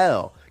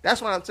tell. That's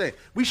what I'm saying.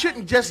 We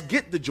shouldn't just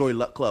get the Joy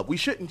Luck Club. We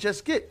shouldn't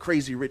just get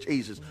Crazy Rich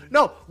Asians.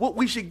 No, what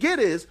we should get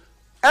is...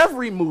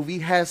 Every movie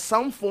has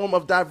some form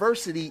of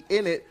diversity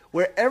in it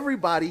where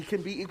everybody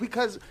can be,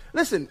 because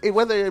listen,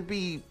 whether it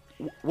be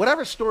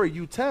whatever story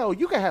you tell,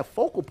 you can have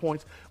focal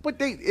points, but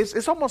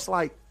it's almost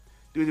like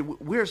dude,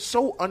 we're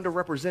so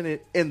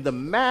underrepresented in the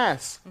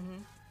mass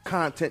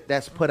content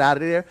that's put out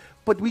of there,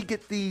 but we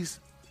get these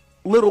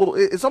little.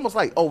 It's almost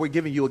like, oh, we're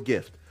giving you a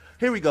gift.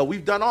 Here we go.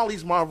 We've done all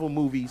these Marvel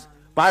movies.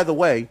 By the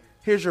way,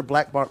 here's your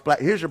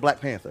Here's your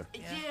Black Panther.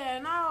 Yeah,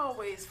 and I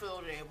always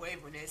feel that way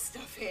when that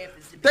stuff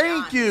happens.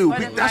 Thank you.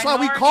 That's why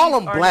we call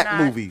them black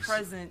movies.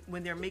 Present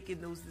when they're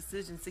making those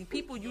decisions. See,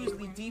 people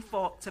usually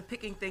default to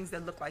picking things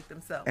that look like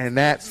themselves. And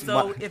that's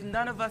so. If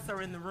none of us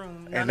are in the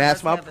room, and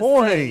that's my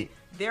point.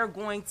 They're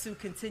going to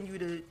continue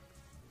to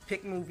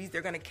pick movies.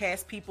 They're going to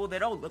cast people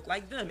that look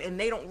like them, and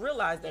they don't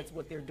realize that's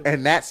what they're doing.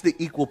 And that's the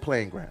equal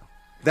playing ground.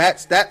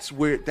 That's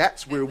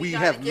where we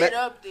have met.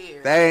 Up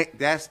there.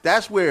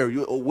 That's where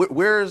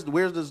where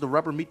does the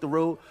rubber meet the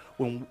road?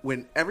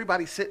 When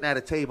everybody's sitting at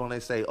a table and they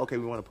say, okay,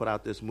 we want to put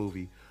out this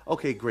movie.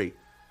 Okay, great.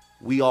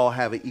 We all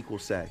have an equal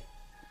say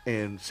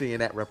in seeing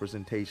that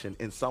representation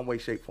in some way,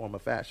 shape, form, or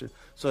fashion,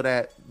 so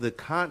that the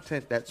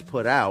content that's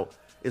put out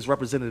is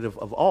representative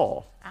of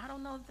all. I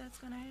don't know if that's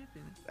going to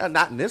happen.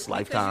 Not in this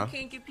lifetime. Because you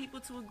can't get people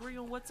to agree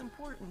on what's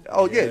important.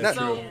 Oh yeah,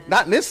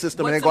 not in this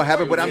system. It ain't gonna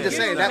happen. But I'm just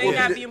saying that may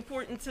not be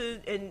important to,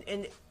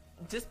 and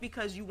just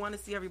because you want to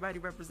see everybody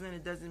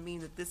represented doesn't mean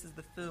that this is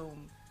the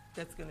film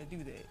that's going to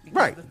do that. Because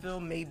right. The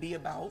film may be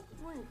about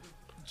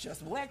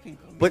just black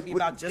people. But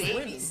about just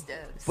women.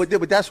 But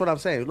that's what I'm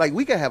saying. Like,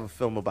 we can have a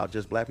film about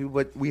just black people,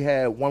 but we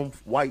had one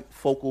white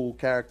focal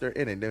character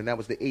in it, and that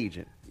was the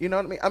agent. You know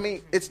what I mean? I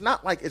mean, it's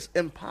not like it's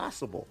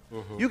impossible.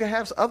 You can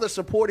have other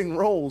supporting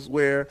roles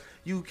where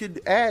you could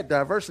add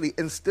diversity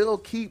and still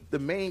keep the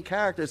main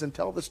characters and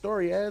tell the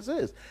story as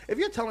is. If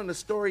you're telling the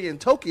story in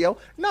Tokyo,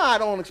 I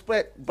don't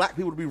expect black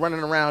people to be running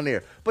around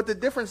there. But the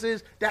difference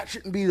is that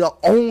shouldn't be the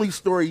only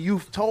story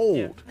you've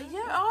told.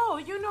 Yeah.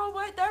 Oh, you know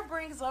what? That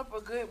brings up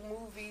a good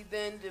movie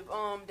then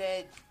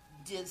that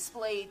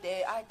displayed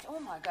that. Oh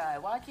my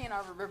God, why can't I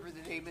remember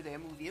the name of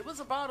that movie? It was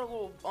about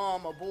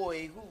a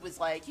boy who was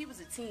like, he was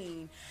a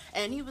teen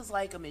and he was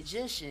like a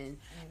magician,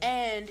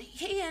 and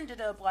he ended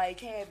up like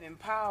having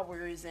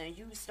powers, and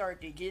you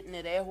start to get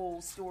into that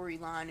whole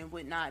storyline and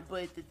whatnot.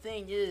 But the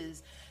thing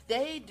is,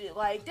 they did,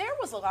 like, there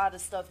was a lot of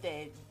stuff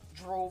that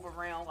drove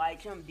around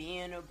like him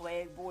being a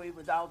black boy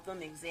without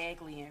them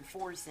exactly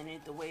enforcing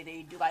it the way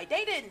they do. Like,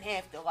 they didn't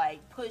have to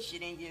like push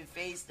it in your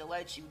face to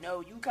let you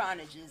know. You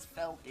kind of just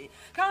felt it,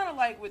 kind of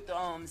like what the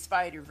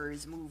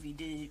Spider-Verse movie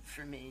did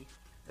for me.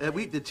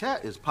 The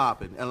chat is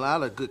popping, and a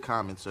lot of good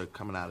comments are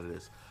coming out of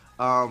this.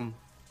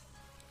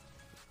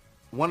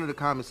 One of the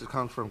comments that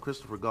comes from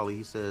Christopher Gully.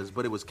 He says,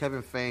 but it was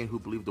Kevin Feige who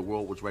believed the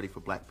world was ready for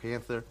Black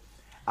Panther.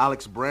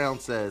 Alex Brown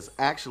says,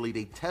 actually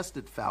they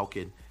tested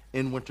Falcon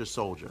in Winter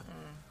Soldier.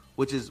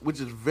 Which is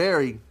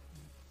very,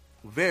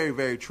 very,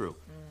 very true.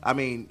 I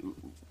mean,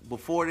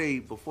 before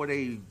they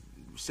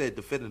said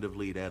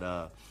definitively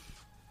that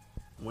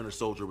Winter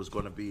Soldier was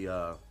going to be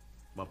my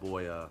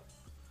boy, I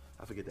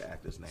forget the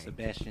actor's name.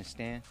 Sebastian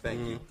Stan.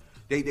 Thank you.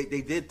 They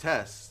did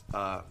test.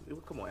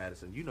 Come on,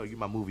 Addison. You know you're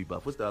my movie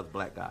buff. What's the other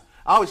black guy?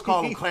 I always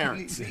call him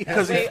Clarence.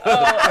 Anthony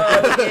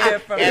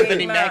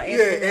Mack.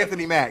 Yeah,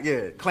 Anthony Mack.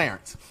 Yeah,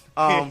 Clarence.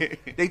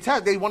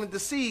 They wanted to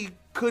see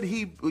could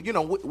he,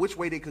 which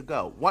way they could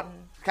go.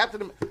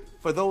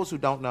 For those who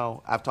don't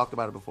know, I've talked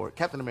about it before.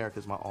 Captain America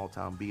is my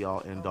all-time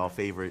be-all, end-all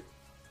favorite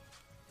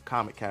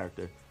comic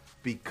character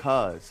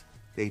because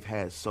they've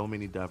had so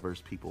many diverse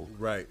people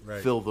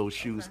fill those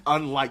shoes,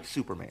 unlike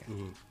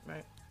Superman.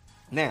 Right.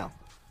 Now,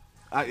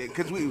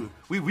 because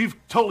we've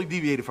totally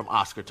deviated from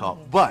Oscar talk,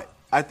 but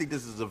I think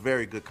this is a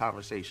very good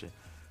conversation.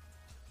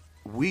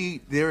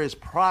 There is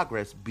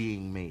progress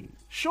being made.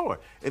 Sure,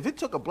 if it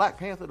took a Black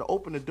Panther to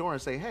open the door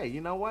and say, hey, you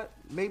know what,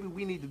 maybe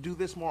we need to do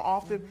this more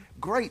often,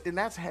 great, then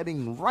that's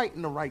heading right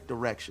in the right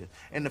direction.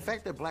 And the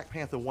fact that Black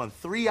Panther won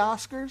 3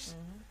 Oscars,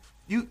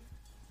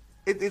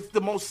 it's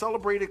the most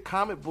celebrated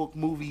comic book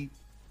movie,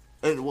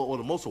 the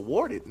most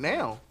awarded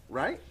now,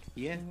 right?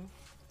 Yeah.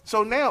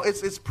 So now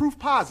it's proof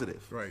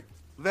positive. Right.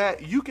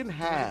 That you can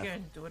have.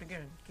 Do it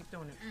again. Keep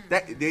doing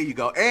it. There you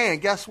go.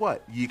 And guess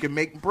what? You can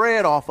make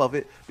bread off of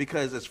it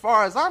because as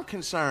far as I'm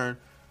concerned,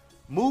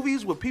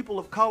 movies with people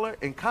of color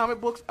and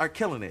comic books are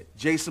killing it.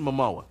 Jason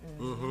Momoa.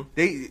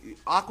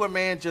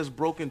 Aquaman just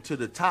broke into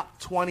the top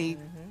 20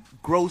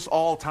 gross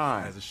all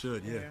time. As it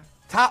should, yeah.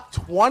 Top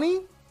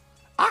 20?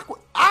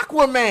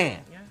 Aquaman.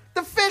 Yeah.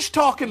 The fish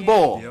talking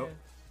bull. Yep.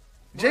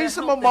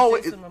 Jason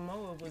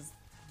Momoa was.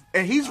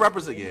 And he's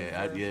representing,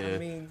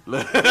 Ray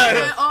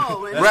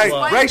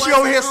she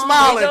over here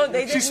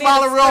smiling. She's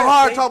smiling real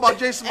hard talking about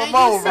Jason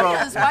Momoa, bro.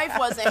 His wife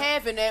wasn't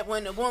having that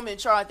when the woman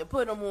tried to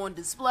put him on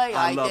display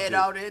like that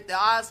out at the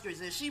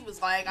Oscars, and she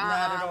was like,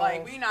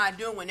 like, we not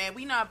doing that.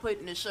 We not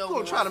putting the show on.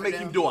 We're trying to make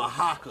him do a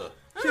haka.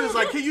 She was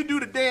like, can you do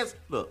the dance?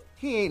 Look,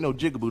 he ain't no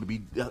jigaboo to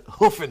be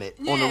hoofing it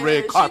on the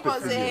red carpet. She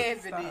wasn't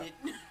having it.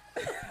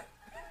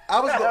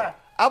 I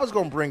was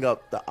going to bring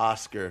up the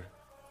Oscar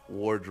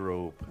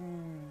wardrobe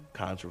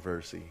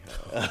controversy.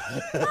 I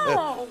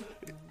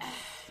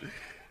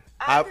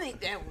think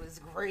that was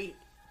great.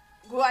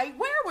 like,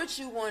 wear what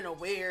you want to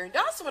wear.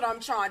 That's what I'm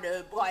trying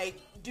to, like,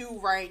 do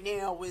right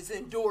now is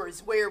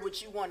endorse wear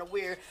what you want to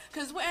wear.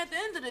 Because at the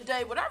end of the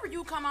day, whatever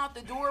you come out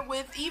the door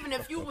with, even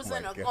if you was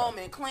in a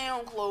in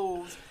clown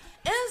clothes,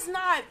 it's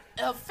not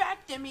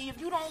affecting me.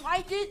 If you don't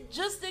like it,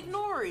 just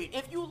ignore it.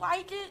 If you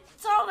like it,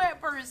 tell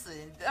that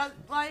person.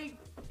 Like,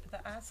 the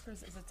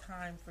Oscars is a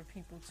time for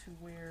people to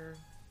wear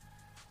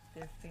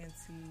their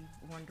fancy,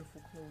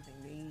 wonderful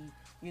clothing.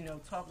 They,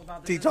 talk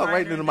about the talk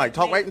right into the mic.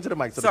 Talk right into the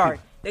mic. Sorry.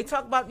 They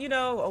talk about,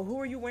 who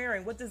are you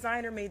wearing? What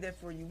designer made that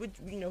for you?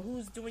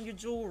 Who's doing your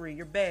jewelry,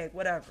 your bag,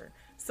 whatever.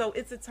 So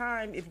it's a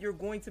time, if you're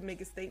going to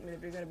make a statement,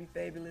 if you're going to be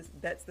fabulous,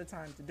 that's the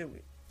time to do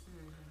it.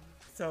 Mm-hmm.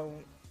 So...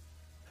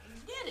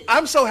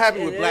 I'm so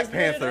happy with Black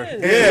Panther. Yeah,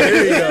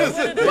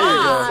 there you go.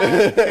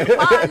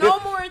 Bye. No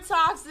more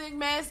toxic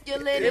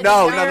masculinity.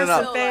 No.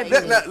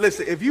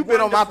 Listen, if you've been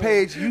on my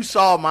page, you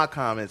saw my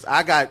comments.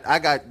 I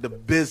got the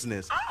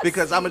business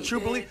because I'm a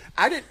true believer.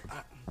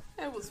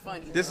 That was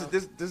funny. This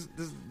is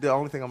the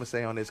only thing I'm gonna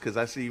say on this because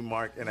I see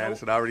Mark and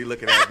Addison already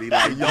looking at me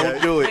like,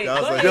 don't do it.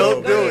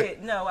 Don't do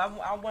it. No,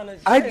 I want to.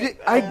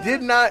 I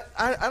did not.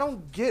 I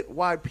don't get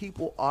why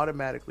people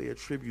automatically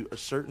attribute a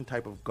certain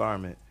type of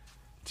garment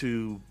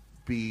to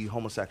be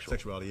homosexual.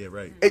 Sexuality, yeah,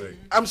 right.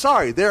 I'm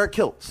sorry, there are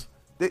kilts.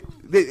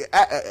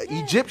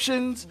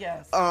 Egyptians,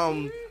 yes.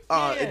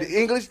 The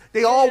English,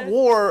 they all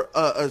wore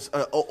a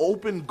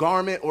open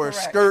garment or a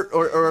skirt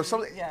or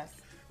something. Yes.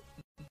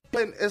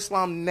 In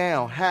Islam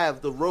now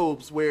have the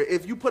robes where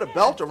if you put a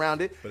belt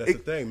around it. But that's the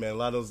thing, man. A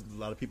lot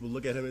of people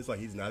look at him. It's like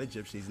he's not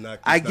Egyptian. He's not.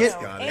 I get,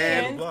 Scottish,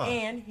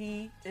 and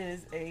he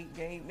is a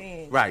gay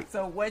man. Right.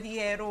 So what he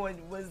had on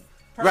was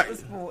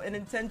purposeful and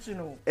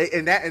intentional.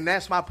 And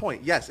that's my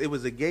point. Yes, it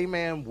was a gay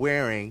man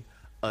wearing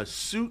a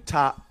suit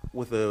top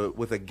with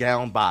a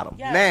gown bottom.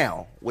 Yes.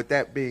 Now, with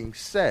that being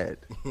said,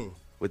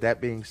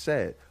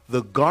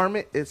 the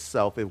garment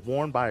itself, if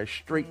worn by a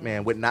straight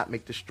man, would not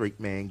make the straight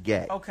man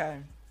gay. Okay.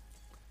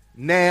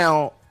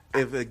 Now,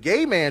 if a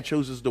gay man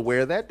chooses to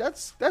wear that,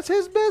 that's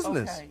his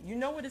business. Okay. You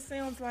know what it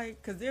sounds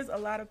like? Because there's a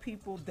lot of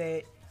people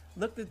that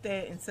looked at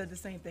that and said the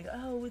same thing.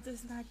 Oh, is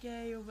this not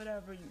gay or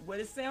whatever? What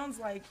it sounds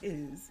like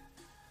is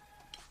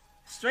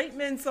straight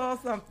men saw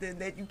something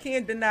that you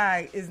can't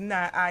deny is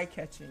not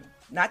eye-catching.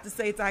 Not to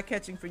say it's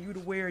eye-catching for you to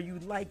wear, you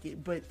like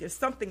it, but there's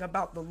something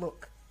about the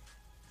look.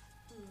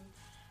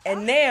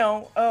 And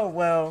now,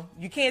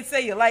 you can't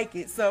say you like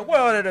it, so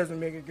that doesn't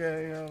make it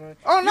good.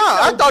 Oh no,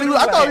 I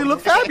thought he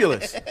looked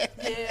fabulous.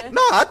 Yeah.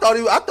 No, I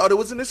thought it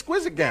was an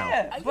exquisite gown.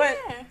 Yeah, but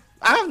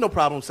I have no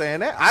problem saying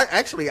that.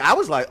 I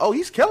was like, oh,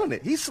 he's killing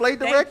it. He slayed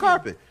the red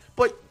carpet.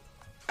 But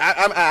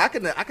I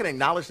can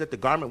acknowledge that the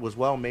garment was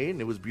well made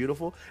and it was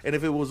beautiful. And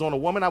if it was on a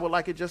woman, I would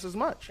like it just as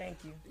much. Thank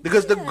you.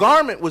 Because the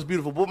garment was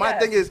beautiful. But my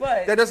thing is,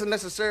 that doesn't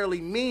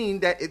necessarily mean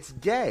that it's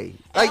gay.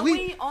 Like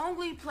we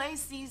only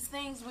place these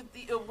things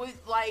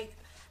with like,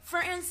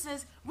 for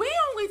instance, we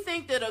only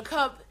think that a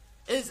cup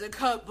is a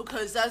cup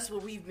because that's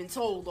what we've been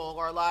told all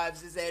our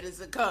lives is that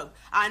it's a cup.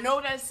 I know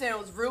that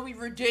sounds really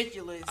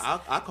ridiculous.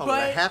 I call it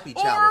a happy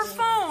chalice. Or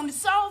phone.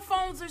 Cell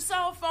phones are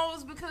cell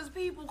phones because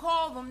people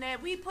call them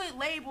that. We put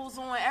labels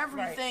on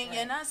everything,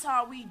 and that's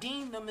how we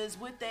deem them as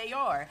what they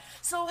are.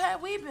 So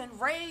had we been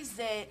raised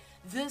that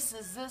this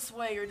is this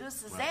way or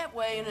this is that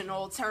way in an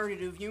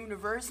alternative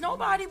universe,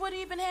 nobody would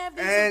even have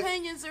these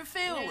opinions or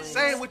feelings.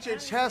 Say it with your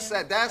chest.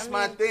 That's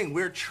my thing.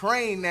 We're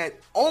trained that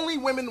only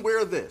women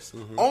wear this.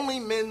 Mm-hmm.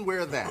 Only men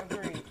wear that.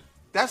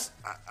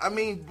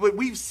 But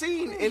we've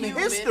seen in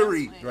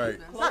history. Right.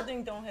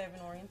 Clothing don't have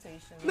an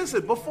orientation.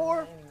 Listen,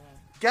 before,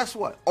 guess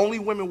what? Only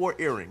women wore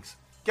earrings.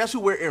 Guess who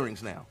wear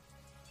earrings now?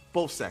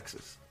 Both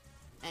sexes.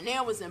 And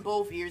that was in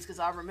both ears, because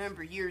I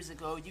remember years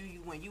ago, you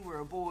when you were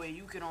a boy,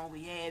 you could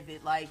only have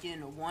it like in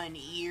one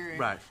ear,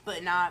 right?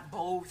 But not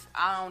both.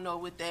 I don't know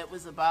what that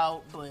was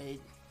about, but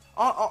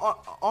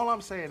all I'm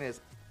saying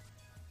is,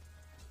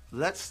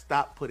 let's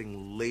stop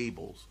putting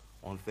labels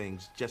on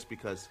things just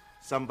because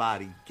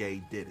somebody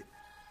gay did it.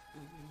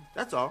 Mm-hmm.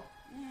 That's all.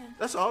 Yeah.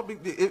 That's all.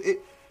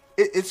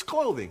 It's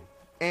clothing.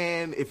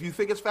 And if you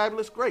think it's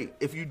fabulous, great.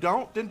 If you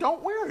don't, then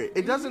don't wear it.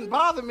 It doesn't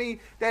bother me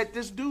that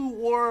this dude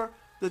wore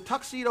the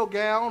tuxedo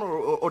gown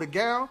or the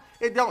gown.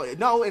 It don't.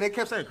 No, and they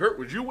kept saying, Kurt,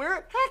 would you wear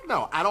it? Heck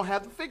no. I don't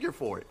have the figure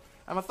for it.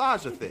 My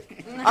thighs are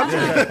thick.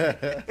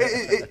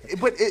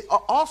 But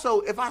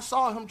also, if I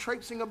saw him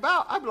traipsing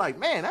about, I'd be like,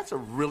 man, that's a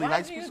really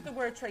nice piece. Why did you use the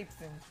word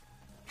traipsing?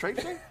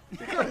 Traipsing?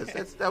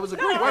 Because that was a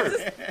good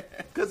word.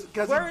 Cause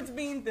words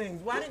mean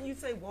things. Why didn't you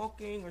say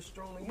walking or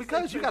strolling?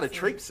 Because you got to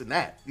traipse in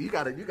that. You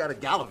got to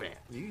gallivant.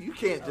 You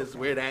can't just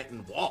wear that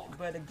and walk.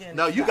 But again,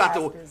 no, you got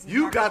to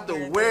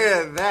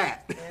wear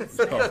that.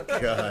 Oh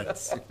God.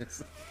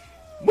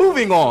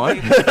 Moving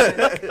on.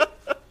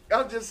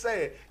 I'm just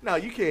saying. No,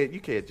 you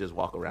can't just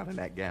walk around in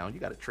that gown. You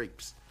got to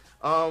traipse.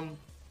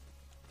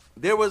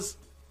 There was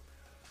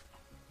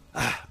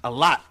a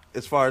lot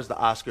as far as the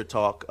Oscar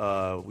talk.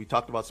 We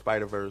talked about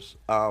Spider-Verse.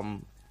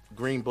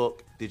 Green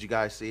Book. Did you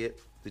guys see it?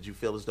 Did you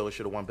feel as though it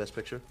should have won Best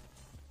Picture?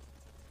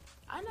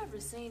 I never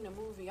seen the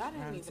movie. I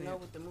didn't even know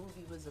what the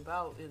movie was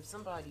about. If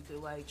somebody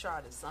could like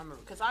try to summarize,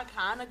 because I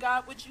kind of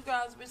got what you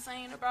guys were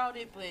saying about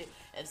it, but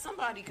if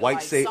somebody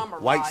could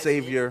summarize white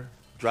savior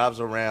drives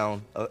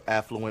around an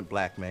affluent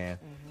black man,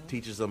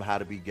 teaches them how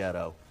to be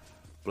ghetto.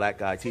 Black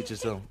guy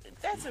teaches them.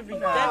 That's a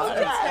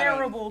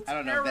terrible, I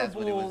don't know if that's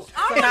what it was.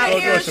 I'm gonna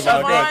hear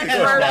Siobhan's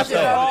version.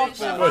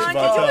 Siobhan,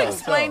 can you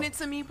explain it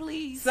to me,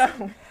 please?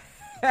 So,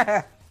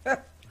 I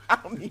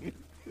don't even.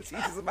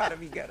 Teaches him how to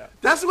be ghetto.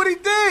 That's what he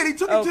did. He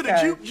took him to the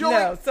juke joint.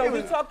 No, so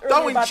we talked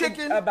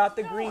earlier about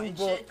the Throwing Green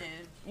Book, chicken.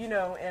 you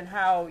know, and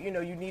how, you know,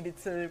 you needed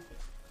to,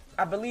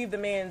 I believe the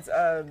man's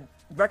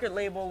record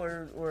label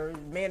or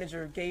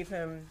manager gave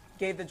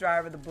the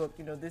driver the book,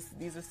 you know,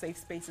 these are safe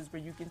spaces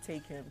where you can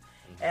take him.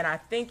 And I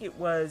think it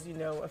was, you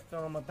know, a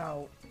film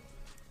about,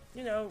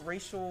 you know,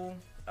 racial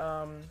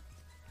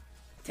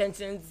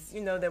tensions,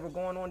 you know, that were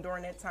going on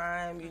during that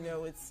time. You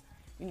know, it's,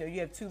 you know, you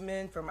have two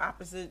men from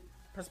opposite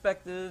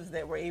perspectives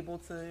that were able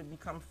to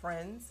become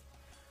friends.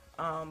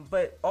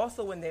 But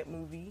also in that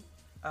movie,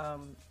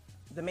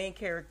 the main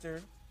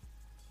character,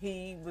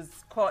 he was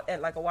caught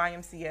at like a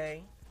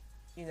YMCA,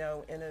 you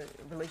know, in a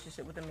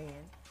relationship with a man.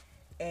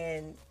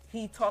 And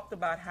he talked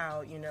about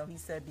how, you know, he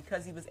said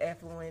because he was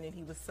affluent and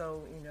he was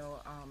so, you know,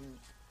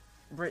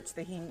 rich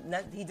that he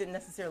didn't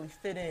necessarily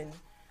fit in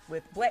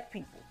with black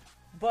people.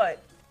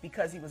 But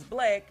because he was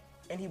black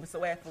and he was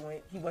so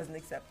affluent, he wasn't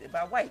accepted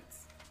by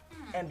whites.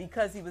 And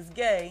because he was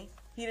gay,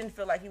 he didn't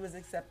feel like he was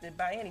accepted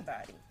by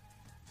anybody.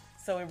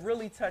 So it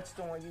really touched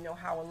on, you know,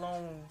 how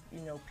alone,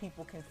 you know,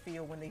 people can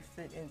feel when they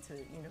fit into,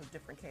 you know,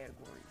 different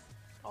categories.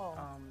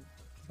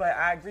 But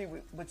I agree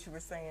with what you were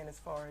saying as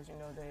far as, you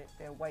know,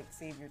 that white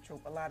savior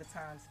trope. A lot of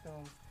times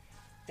films,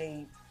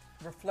 they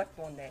reflect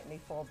on that and they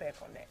fall back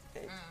on that.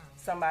 That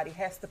somebody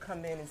has to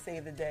come in and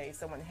save the day.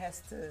 Someone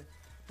has to,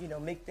 you know,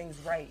 make things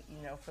right,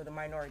 you know, for the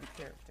minority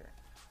character.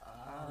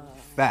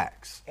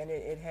 Facts. And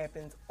it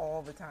happens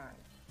all the time.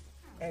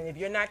 And if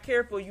you're not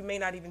careful, you may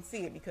not even see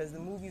it because the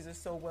movies are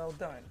so well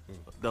done.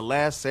 The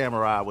Last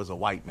Samurai was a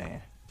white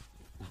man.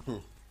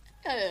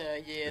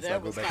 Yeah,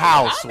 that was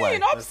House I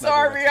mean, I'm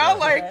sorry. I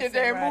liked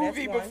that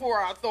movie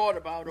before I thought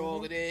about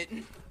all of that.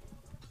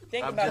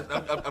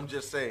 I'm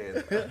just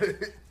saying.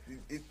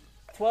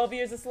 12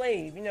 Years a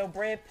Slave, you know,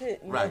 Brad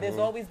Pitt. You know, there's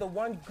always the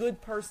one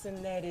good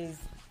person that is,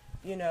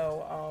 you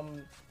know,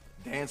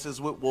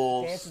 Dances with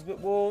Wolves. Dances with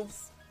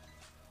Wolves.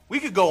 We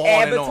could go on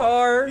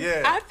Avatar. and on.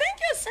 Yeah. I think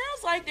it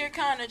sounds like they're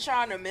kind of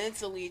trying to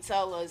mentally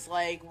tell us,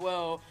 like,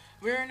 well,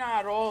 we're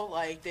not all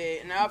like that.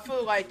 And I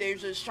feel like they're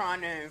just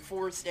trying to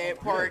enforce that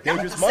part.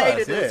 Dangerous Not to say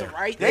Minds, that it's yeah. the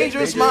right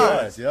Dangerous thing.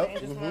 Minds. Yep.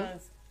 Dangerous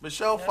Minds.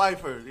 Michelle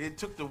Pfeiffer, it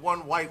took the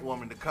one white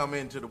woman to come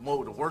into the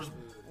worst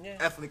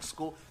ethnic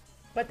school.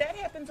 But that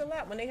happens a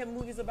lot when they have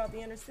movies about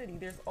the inner city.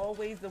 There's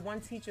always the one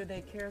teacher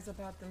that cares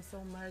about them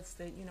so much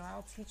that, you know,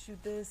 I'll teach you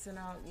this and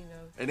I'll, you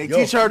know. And they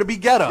teach her to be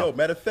ghetto. Yo,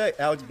 matter of fact,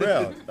 Alex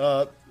Brown,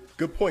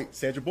 good point.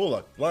 Sandra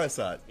Bullock,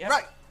 Blindside. Yep.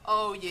 Right.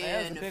 Oh, yeah, That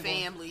was and a the big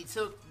one. family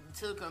took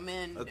them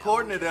in.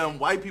 According to them,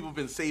 white people have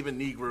been saving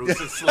Negroes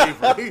since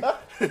slavery.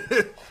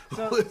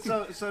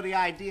 So the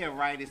idea,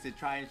 right, is to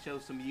try and show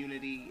some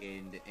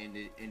unity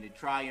and to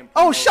try and.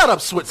 Oh, shut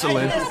up,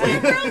 Switzerland.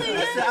 It really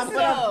is,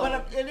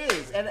 But it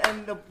is,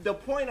 and the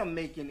point I'm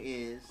making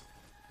is,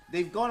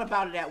 they've gone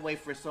about it that way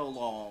for so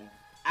long.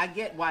 I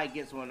get why it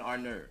gets on our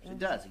nerves. It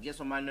does. It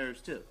gets on my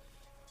nerves too.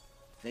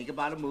 Think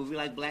about a movie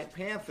like Black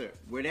Panther,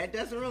 where that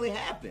doesn't really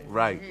happen.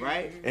 Right.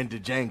 Right. And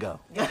Django.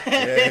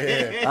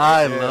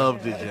 I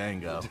love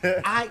Django.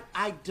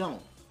 I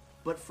don't,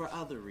 but for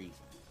other reasons.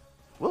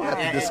 We'll have to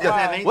And-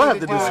 discuss. and- We'll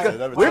have to and-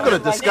 discuss. We're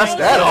going to discuss Like,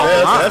 that all the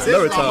That's time.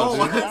 another This is a time, whole-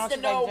 dude. Wants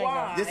to know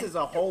why. This is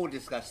a whole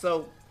discussion.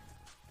 So,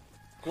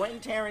 Quentin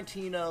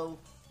Tarantino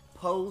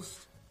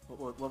post.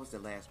 What was the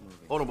last movie?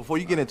 Hold on, before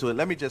you get into it,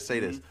 let me just say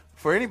this.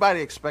 For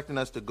anybody expecting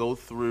us to go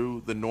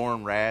through the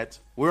Norm Rads,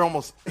 we're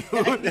almost.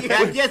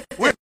 Yes.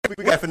 We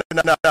got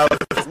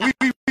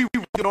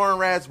we Norm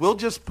Rads. We'll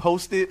just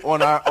post it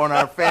on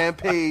our fan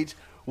page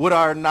what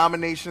our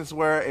nominations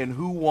were and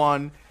who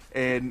won.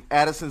 And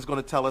Addison's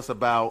going to tell us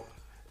about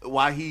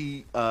why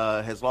he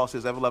has lost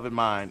his ever-loving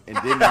mind and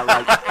did not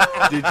like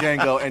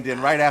Django. And then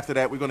right after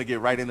that, we're going to get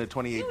right into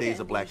 28 Days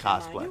of Black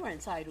Cosplay. You are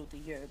entitled to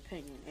your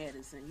opinion,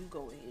 Edison. You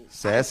go ahead.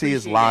 Sassy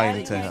is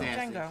lying to Sassy.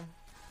 him. Django.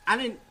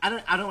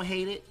 I don't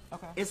hate it.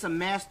 Okay. It's a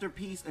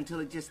masterpiece until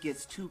it just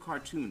gets too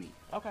cartoony.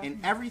 Okay.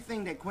 And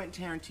everything that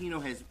Quentin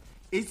Tarantino has,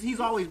 he's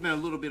always been a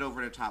little bit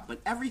over the top,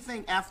 but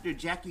everything after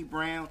Jackie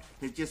Brown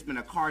has just been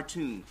a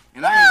cartoon.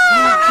 And I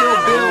include Kill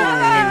Bill in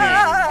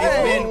that.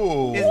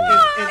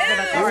 It's been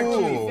a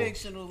cartoon.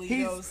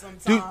 Fictionally, though,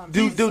 sometimes.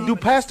 Do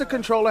Pass the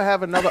Controller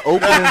have another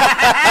opening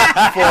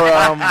for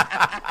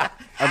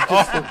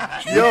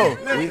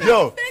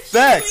Yo,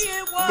 facts.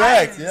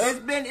 Facts. It's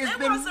been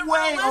wasn't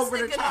way over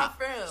the realistic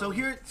top. enough for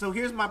him. So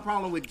here's my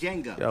problem with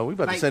Jenga. Yo, we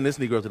about to Like, send this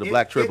Negro to the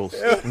Black Tribbles.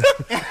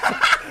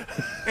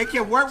 It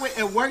can work with.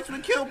 It works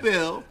with Kill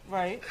Bill.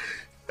 Right.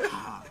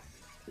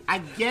 I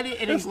get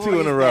it. And That's 2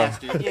 in a row.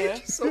 Yeah.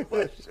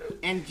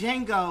 And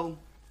Django,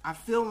 I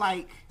feel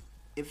like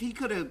if he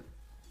could have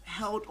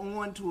held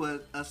on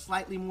to a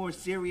slightly more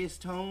serious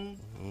tone,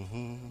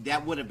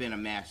 that would have been a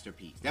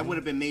masterpiece. That would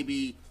have been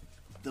maybe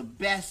the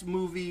best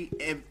movie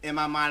in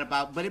my mind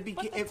about. But it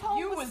became.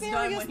 You was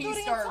done when he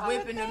started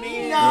whipping them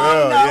in.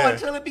 No,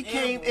 until it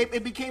became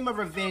it became a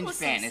revenge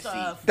fantasy.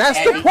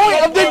 That's the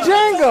point of the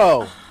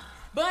Django.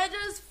 But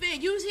just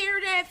you hear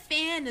that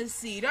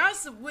fantasy.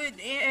 That's what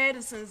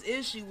Edison's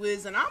issue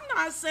is, and I'm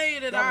not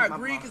saying that I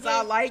agree because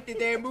I liked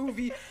that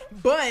movie,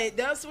 but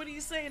that's what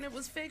he's saying. It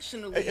was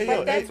fictionally.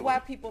 But that's why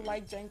people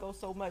like Django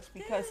so much,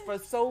 because for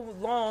so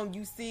long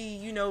you see,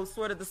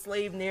 sort of the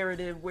slave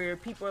narrative where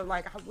people are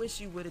like, I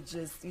wish you would have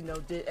just,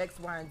 did X,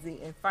 Y, and Z,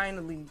 and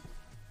finally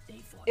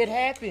it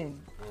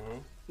happened.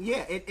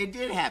 Yeah, it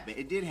did happen.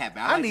 It did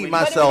happen. I need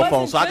my cell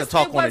phone so I can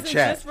talk on the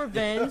chat. Just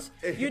revenge.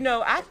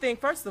 I think,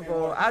 first of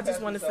all, I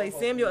just want to say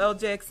Samuel L.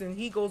 Jackson,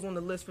 he goes on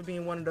the list for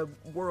being one of the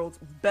world's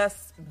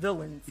best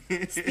villains.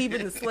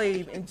 Stephen the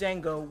Slave in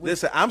Django.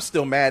 Listen, I'm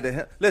still mad at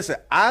him. Listen,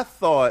 I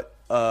thought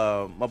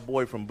my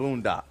boy from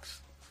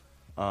Boondocks,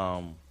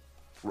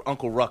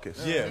 Uncle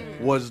Ruckus,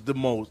 was the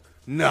most.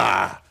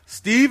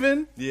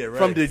 Stephen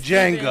from the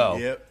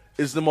Django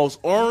is the most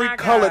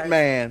orange-colored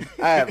man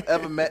I have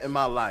ever met in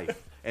my life.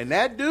 And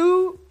that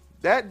dude,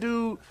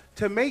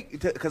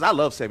 because I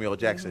love Samuel L.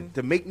 Jackson,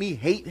 to make me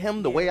hate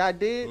him the way I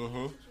did.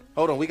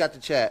 Hold on, we got the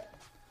chat.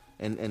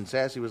 And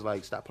Sassy was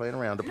like, stop playing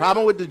around. The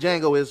problem with the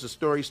Django is the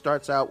story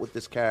starts out with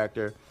this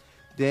character,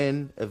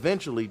 then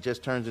eventually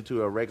just turns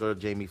into a regular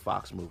Jamie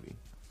Foxx movie.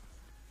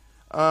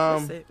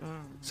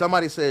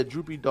 Somebody said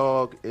droopy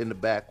dog in the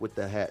back with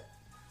the hat.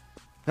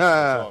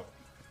 Hold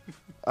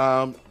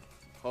on.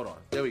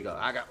 There we go.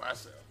 I got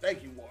myself.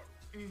 Thank you, Warren.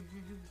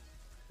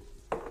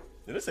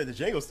 They said the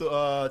Django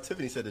still.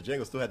 Tiffany said the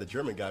Django still had the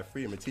German guy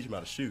free him and teach him how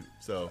to shoot.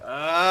 So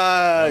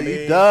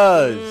he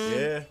does.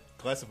 Yeah,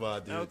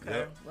 classified dude. Okay.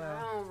 Yep. Well,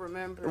 I don't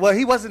remember. Well,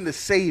 he wasn't the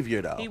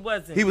savior though. He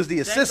wasn't. He was the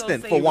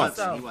assistant for once.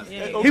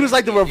 Yeah. He was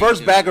like the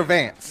reverse Bagger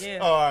Vance. Yeah.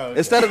 All right, okay.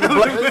 Instead of the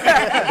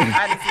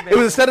it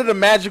was instead of the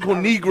magical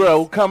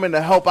Negro coming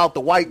to help out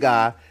the white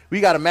guy, we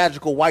got a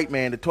magical white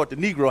man that taught the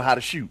Negro how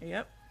to shoot.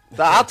 Yep.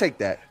 So I'll take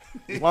that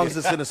as long as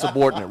it's in a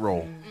subordinate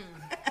role.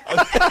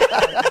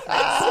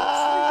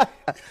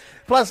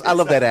 Plus, I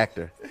love that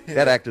actor.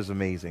 That actor's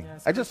amazing.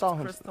 Yes, I just saw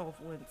him. Christoph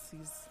Waltz.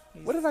 He's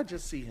What did I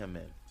just see him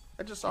in?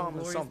 I just saw him in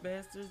Glorious something.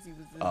 Bastards.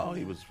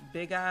 He was in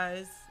Big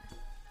Eyes.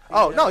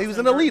 Oh, no, he was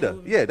in Alita.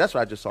 movie. Yeah, that's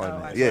what I just saw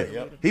him in. Yeah,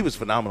 Yep. he was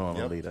phenomenal in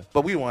Alita.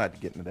 But we won't have to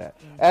get into that.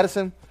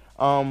 Addison,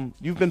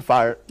 you've been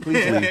fired.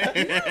 Please leave. No,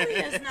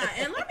 it's not.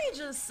 And let me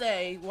just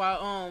say,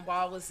 while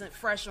it was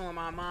fresh on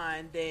my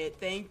mind, that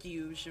thank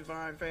you,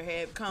 Siobhan, for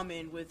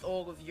coming with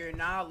all of your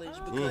knowledge,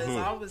 because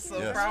I was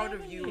so proud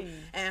of you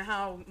and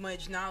how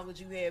much knowledge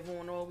you have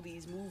on all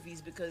these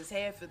movies, because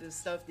half of the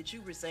stuff that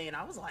you were saying,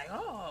 I was like,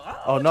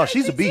 Oh no,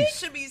 she's a JPT beast.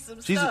 should be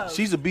some She's stuff.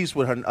 she's a beast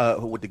with her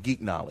with the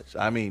geek knowledge.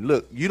 I mean,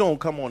 look, you don't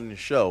come on the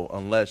show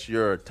unless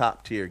you're a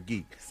top tier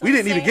geek. We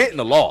didn't even get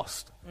into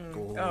Lost. That's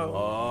a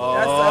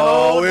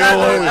whole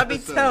nother. Let me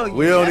tell you.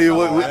 We don't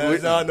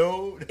even.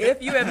 know.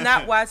 If you have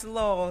not watched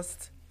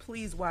Lost,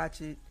 please watch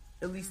it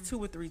at least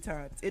 2 or 3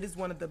 times. It is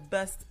one of the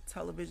best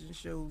television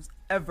shows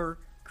ever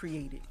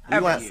created.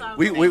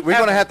 We're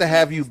gonna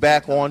have you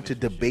back on to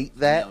debate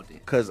that,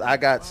 because I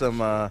got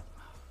some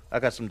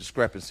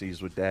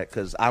discrepancies with that,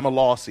 because I'm a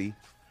Lossy,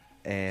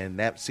 and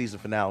that season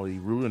finale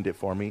ruined it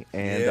for me.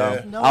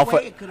 And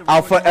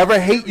I'll forever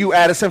hate you,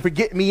 Addison, for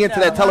getting me into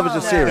that television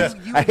series.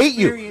 I hate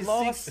you.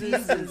 Lost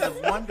seasons of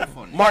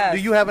wonderfulness. Mark, do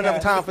you have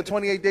enough time for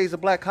 28 Days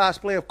of Black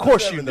Cosplay? Of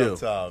course you do.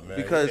 Time, man.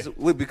 Because of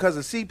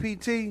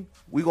CPT,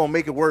 we're going to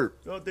make it work.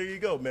 Oh, there you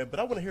go, man.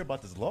 But I want to hear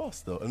about this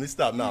Lost, though. Let me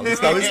stop now. Let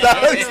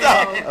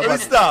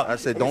me stop. I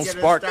said, don't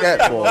spark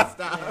that, boy.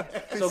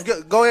 So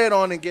go ahead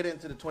on and get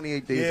into the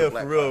 28 Days of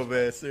Black Cosplay. Yeah, for real, Cosplay.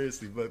 man.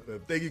 Seriously.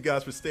 But thank you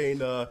guys for staying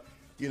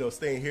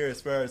here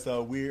as far as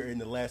we're in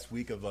the last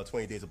week of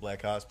 20 Days of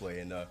Black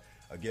Cosplay. And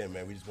again,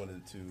 man, we just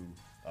wanted to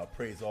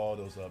praise all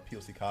those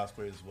POC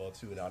cosplayers as well,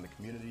 too, and out in the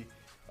community.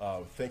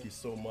 Thank you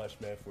so much,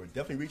 man, for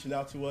definitely reaching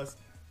out to us,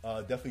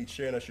 definitely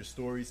sharing us your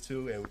stories,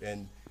 too.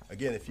 And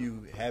again, if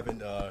you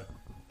haven't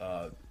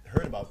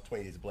heard about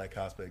 20 Days of Black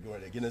Cosplay,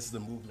 again, this is a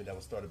movement that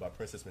was started by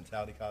Princess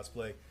Mentality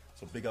Cosplay.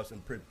 So big ups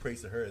and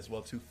praise to her as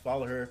well, too.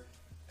 Follow her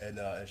and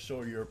show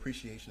her your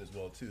appreciation as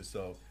well, too.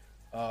 So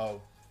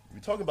we're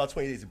talking about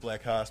 20 Days of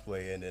Black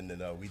Cosplay, and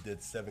then we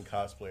did 7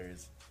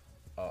 cosplayers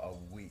a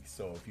week.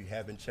 So if you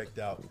haven't checked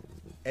out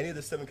any of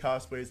the 7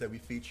 cosplayers that we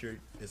featured,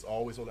 it's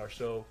always on our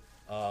show,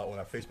 on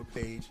our Facebook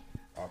page,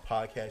 our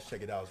podcast.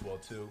 Check it out as well,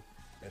 too.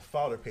 And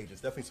follow their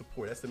pages. Definitely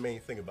support. That's the main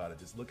thing about it.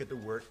 Just look at the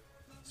work,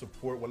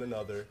 support one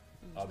another,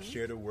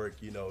 share the work,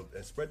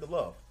 and spread the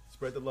love.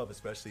 Spread the love,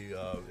 especially,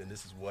 and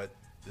this is what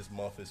this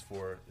month is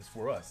for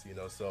us,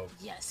 So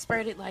yes,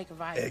 spread it like a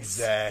virus.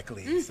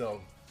 Exactly.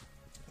 So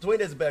 20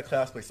 Days of Black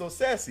Cosplay. So,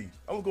 Sassy,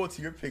 I'm going to go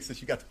to your pick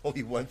since you got the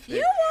only one pick.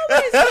 You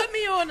always put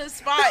me on the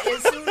spot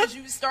as soon as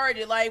you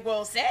started. Like,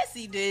 well,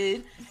 Sassy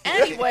did.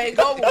 Anyway,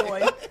 go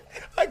on.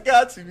 I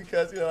got to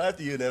because,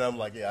 after you, then I'm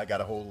like, yeah, I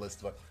got a whole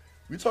list.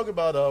 We talk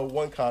about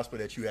one cosplay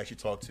that you actually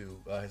talked to.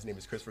 His name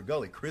is Christopher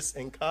Gully. Chris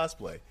in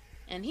Cosplay.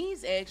 And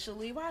he's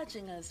actually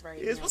watching us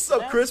right Yes, now. what's so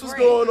up, Chris? What's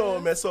great. going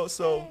on, man?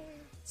 So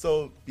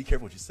be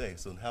careful what you say.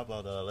 So how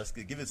about let's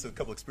give us a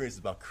couple experiences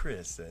about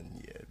Chris,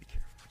 and yeah, be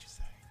careful what you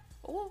say.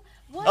 Well,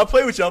 what? I'll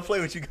play with you.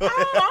 Go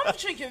ahead. I'm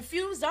actually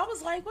confused. I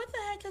was like, what the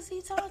heck is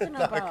he talking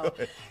about?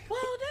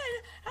 Well,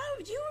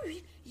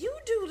 you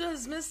do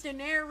this, Mr.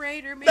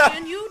 Narrator,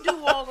 man. You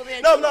do all of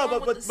that.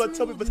 But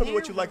tell me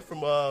what you like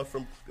from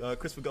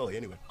Christopher Gully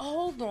anyway.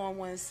 Hold on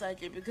one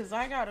second, because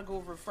I gotta go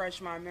refresh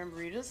my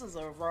memory. This is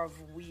a rough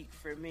week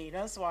for me.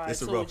 That's why I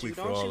told you,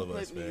 don't you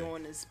put me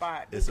on the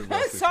spot. It's a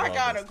rough week for all I of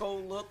gotta us. go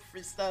look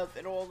for stuff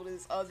and all of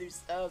this other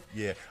stuff.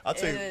 Yeah, I'll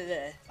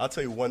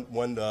tell you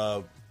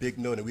one big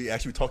note, and we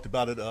actually talked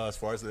about it as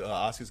far as the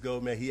Oscars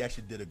go. Man, he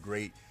actually did a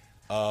great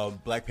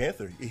Black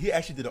Panther. He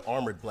actually did an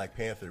armored Black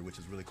Panther, which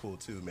is really cool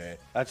too, man.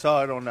 I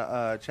saw it on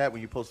the chat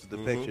when you posted the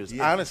pictures.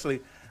 Yeah.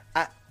 Honestly,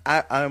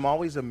 I'm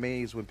always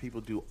amazed when people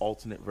do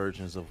alternate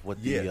versions of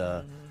what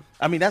the.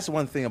 I mean, that's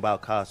one thing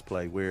about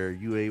cosplay where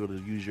you're able to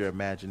use your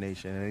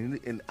imagination,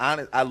 and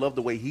I love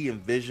the way he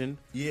envisioned.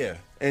 Yeah,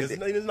 and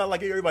it's not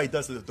like everybody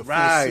does the full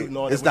right. suit and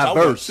all that. It's which I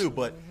diverse would too,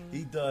 but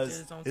he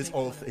does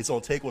his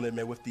own take on it,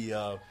 man. With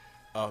the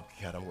God,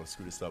 I'm going to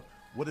screw this up.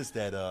 What is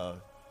that?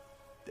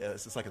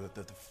 It's like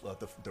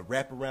the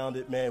wrap around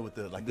it, man, with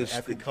the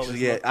African colors.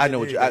 Yeah, I know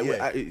what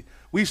you.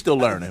 We still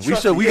learning. We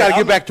Me, got to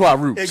get back to our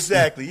roots.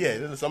 Exactly.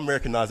 Yeah, it's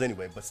Americanized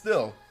anyway, but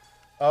still,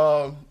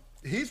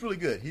 he's really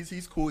good.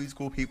 He's cool. He's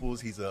cool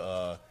peoples. He's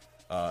I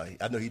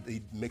know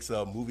he makes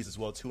movies as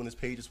well too on his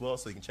page as well,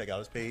 so you can check out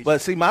his page.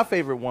 But see, my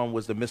favorite one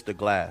was the Mr.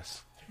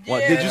 Glass.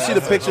 Did you see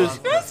the pictures?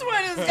 This one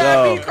has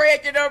got me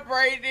cracking up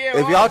right there.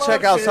 If y'all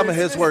check out some of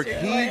his work,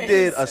 he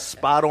did a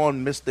spot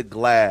on Mr.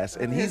 Glass,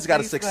 and he's got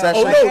a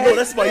succession. Oh no,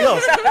 that's somebody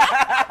else.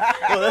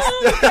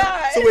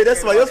 So wait,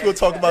 that's somebody else we're gonna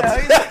talk about.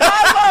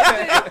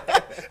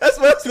 That's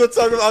what else we're gonna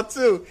talk about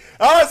too.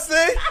 Oh,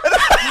 see,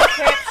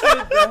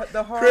 captured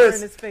the horror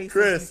in his face.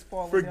 Chris,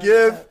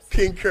 forgive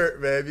King Kurt,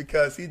 man,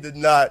 because he did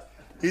not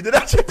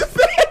check the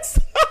facts.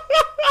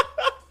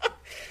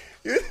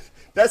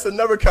 That's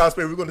another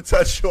cosplay we're going to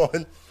touch on.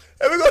 And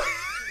we're going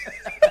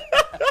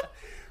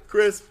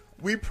Chris,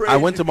 we pray. I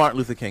went to Martin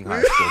Luther King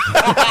High School.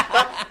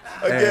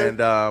 Again,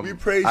 and we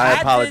praise.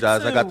 I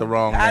apologize. I got the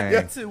wrong name. I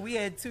did too. We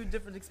had two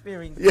different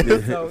experiences.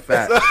 Yeah. So.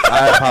 Fact.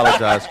 I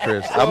apologize,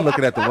 Chris. I'm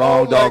looking at the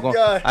wrong doggone.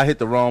 God. I hit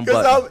the wrong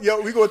button.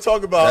 We're going to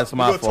talk about. That's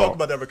my fault. Talk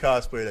about the other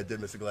cosplayer that did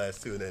Mr. Glass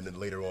too, and then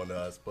later on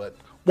us. But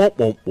but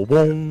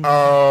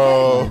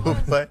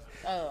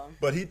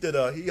he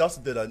did. He also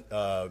did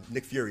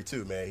Nick Fury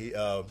too, man. He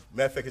matter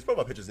of fact, his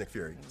profile picture is Nick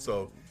Fury.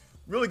 So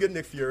really good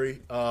Nick Fury.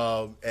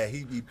 And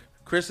he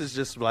Chris is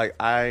just like,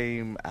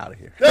 I'm out of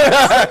here.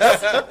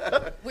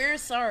 We're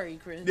sorry,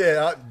 Chris.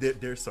 Yeah,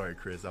 they're sorry,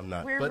 Chris. I'm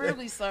not. We're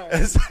really sorry.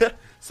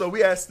 So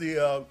we asked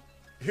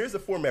here's the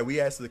format. We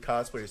asked the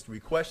cosplayers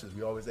 3 questions.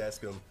 We always ask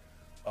them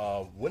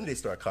when did they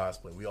start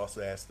cosplaying. We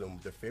also asked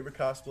them their favorite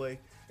cosplay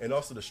and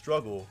also the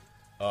struggle,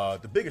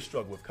 the biggest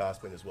struggle with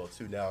cosplaying as well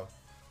too. Now,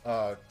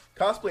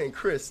 cosplaying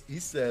Chris, he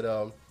said,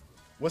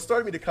 what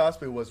started me to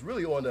cosplay was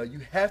really on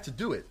You Have to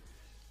Do It.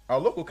 Our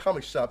local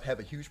comic shop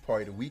have a huge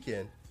party the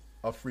weekend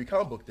of Free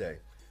Comic Book Day.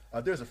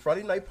 There's a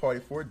Friday night party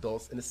for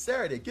adults and a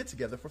Saturday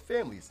get-together for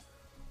families.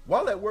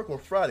 While at work on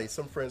Friday,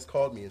 some friends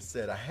called me and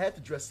said I had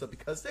to dress up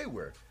because they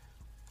were.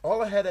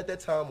 All I had at that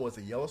time was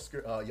a yellow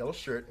shirt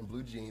and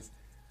blue jeans.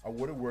 I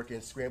wore to work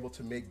and scrambled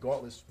to make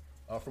gauntlets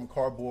from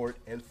cardboard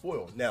and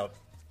foil. Now,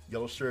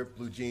 yellow shirt,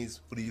 blue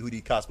jeans, who do you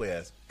cosplay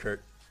as?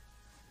 Kurt.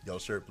 Yellow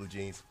shirt, blue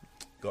jeans.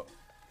 Go.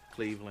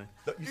 Cleveland.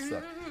 No, you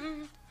suck.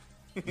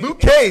 Luke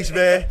Cage,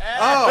 man.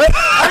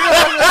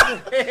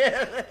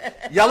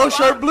 Yellow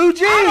shirt, blue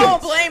jeans. I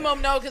don't blame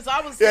him, though, because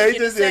I was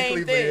thinking the same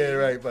Cleveland. thing. Yeah,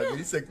 right. But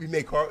he said we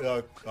made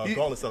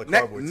gauntlets out of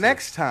cardboard.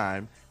 Next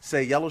time,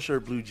 say yellow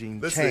shirt, blue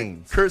jeans,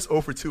 chains. Kurt's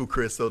 0 for 2,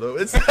 Chris. So though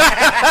it's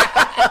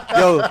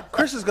yo,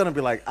 Chris is gonna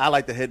be like, I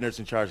like the head nurse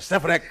in charge,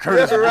 except for that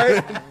Curtis.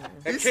 Right?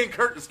 And King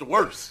Kurt is the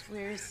worst.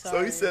 We're sorry.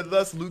 So he said,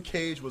 thus Luke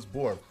Cage was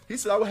born. He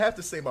said, I would have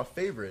to say my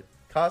favorite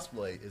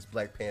cosplay is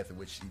Black Panther,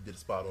 which he did a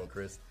spot on,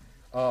 Chris.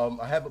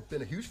 I have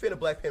been a huge fan of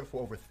Black Panther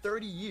for over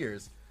 30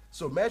 years,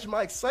 so imagine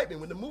my excitement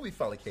when the movie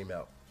finally came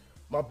out.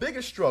 My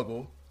biggest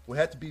struggle will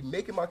have to be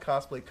making my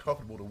cosplay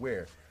comfortable to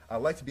wear. I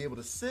like to be able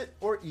to sit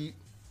or eat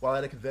while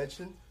at a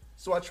convention,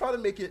 so I try to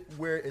make it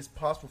where it's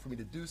possible for me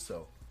to do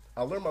so.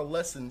 I learned my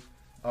lesson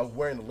of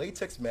wearing the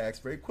latex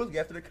mask very quickly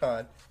after the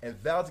con and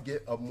vowed to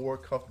get a more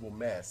comfortable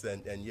mask.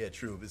 And yeah,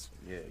 true.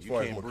 You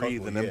can't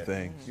breathe in them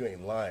things. You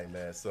ain't lying,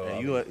 man. So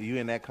and you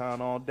in that con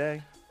all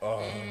day?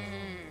 Oh.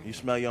 You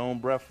smell your own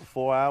breath for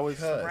 4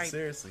 hours? Right.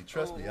 Seriously,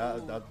 trust me.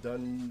 I've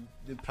done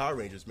the Power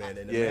Rangers, man.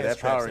 And that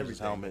Power Rangers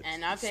helmet.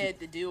 And I've had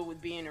to deal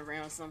with being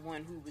around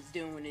someone who was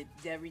doing it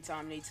every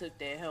time they took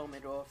their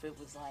helmet off. It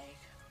was like...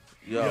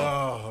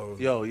 Yo,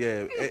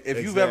 yeah.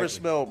 If you've ever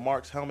smelled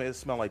Mark's helmet, it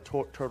smells like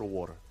turtle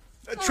water.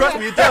 Trust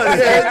me, it does.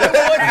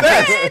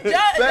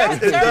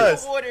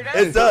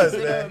 It does,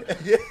 man.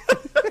 Yeah.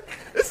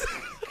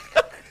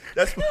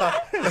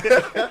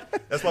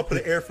 That's why I put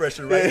an air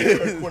freshener right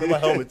in the corner of my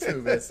helmet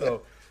too, man.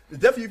 So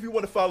definitely, if you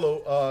want to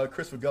follow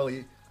Chris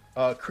Fregully,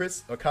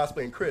 Chris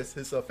cosplaying Chris,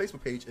 his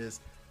Facebook page is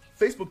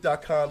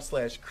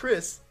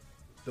facebook.com/Chris,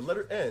 the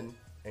letter N,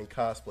 and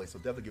cosplay. So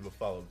definitely give him a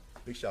follow.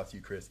 Big shout out to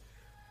you, Chris.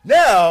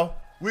 Now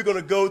we're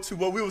gonna go to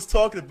what we was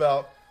talking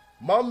about.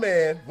 My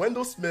man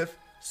Wendell Smith,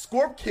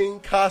 Scorp King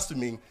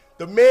costuming.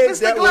 The man Mr.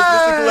 that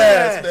Glass. was Mr.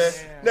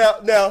 Glass,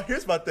 man. Now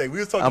here's my thing. We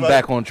was talking I'm about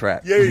back on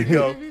track. There you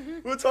go.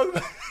 We were talking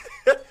about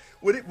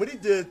when he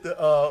did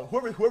the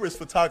whoever his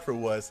photographer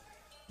was.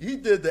 He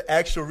did the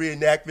actual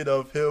reenactment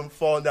of him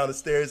falling down the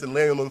stairs and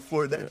laying on the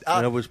floor.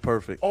 That was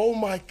perfect. Oh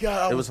my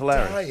God! It was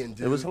hilarious. Dying,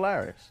 dude. It was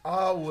hilarious.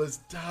 I was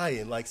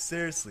dying. Like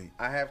seriously.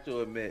 I have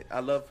to admit,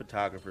 I love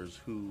photographers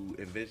who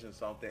envision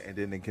something and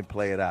then they can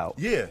play it out.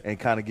 Yeah. And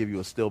kind of give you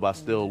a still by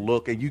still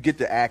look, and you get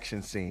the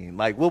action scene.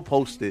 Like we'll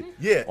post it.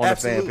 Yeah, on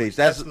absolutely, the fan page.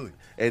 That's absolutely.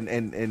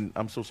 And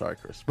I'm so sorry,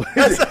 Chris. But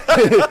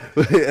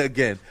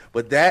again,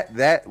 but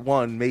that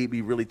one made me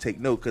really take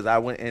note because I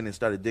went in and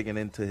started digging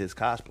into his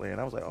cosplay,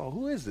 and I was like, oh,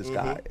 who is this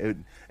guy?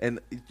 And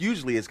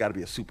usually it's got to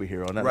be a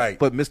superhero, right?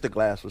 But Mr.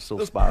 Glass was so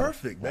it was spot on.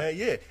 perfect, man.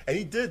 Yeah, and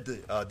he did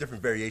the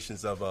different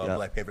variations of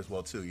Black Panther as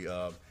well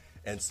too.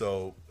 And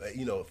so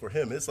for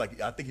him, it's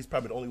like I think he's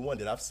probably the only one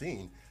that I've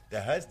seen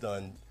that has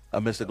done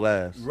Mr.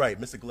 Glass,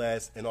 right? Mr.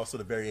 Glass, and also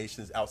the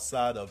variations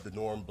outside of the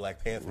norm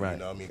Black Panther. Right. You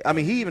know what I mean? I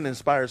mean, he even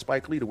inspired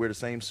Spike Lee to wear the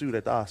same suit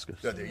at the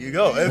Oscars. Yeah, there you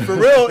go. And for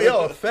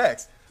real,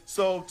 facts.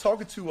 So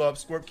talking to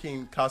Scorp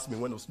King costuming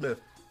Wendell Smith,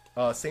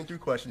 same 3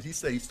 questions. He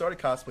said he started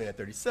cosplaying at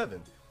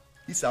 37.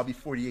 He said I'll be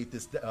 48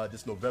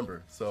 this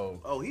November. So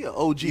he an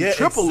OG, yeah,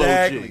 triple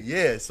exactly. OG.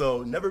 Yeah,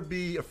 so never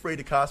be afraid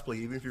to cosplay,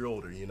 even if you're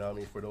older. You know what I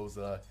mean? For those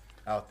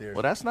out there.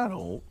 Well, that's not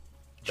old.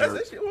 That's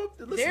listen.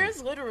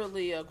 There's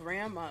literally a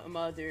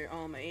grandmother,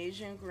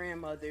 Asian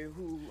grandmother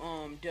who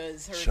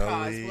does her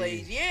Chun-Li.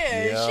 cosplays.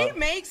 Yeah, she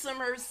makes them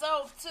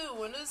herself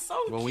too, and it's so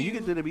cute. Well, when you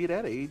get to be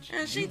that age,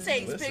 and she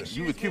takes pictures.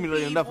 You accumulate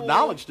with enough people.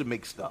 knowledge to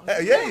make stuff.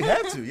 Yeah, you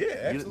have to. Yeah,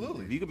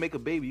 absolutely. If you can make a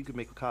baby, you can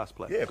make a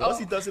cosplay. Yeah, plus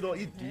he does it on.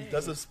 He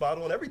does a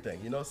spot on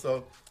everything.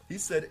 So he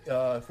said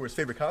for his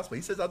favorite cosplay,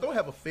 he says I don't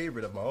have a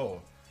favorite of my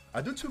own.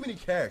 I do too many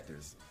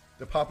characters.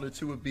 The popular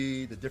 2 would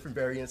be the different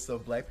variants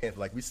of Black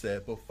Panther, like we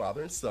said, both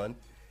father and son.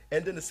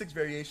 And then the 6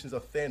 variations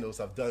of Thanos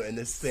I've done, and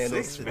this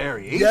Thanos 6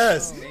 variations.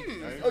 Yes,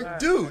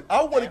 dude,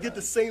 I want to get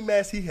the same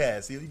mask he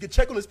has. You can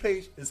check on his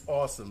page; it's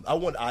awesome.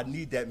 I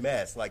need that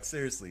mask. Like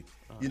seriously,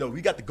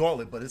 we got the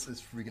gauntlet, but it's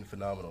freaking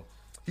phenomenal.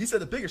 He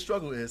said the biggest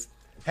struggle is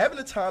having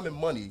the time and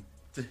money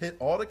to hit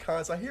all the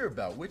cons I hear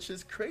about, which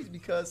is crazy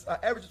because I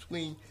average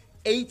between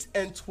 8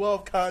 and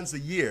 12 cons a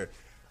year.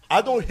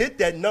 I don't hit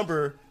that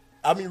number.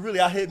 I mean, really,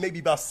 I hit maybe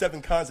about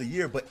 7 cons a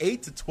year, but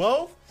 8 to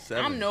 12?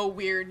 7. I'm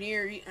nowhere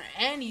near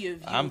any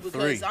of you I'm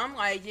because 3. I'm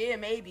like,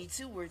 maybe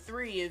 2 or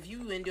 3 if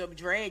you end up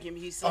dragging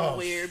me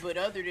somewhere. But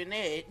other than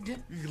that,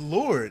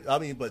 Lord, I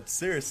mean, but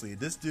seriously,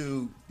 this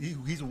dude,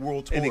 he's a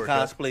world tour. And he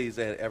cosplays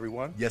at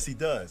everyone. Yes, he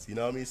does. You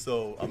know what I mean?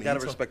 So I You mean, gotta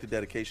respect the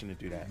dedication to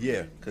do that.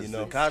 Yeah, because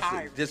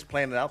tiring. just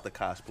planning out the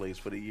cosplays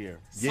for the year.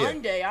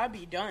 Sunday I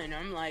be done.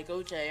 I'm like,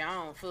 okay, I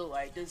don't feel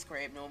like this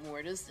crap no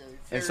more. This the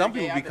And some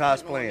people be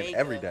cosplaying makeup.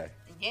 every day.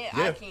 Yeah,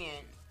 Yeah.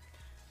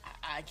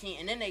 I can't.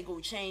 And then they go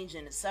change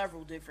into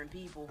several different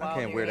people. I while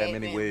can't they're wear that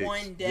many having wigs.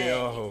 One day.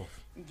 Yo.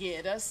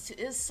 Yeah,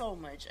 it's so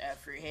much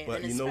effort,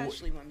 But and you know what?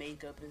 especially when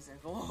makeup is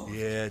involved.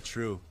 Yeah,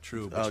 true. But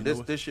you know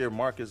what? This year,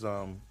 Mark is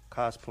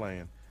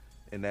cosplaying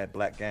in that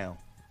black gown,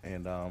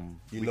 and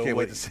You we know can't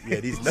what? wait to see.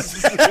 Yeah, these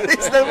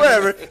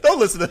whatever. Don't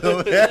listen to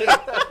him.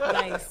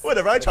 Nice.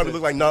 Whatever. I ain't trying to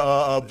look like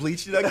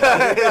Bleach. You know? You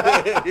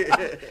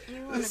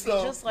wanna be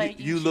just like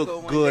you Ichigo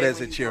look one good day as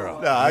when a you Chiro. grow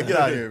up. Nah, I get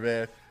out of here,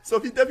 man. So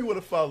if you definitely want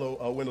to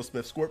follow Wendell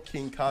Smith, Scorp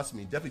King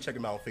Costuming, definitely check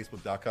him out on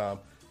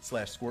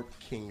Facebook.com/Scorp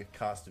King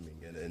Costuming,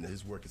 and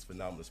his work is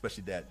phenomenal,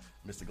 especially that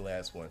Mr.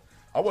 Glass one.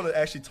 I want to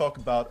actually talk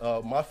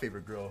about my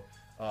favorite girl.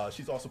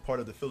 She's also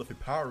part of the Philadelphia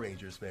Power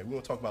Rangers, man. We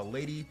want to talk about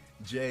Lady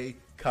J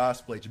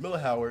Cosplay, Jamila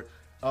Howard.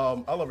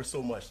 I love her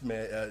so much,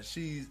 man.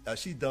 She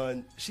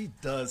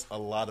does a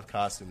lot of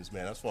costumes,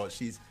 man. As far as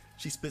she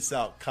spits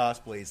out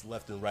cosplays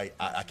left and right.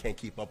 I can't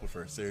keep up with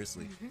her,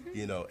 seriously.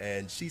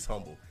 And she's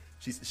humble.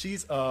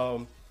 She's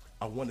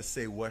I want to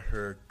say what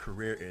her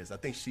career is. I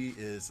think she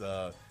is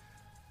oh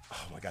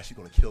my gosh, she's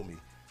gonna kill me.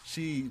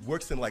 She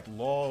works in like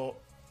law,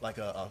 like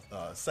a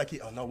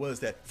what is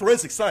that?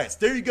 Forensic science.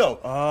 There you go.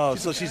 Oh,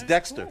 so she's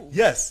Dexter. Cool.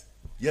 Yes,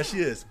 she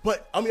is.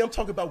 But I mean, I'm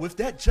talking about with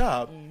that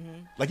job.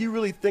 Like you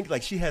really think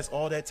like she has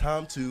all that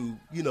time to,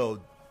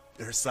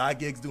 her side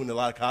gigs doing a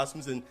lot of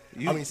costumes, and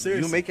I mean,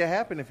 seriously, you make it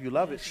happen if you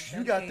love it.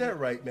 you got that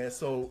right, man.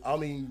 So I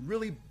mean,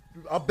 really,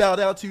 I bow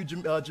down to you,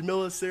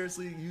 Jamila.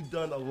 Seriously, you've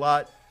done a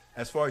lot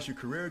as far as your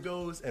career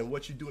goes and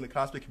what you do in the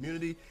cosplay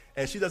community.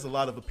 And she does a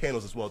lot of the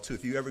panels as well too.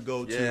 If you ever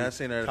go to Yeah, I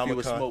seen her at a few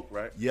with Smoke,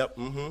 right? Yep.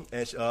 And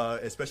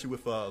especially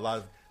with a lot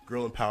of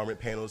girl empowerment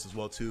panels as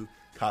well too.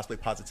 Cosplay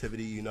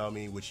positivity, you know what I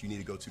mean, which you need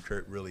to go to,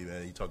 Kurt, really,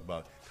 man. You talk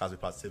about cosplay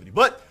positivity.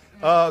 But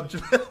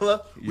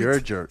Jamila, You're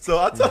a jerk. So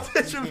I talked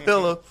to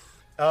Jamila.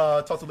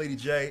 Talk to Lady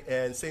J,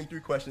 and same 3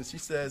 questions. She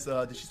says,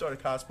 did she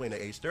start cosplaying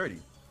at age 30?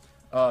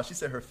 She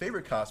said her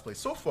favorite cosplay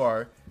so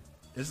far.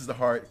 This is a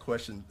hard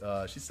question.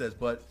 She says,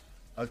 but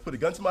I put a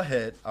gun to my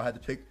head. I had to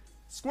pick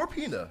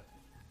Scorpina,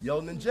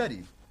 Yellow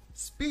Ninjetti,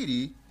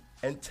 Speedy,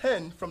 and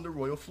 10 from the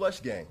Royal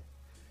Flush Gang,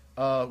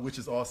 which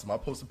is awesome. I'll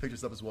post some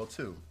pictures up as well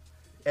too.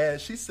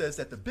 And she says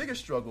that the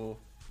biggest struggle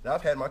that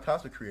I've had in my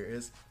cosplay career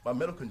is my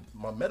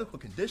medical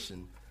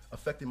condition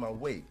affecting my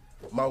weight.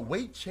 My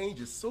weight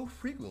changes so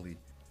frequently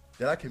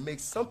that I can make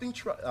something,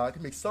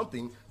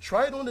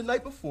 try it on the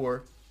night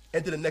before,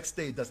 and then the next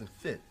day it doesn't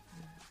fit.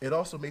 It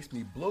also makes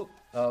me bloat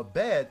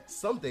bad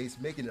some days,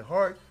 making it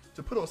hard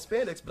to put on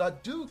spandex, but I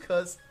do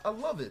because I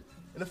love it.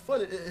 And it's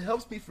fun. It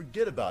helps me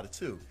forget about it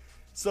too.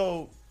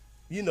 So,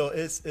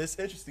 it's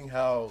interesting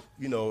how,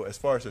 as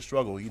far as her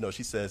struggle,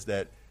 she says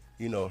that,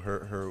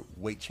 her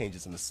weight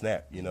changes in the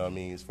snap,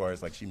 as far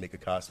as like she make a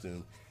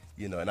costume,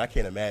 and I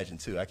can't imagine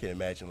too. I can't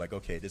imagine like,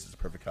 okay, this is a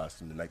perfect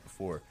costume the night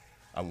before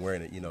I'm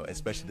wearing it,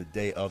 especially the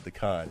day of the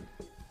con.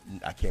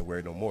 I can't wear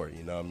it no more,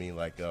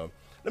 Like,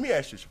 let me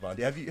ask you, Siobhan,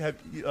 have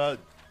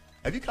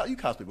you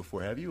cosplayed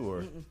before, have you,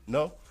 or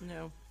no?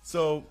 No.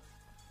 So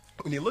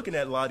when you're looking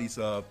at a lot of these,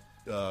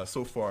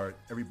 so far,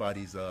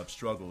 everybody's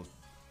struggle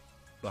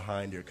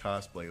behind their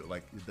cosplay,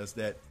 like,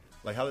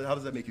 how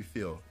does that make you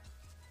feel?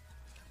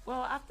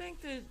 Well, I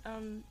think that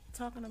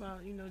talking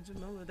about,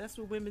 Jamila, that's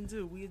what women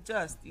do. We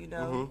adjust,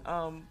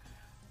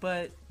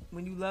 but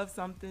when you love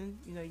something,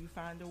 you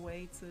find a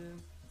way to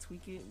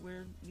tweak it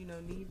where,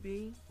 need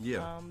be.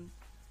 Yeah.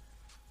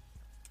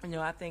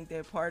 I think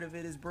that part of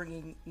it is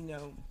bringing,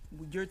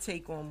 your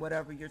take on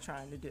whatever you're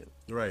trying to do.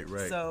 Right.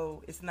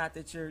 So it's not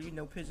that you're,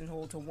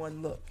 pigeonholed to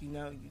one look.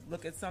 You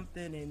look at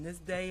something and this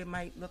day it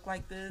might look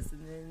like this,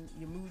 and then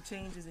your mood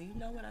changes, and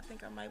what, I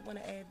think I might want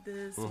to add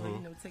this, or,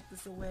 take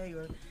this away,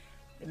 or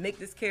make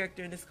this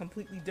character in this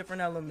completely different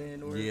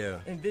element, or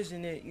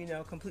envision it,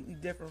 completely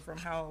different from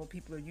how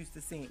people are used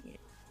to seeing it.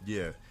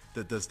 Yeah.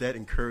 Does that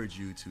encourage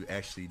you to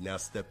actually now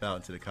step out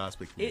into the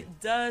cosplay community?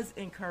 It does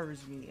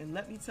encourage me. And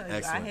let me tell you,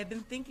 Excellent. I have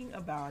been thinking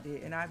about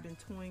it, and I've been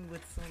toying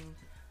with some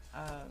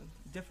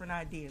different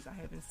ideas. I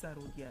haven't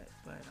settled yet.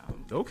 But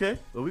okay.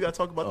 Well, we got to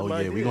talk about the ideas.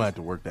 Oh, yeah, we're going to have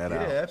to work that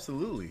out. Yeah,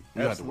 absolutely.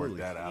 We have to work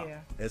that out. Yeah.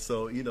 And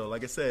so,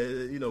 like I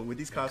said, with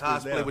these cosplays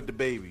Cosplay now, with the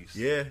babies.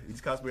 Yeah,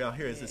 these cosplay out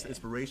here is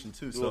inspiration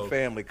too. Do a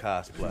family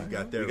cosplay. We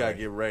got that we got to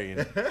get Ray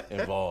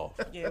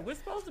involved. Yeah, we're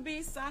supposed to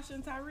be Sasha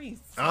and Tyrese.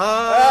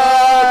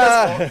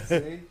 That's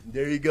awesome.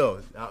 There you go.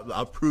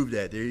 I'll prove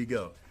that. There you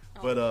go.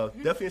 But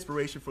definitely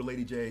inspiration for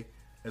Lady J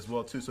as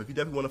well too. So if you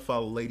definitely want to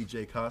follow Lady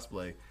J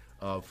Cosplay,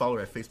 follow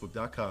her at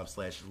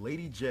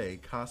facebook.com/Lady J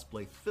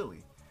Cosplay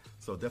Philly.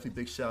 So definitely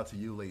big shout out to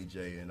you, Lady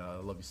J, and I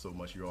love you so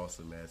much. You're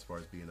awesome, man, as far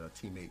as being a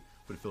teammate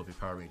for the Philadelphia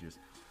Power Rangers.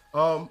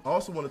 I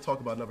also want to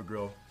talk about another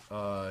girl.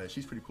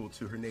 She's pretty cool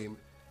too.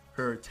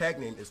 Her tag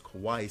name is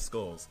Kawaii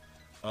Skulls.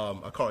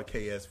 I call her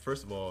KS.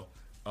 First of all,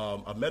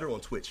 I met her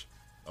on Twitch.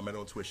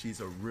 She's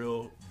a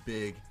real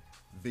big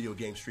video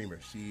game streamer.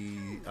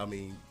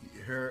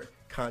 Her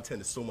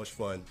content is so much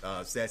fun.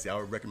 Sassy, I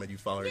would recommend you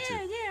follow her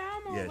too.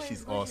 I'm always she's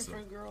looking awesome.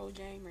 for girl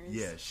gamers.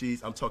 Yeah,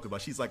 she's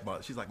like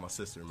my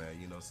sister, man.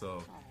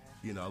 So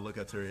I look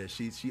at her and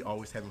she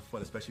always having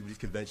fun, especially with these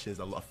conventions.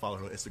 I follow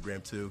her on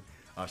Instagram too.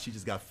 She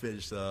just got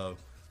finished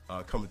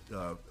coming.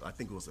 I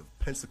think it was a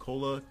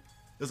Pensacola.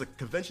 There's a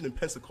convention in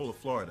Pensacola,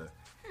 Florida.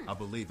 I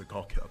believe it's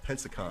called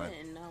Pensacon. I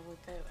didn't know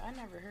what that. I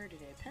never heard of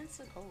that.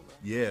 Pensacola.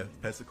 Yeah,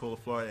 Pensacola,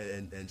 Florida,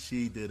 and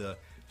she did a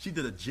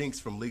Jinx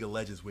from League of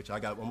Legends, which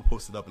I'm gonna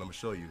post it up and I'm gonna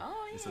show you.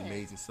 Oh, yeah. It's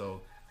amazing.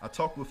 So I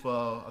talked with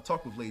not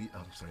Lady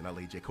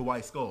J,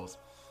 Kawaii Skulls,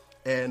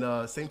 and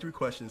same 3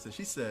 questions, and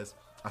she says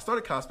I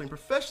started cosplaying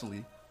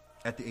professionally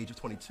at the age of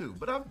 22,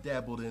 but I've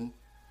dabbled in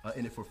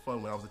it for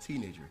fun when I was a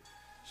teenager.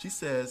 She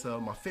says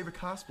my favorite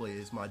cosplay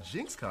is my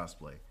Jinx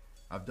cosplay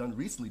I've done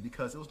recently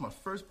because it was my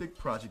first big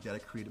project that I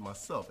created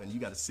myself, and you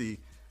got to see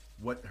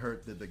what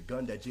the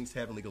gun that Jinx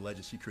had in League of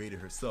Legends she created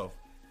herself,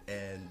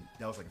 and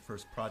that was like her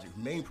first project,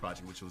 main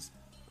project, which was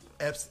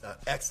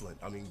excellent.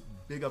 I mean,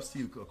 big ups to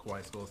you,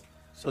 Kawaii Skulls.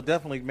 So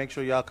definitely make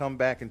sure y'all come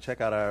back and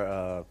check out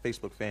our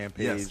Facebook fan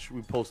page. Yes.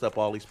 We post up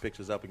all these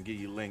pictures up and give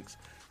you links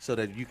so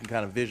that you can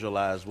kind of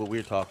visualize what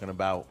we're talking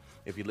about.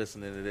 If you're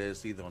listening to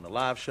this either on the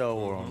live show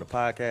or on the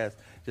podcast,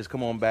 just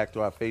come on back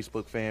to our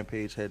Facebook fan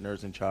page, Head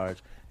Nerds in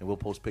Charge, and we'll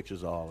post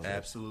pictures of all of it.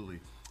 Absolutely.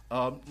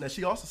 Now,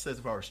 she also says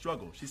about her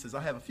struggle. She says, I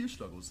have a few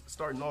struggles.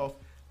 Starting off,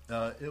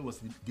 it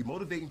was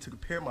demotivating to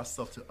compare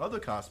myself to other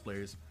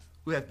cosplayers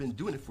who have been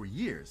doing it for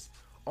years.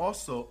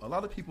 Also, a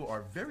lot of people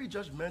are very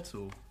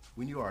judgmental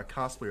when you are a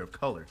cosplayer of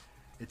color.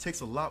 It takes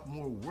a lot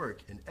more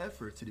work and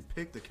effort to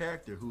depict a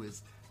character who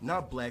is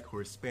not black or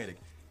Hispanic.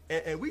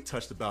 And we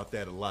touched about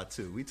that a lot,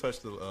 too. We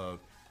touched,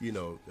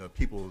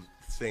 people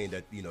saying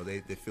that,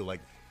 they feel like,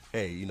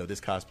 hey, this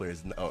cosplayer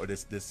is, or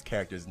this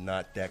character is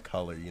not that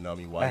color,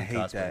 why I you hate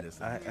cosplay that.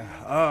 this?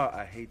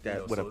 I hate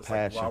that with so a it's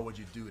passion. Like, why would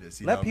you do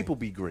this? Let people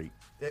be great.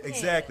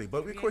 Exactly,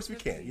 but of course we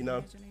can't,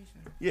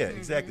 Yeah,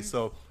 exactly.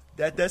 So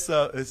that's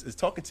is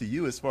talking to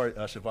you as far as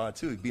Siobhan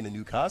too, being a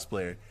new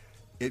cosplayer.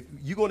 if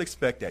you're going to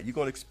expect that, you're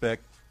going to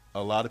expect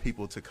a lot of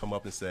people to come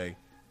up and say,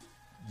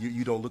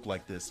 you don't look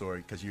like this, or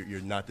because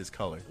you're not this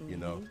color, you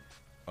know,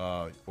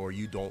 or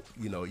you don't,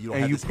 you don't. And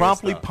have you this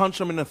promptly hairstyle. punch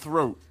them in the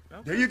throat.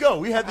 There you go.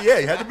 We had the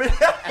you had to be. Did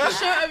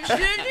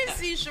you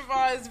see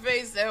Siobhan's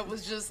face? That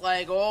was just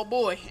like, oh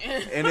boy.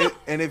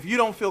 and if you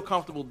don't feel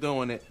comfortable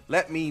doing it,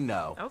 let me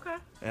know. Okay.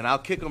 And I'll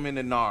kick them in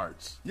the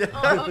nards.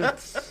 Yeah.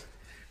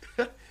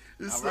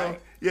 So,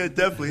 yeah,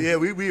 definitely. Yeah,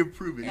 we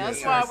approve it. That's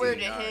yeah. why we're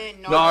the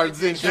head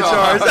Nards in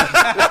charge.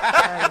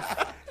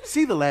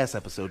 See the last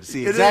episode to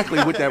see exactly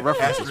what that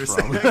reference is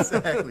from.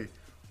 Exactly.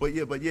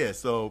 But yeah.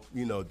 So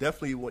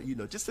definitely what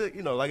just to,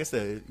 like I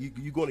said,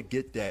 you're going to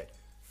get that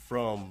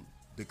from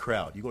the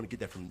crowd. You're going to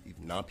get that from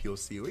even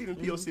non-POC or even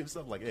POC and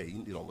stuff like, hey,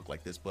 you don't look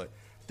like this, but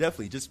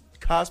definitely just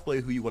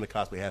cosplay who you want to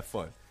cosplay, have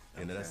fun,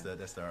 and that's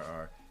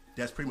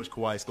pretty much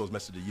Kawaii Skull's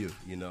message to you.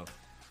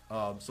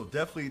 So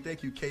definitely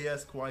thank you,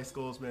 KS Kawaii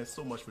Skulls, man,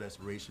 so much for the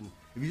inspiration.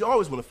 If you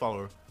always want to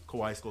follow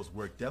Kawaii Skulls'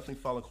 work, definitely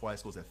follow Kawaii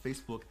Skulls at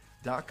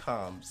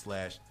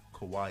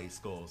facebook.com/Kawaii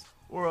Skulls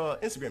or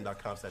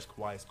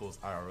Instagram.com/Kawaii Skulls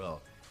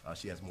IRL.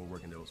 She has more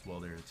work in there as well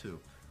there too.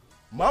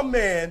 My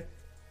man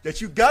that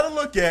you gotta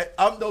look at,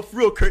 no, for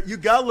real, Kurt, you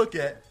gotta look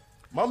at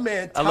my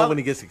man. I love when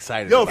he gets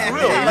excited. Yo, for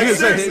real, like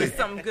seriously,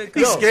 something good.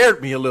 He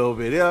scared me a little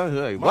bit. Yeah,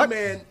 like, my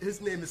man,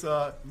 his name is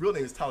real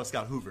name is Tyler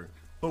Scott Hoover.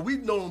 But we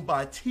know him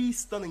by T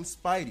Stunning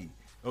Spidey,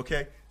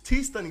 okay?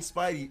 T Stunning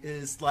Spidey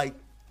is like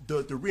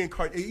the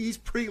reincarnation. He's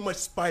pretty much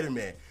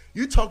Spider-Man.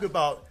 You talk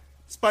about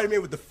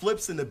Spider-Man with the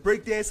flips and the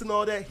breakdance and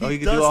all that. He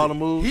can do all the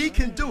moves? He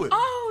can do it.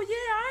 Oh yeah,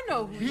 I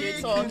know who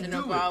you're talking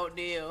about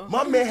there.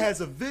 My man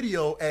has a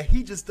video and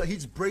he just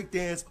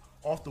breakdance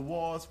off the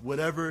walls,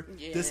 whatever,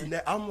 this and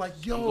that. I'm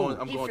like, yo.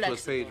 I'm going to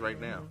his page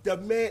right now. The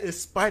man is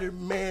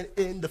Spider-Man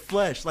in the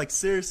flesh. Like,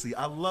 seriously,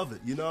 I love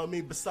it. You know what I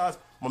mean? Besides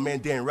my man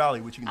Dan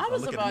Rowley, which you can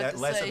look at that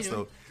last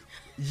episode.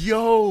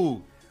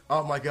 Yo.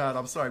 Oh, my God.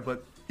 I'm sorry.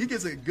 But he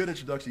gives a good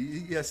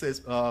introduction. He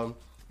says,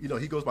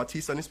 he goes by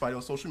T Sunny Spidey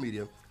on social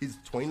media. He's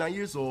 29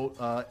 years old,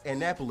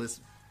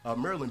 Annapolis,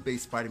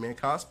 Maryland-based Spider-Man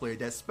cosplayer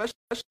that specializes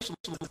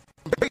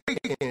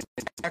in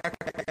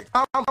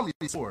comedy.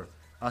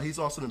 He's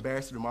also an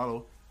ambassador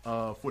model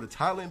for the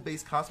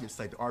Thailand-based costume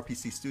site, the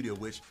RPC Studio,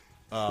 which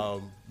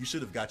you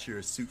should have got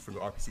your suit from the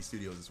RPC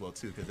Studios as well,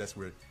 too, because that's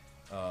where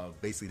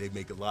basically they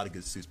make a lot of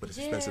good suits, but it's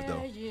expensive,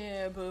 though.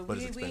 Yeah, but we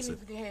need to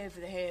have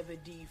a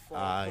default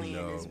plan. I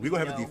know. We're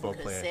going to have a default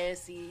plan.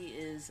 Sassy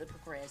is a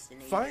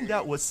procrastinator. Find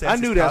out what Sassy's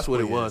I knew that's what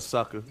it cosplay was, is.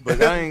 sucker.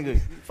 But I ain't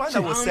good. Find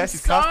out what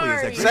Sassy's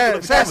cosplay is.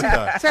 Sassy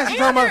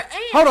talking about.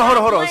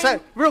 Hold on.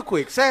 Real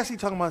quick. Sassy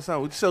talking about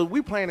something. So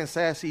we planning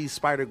Sassy's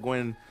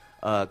Spider-Gwen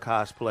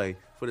cosplay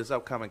for this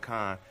upcoming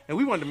con, and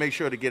we wanted to make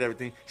sure to get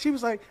everything. She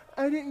was like,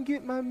 I didn't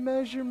get my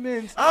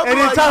measurements. And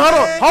then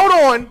hold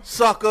on,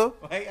 sucker.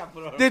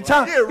 Then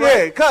Tom,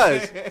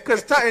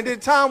 and then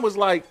Tom was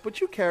like, but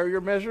you carry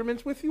your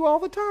measurements with you all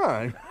the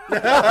time.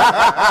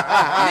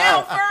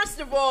 Now, first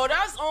of all,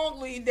 that's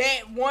only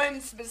that one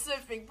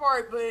specific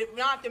part, but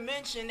not to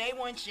mention they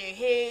want your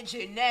head,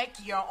 your neck,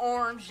 your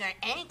arms, your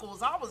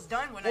ankles. I was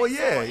done when I saw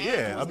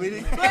ankles. I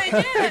mean,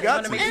 but they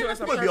got to make sure it's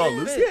be all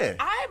loose. Yeah.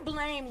 I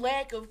blame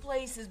lack of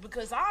places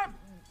because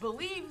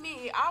believe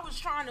me, I was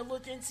trying to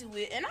look into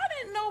it, and I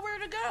didn't know where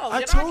to go.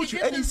 I told you,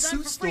 any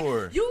suit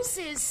store. You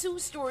said suit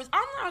stores.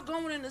 I'm not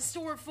going in a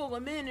store full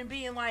of men and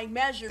being like,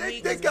 measure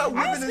me. They got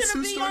women in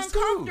suit stores, too. I was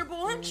going to be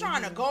uncomfortable. I'm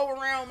trying to go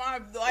around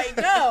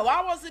no,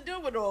 I wasn't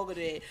doing all of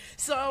that.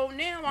 So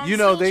now I'm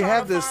still they trying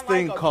have to this find,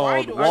 thing like, a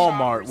called bridal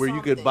Walmart shop where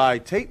you could buy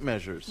tape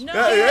measures. No,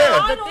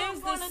 but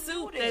there's this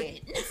suit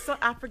that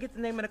I forget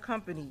the name of the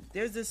company.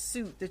 There's a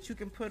suit that you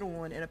can put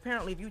on, and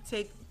apparently if you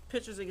take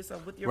pictures of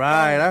yourself with your phone,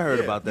 I heard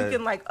about that. You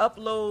can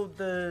upload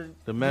the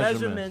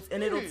measurements,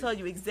 and it'll tell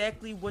you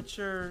exactly what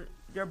your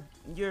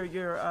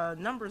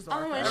numbers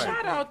are. Oh, and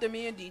shout out to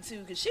Mandy too,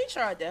 because she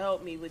tried to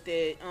help me with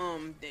that.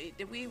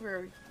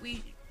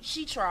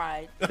 She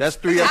tried. That's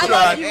 3 episodes.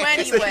 I love you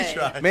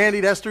anyway. Mandy,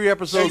 that's 3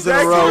 episodes in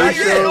a row. We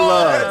show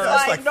love.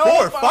 That's like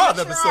 4 or 5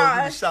 episodes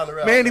you be shouting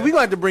around. Mandy, we're going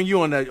to have to bring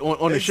you on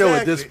the show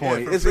at this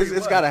point.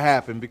 It's got to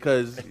happen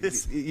because,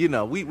 we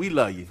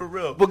love you. For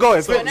real. But go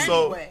ahead.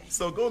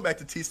 So going back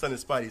to T Stun and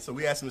Spidey, so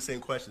we asked him the same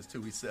questions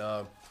too. He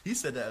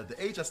said that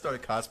the age I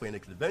started cosplaying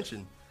at the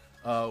convention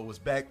was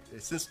back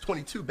since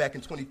 22, back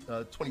in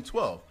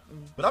 2012.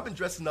 But I've been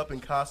dressing up in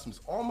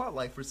costumes all my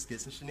life for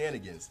skits and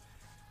shenanigans.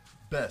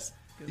 Best.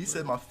 He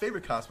said my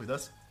favorite cosplay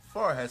thus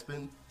far has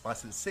been my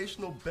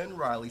sensational Ben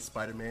Reilly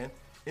Spider-Man,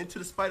 Into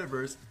the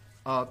Spider-Verse,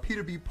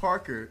 Peter B.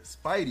 Parker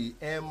Spidey,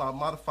 and my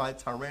modified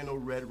Tyranno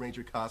Red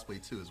Ranger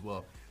cosplay too as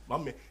well. My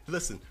man,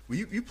 listen, when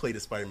you play the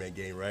Spider-Man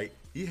game, right?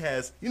 He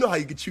has, you know how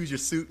you can choose your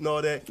suit and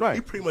all that? Right.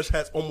 He pretty much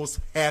has almost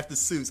half the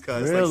suits,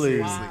 cuz. Really?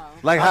 Wow.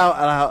 Like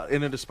how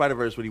Into the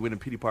Spider-Verse when he went in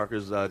Peter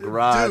Parker's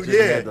garage. Dude,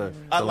 yeah. The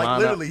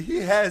literally, he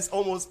has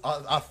almost,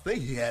 I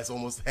think he has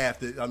almost half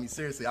the, I mean,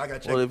 seriously, I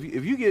got to check. Well,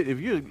 if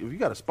you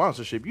got a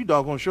sponsorship, you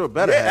doggone sure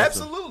better have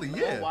absolutely, some.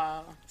 yeah. Oh,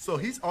 wow. So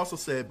he's also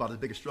said about the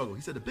biggest struggle.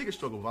 He said the biggest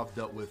struggle I've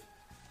dealt with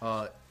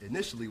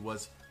initially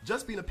was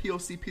just being a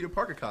POC Peter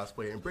Parker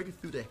cosplayer and breaking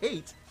through the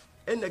hate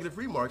and negative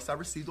remarks I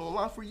received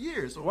online for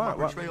years over my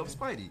portrayal of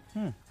Spidey.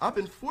 I've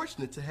been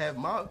fortunate to have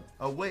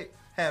way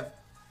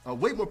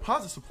more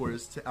positive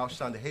supporters to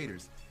outshine the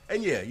haters.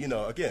 And yeah,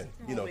 again,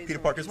 Peter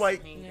Parker's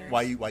white.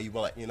 Why you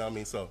black? You know what I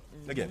mean? So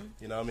again,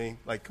 you know what I mean?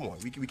 Like, come on,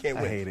 we can't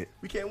win. I hate it.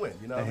 We can't win.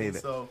 You know what I I mean? hate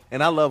it. So,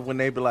 and I love when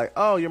they be like,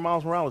 "Oh, you're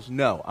Miles Morales."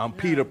 No, I'm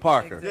Peter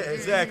Parker. Yeah,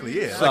 exactly.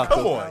 Yeah, like,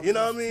 come on. You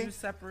know what I mean? Two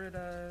separate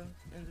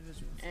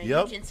individuals. And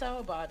you can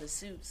tell by the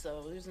suit,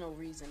 so there's no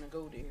reason to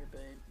go there.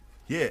 But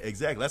yeah,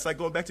 exactly. That's like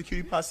going back to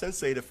Cutie Pie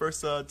Sensei. The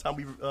first time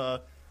we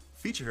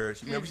featured her,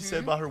 she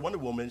said about her Wonder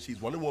Woman.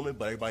 She's Wonder Woman,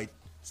 but everybody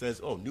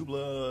says, "Oh,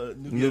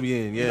 Nubian."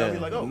 Nubian, yeah. You know what I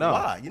mean? Like, oh, No.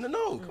 why?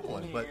 No, come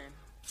on. But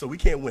so we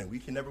can't win. We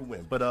can never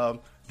win. But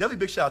definitely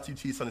big shout out to you,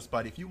 T Stun and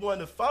Spidey. If you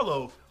want to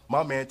follow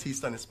my man T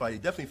Stun and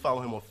Spidey, definitely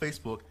follow him on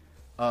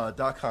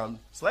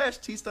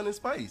Facebook.com/T Stun and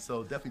Spidey.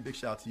 So definitely big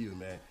shout out to you,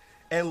 man.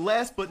 And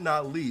last but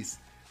not least,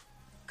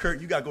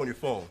 Kurt, you got to go on your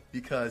phone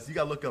because you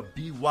got to look up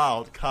Be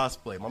Wild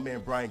cosplay. My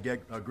man Brian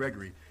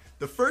Gregory.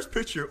 The first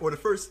picture or the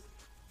first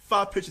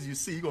 5 pictures you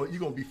see, you're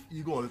gonna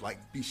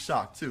be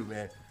shocked too,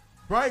 man.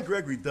 Brian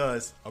Gregory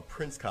does a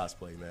Prince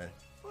cosplay, man.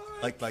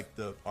 Like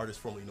the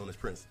artist formerly known as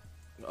Prince.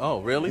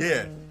 Oh, really?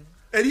 Yeah.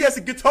 And he has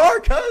a guitar,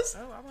 cuz.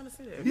 Oh, I want to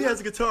see that. He has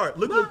a guitar.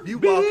 Look at Be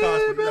Wild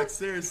cosplay. Like,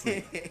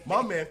 seriously.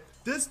 My man,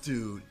 this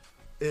dude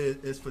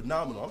is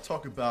phenomenal. I'm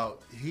talking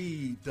about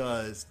he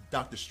does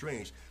Doctor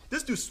Strange.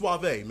 This dude's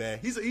suave, man.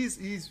 He's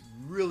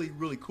really,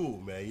 really cool,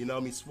 man. You know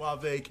what I mean?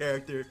 Suave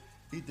character.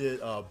 He did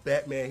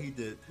Batman. He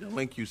did. The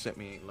link you sent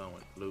me ain't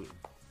loading.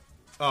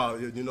 Oh,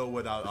 you know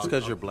what? It's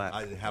because you're black.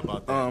 I didn't have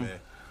about that, man.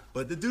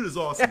 But the dude is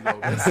awesome, though,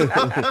 man.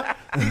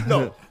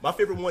 My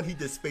favorite one, he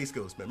did Space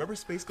Ghost, man. Remember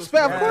Space Ghost?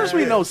 Of course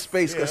we know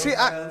Space Ghost. See,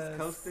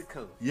 Coast to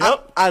coast.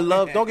 Yep. I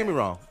love, don't get me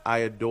wrong, I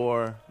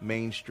adore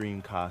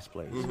mainstream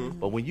cosplays.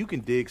 But when you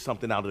can dig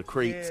something out of the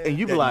crates and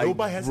you be like,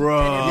 nobody has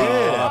bro,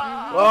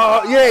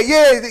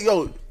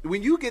 yo,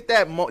 when you get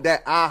that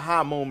that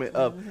aha moment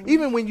of,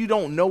 even when you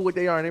don't know what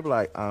they are and they be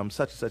like,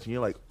 such and such, and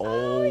you're like,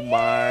 oh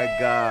my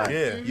God.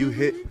 Yeah. You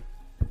hit.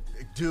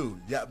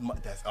 Dude,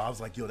 I was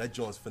like, yo, that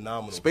joint's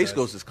phenomenal. Space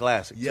Ghost is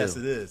classic, yes,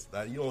 too. it is.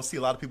 You don't see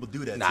a lot of people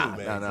do that, too,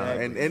 man.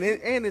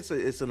 Exactly. And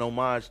it's an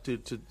homage to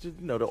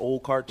the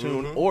old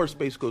cartoon or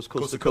Space Ghost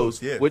Coast to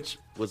Coast, which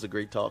was a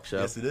great talk show.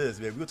 Yes, it is,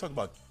 man. We're going to talk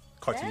about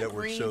Cartoon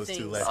Network shows, too.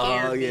 He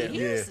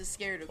used to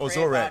scare the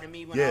crap out of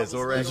me when I was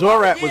Zorak.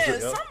 Zorak was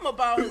something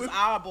about his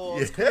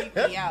eyeballs creeped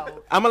me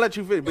out. I'm going to let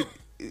you finish, but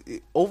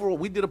overall,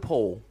 we did a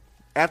poll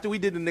after we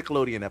did the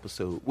Nickelodeon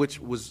episode, which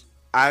was,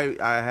 I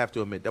have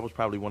to admit, that was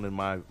probably one of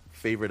my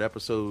favorite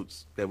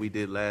episodes that we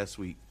did last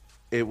week.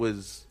 It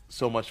was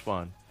so much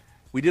fun.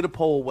 We did a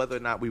poll whether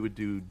or not we would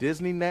do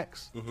Disney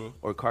next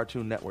or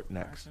Cartoon Network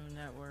next.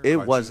 It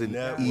wasn't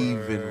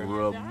even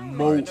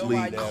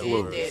remotely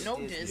close.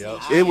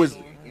 It was.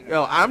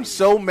 I'm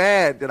so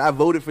mad that I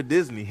voted for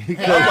Disney. I'm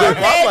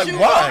like,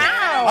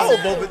 why? I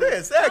would vote for that.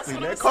 Exactly,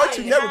 man.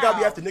 Cartoon Network got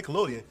me after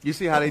Nickelodeon. You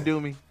see how they do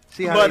me?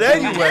 But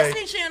anyway,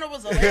 Disney Channel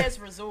was a last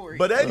resort.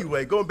 But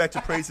anyway, going back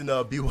to praising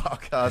Be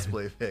Wild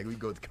cosplay, man, we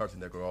go to Cartoon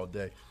Network all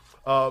day.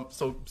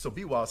 So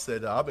Be Wild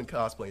said, I've been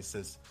cosplaying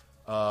since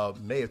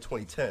May of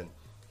 2010.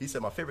 He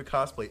said, my favorite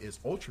cosplay is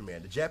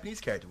Ultraman, the Japanese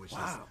character, which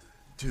is,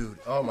 dude,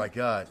 oh my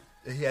God.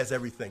 He has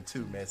everything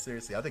too, man.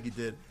 Seriously. I think he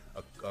did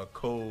a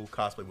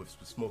co-cosplay with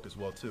Smoke as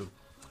well too.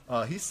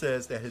 He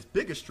says that his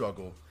biggest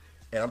struggle,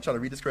 and I'm trying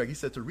to read this correct, he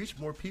said to reach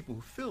more people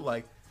who feel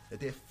like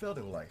that they have failed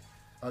in life.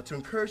 To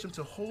encourage them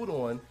to hold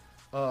on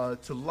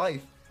to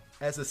life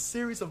as a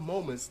series of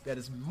moments that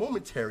is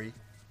momentary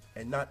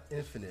and not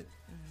infinite.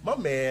 My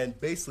man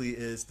basically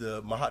is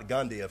the Mahatma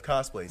Gandhi of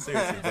cosplay,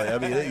 seriously. But I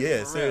mean,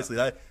 yeah, seriously.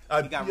 He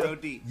got real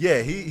deep.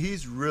 Yeah,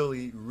 he's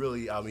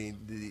really, I mean,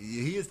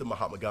 he is the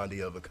Mahatma Gandhi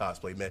of a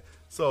cosplay, man.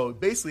 So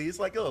basically, it's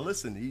like, oh,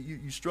 listen,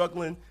 you're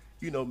struggling,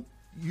 you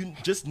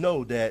just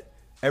know that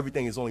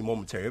everything is only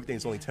momentary. Everything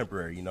is only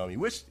temporary, you know what I mean?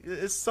 Which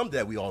is something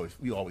that we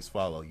always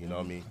follow, you know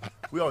what I mean?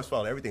 We always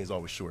follow. Everything is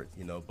always short,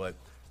 you know. But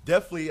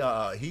definitely,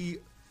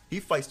 he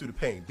fights through the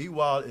pain. Be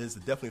Wild is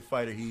definitely a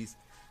fighter. He's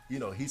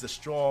a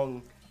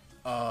strong.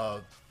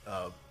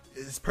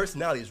 His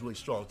personality is really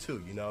strong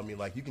too. You know what I mean?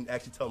 Like you can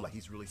actually tell him like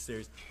he's really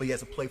serious, but he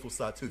has a playful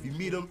side too. If you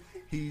meet him,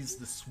 he's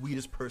the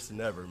sweetest person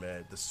ever,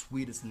 man. The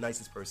sweetest,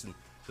 nicest person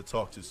to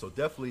talk to. So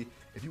definitely,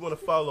 if you want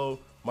to follow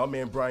my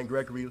man Brian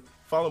Gregory,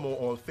 follow him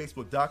on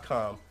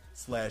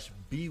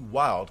Facebook.com/Be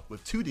Wild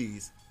with 2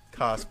 D's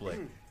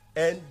cosplay.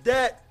 And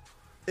that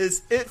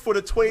is it for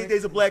the 28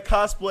 Days of Black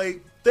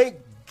cosplay. Thank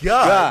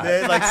God,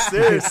 man. Like,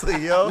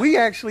 seriously, yo. We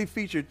actually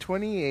featured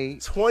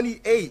 28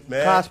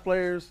 man.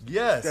 Cosplayers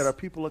that are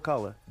people of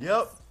color.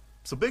 Yep.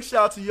 So big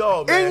shout out to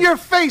y'all, man. In your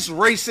face,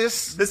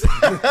 racist.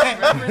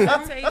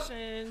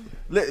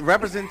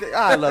 Representation.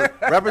 I love it.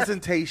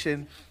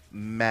 Representation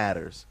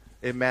matters.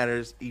 It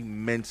matters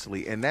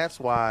immensely. And that's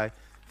why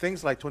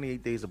things like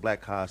 28 Days of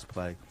Black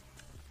Cosplay,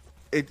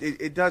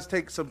 it does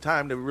take some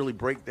time to really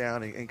break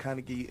down and kind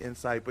of give you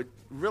insight. But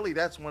really,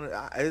 this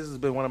has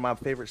been one of my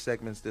favorite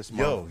segments this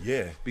month.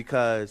 Yeah.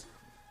 Because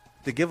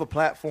to give a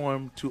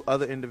platform to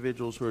other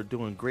individuals who are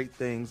doing great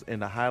things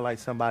and to highlight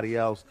somebody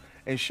else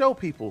and show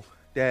people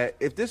that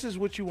if this is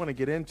what you want to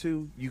get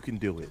into, you can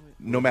do it,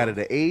 no matter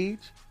the age,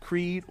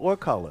 creed, or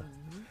color.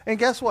 And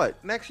guess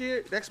what? Next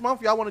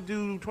month, y'all want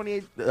to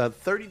do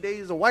 30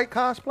 days of white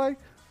cosplay?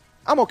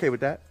 I'm okay with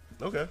that.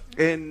 Okay.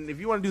 And if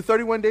you want to do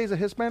 31 days of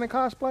Hispanic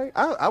cosplay,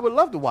 I would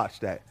love to watch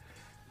that.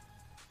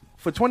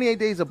 For 28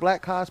 days of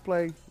black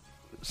cosplay,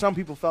 some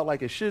people felt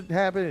like it shouldn't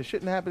happen. It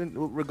shouldn't happen.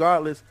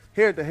 Regardless,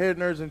 here at the Head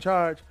Nerds in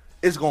Charge,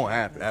 it's going to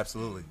happen.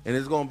 Absolutely. And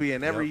it's going to be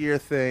an every year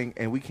thing,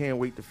 and we can't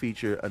wait to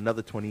feature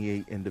another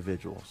 28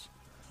 individuals.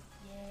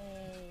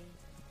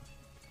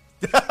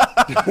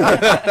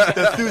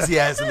 The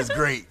enthusiasm is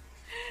great.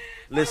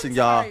 Listen,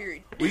 y'all,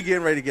 we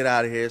getting ready to get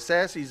out of here.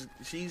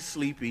 She's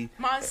sleepy.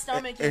 My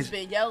stomach has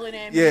been yelling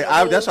at me.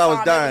 Yeah, that's why I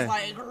was dying.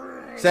 Like,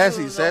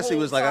 Sassy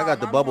was like, I got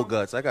the bubble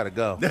guts. I got to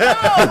go. No,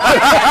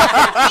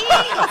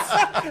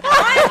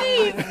 I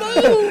need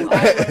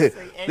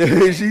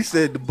food. She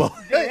said the bubble.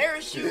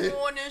 There's you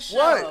on this show.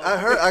 What?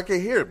 I can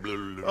hear it.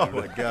 Oh,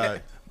 my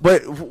God.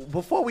 But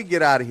before we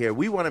get out of here,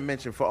 we want to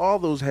mention for all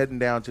those heading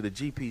down to the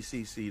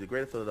GPCC, the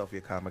Greater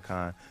Philadelphia Comic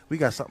Con, we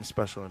got something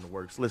special in the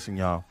works. Listen,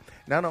 y'all,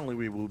 not only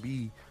will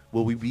we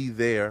be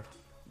there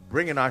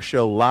bringing our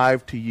show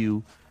live to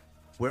you,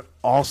 we're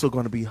also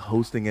going to be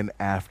hosting an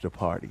after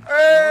party.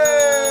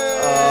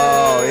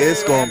 Oh,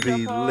 it's going to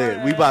be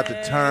lit. We about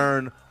to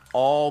turn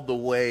all the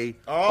way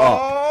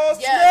up.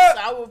 Yes,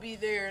 I will be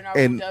there, and I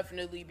will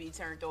definitely be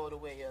turned all the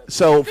way up.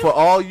 So for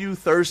all you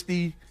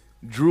thirsty,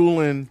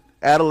 drooling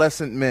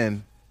adolescent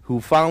men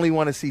who finally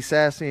want to see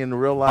Sassy in the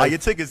real life. Buy your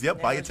tickets.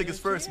 Yep, buy your tickets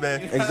first,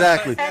 man.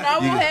 Exactly. And I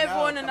will have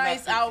on a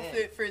nice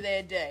outfit for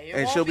that day. It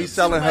and won't she'll be too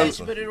selling her,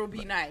 much, but it'll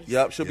be nice.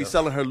 Yep, she'll be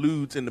selling her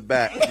lewds in the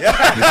back.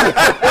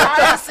 I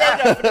didn't say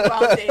nothing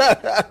about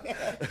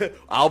that.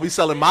 I'll be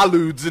selling my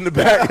lewds in the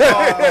back.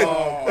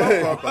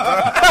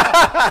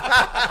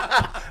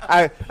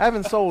 I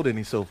haven't sold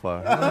any so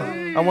far.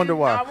 I wonder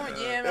why.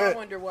 I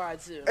wonder why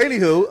too.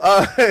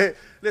 Anywho,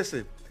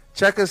 listen.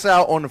 Check us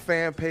out on the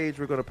fan page.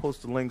 We're going to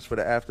post the links for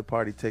the after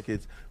party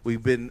tickets.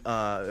 We've been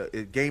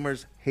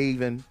Gamers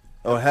Haven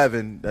or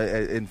Heaven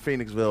in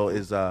Phoenixville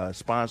is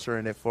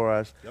sponsoring it for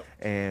us,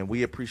 and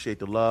we appreciate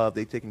the love.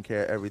 They've taken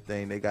care of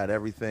everything. They got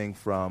everything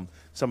from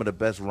some of the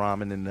best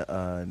ramen in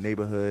the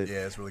neighborhood.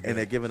 Yeah, it's really good. And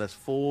they're giving us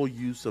full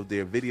use of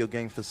their video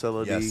game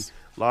facility,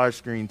 large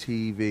screen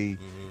TV.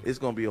 It's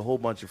going to be a whole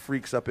bunch of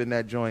freaks up in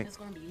that joint. It's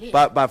going to be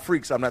lit. By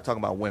freaks, I'm not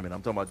talking about women.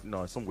 I'm talking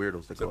about some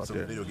weirdos that go out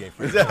there. Video game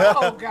freaks.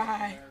 Oh,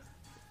 God.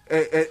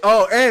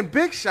 And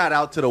big shout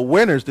out to the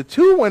winners, the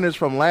two winners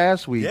from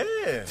last week.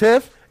 Yeah.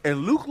 Tiff and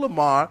Luke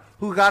Lamar,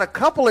 who got a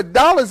couple of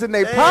dollars in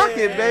their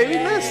pocket, baby.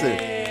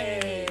 Listen.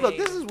 Look,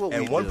 this is what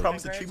and we one do.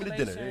 promised to treat me to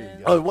dinner. There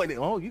you go. Oh, wait,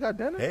 you got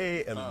dinner?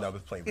 Hey, and I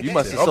was playing with You you.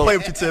 must have I'm sold, playing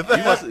with you,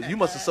 Tiff. You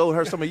must have sold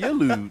her some of your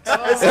lewds.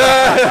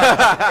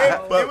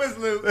 It was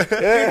Luke.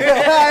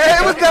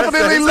 It was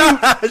definitely Luke.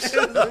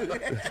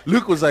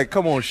 Luke was like,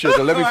 come on,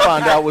 sugar, let me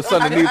find out what's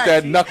underneath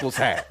that Knuckles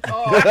hat.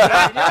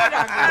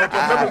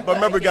 But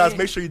remember, guys,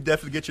 make sure you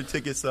definitely get your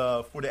tickets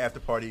for the after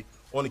party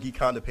on the Geek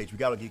Conda page. We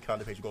got a Geek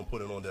Conda page. We're going to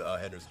put it on the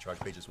Head Nerds in Charge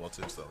page as well,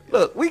 too. So, yeah.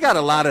 Look, we got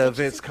a lot of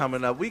events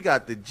coming up. We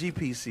got the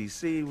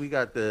GPCC.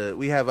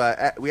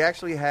 We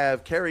actually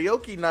have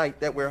karaoke night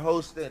that we're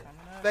hosting.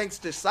 Thanks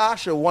to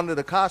Sasha, one of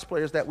the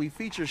cosplayers that we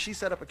feature. She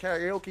set up a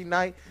karaoke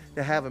night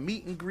to have a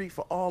meet and greet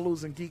for all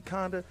those in Geek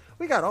Conda.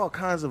 We got all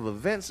kinds of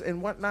events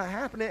and whatnot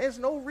happening. There's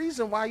no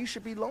reason why you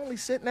should be lonely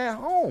sitting at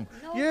home.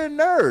 No. You're a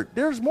nerd.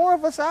 There's more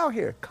of us out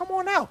here. Come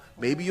on out.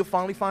 Maybe you'll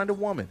finally find a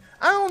woman.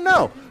 I don't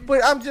know.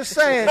 But I'm just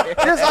saying,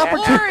 there's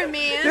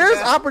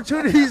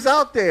opportunities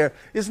out there.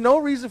 There's no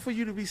reason for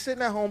you to be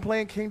sitting at home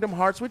playing Kingdom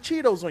Hearts with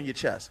Cheetos on your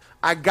chest.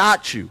 I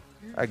got you.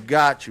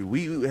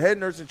 We Head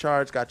Nerds in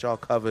Charge got y'all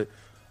covered.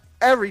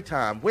 Every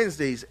time,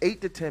 Wednesdays,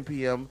 8 to 10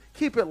 p.m.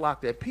 Keep it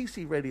locked at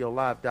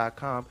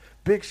PCRadioLive.com.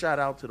 Big shout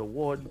out to the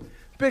warden.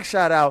 Big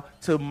shout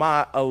out to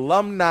my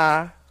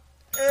alumni,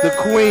 the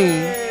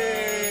queen,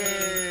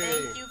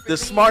 the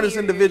smartest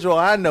individual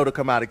I know to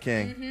come out of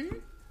King. Mm-hmm.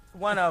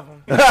 One of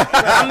them.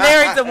 I'm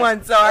married to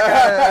one, so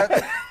I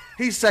got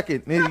He's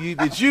second.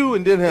 It's you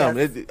and then him.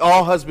 Yes.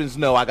 All husbands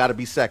know I got to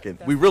be second.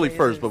 We really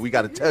first, but we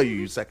got to tell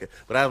you second.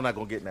 But I'm not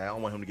going to get in there. I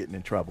don't want him to get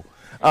in trouble.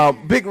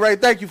 Big Ray,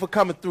 thank you for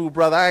coming through,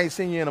 brother. I ain't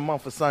seen you in a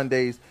month of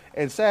Sundays.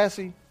 And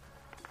Sassy,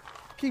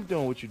 keep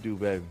doing what you do,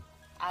 baby.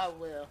 I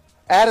will.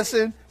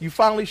 Addison, you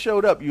finally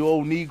showed up, you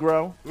old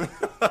Negro.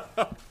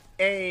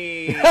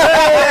 Hey.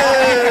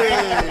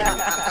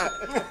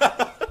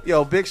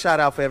 Yo, big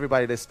shout out for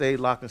everybody that stayed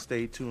locked and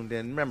stayed tuned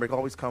in. Remember,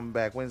 always come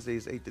back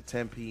Wednesdays 8 to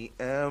 10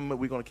 p.m.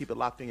 We're going to keep it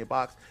locked in your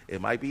box.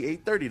 It might be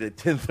 8:30 to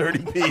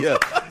 10:30 p.m.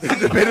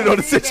 depending on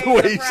the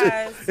situation.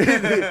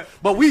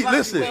 But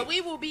listen. Well,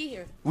 we will be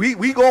here.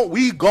 We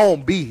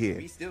gon' be here.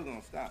 We still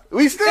gonna stop.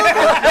 We still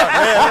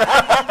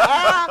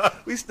gonna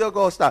We still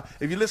gonna stop.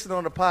 If you listen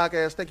on the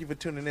podcast, thank you for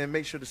tuning in.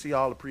 Make sure to see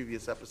all the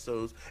previous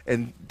episodes,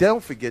 and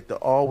don't forget to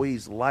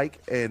always like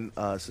and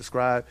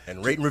subscribe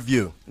and rate and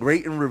review.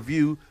 Rate and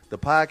review the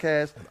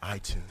podcast on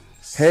iTunes.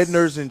 Head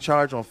Nerds in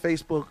Charge on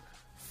Facebook.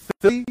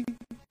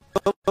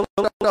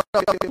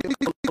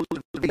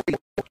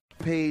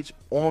 Page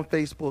on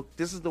Facebook.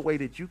 This is the way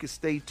that you can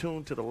stay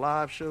tuned to the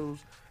live shows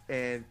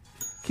and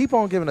keep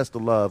on giving us the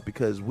love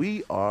because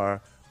we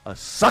are a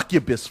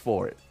succubus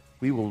for it.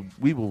 We will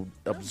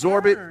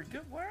absorb it.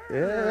 Good word.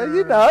 Yeah,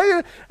 you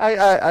know,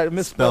 I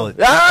misspell it.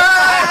 We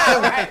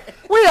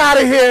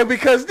out of here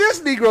because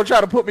this Negro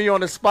tried to put me on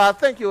the spot.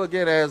 Thank you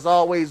again, as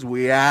always.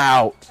 We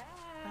out.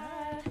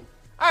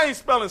 I ain't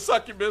spelling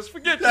succubus.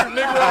 Forget you,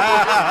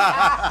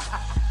 Negro.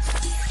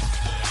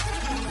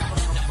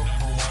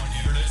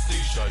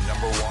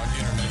 Number one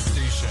internet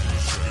station.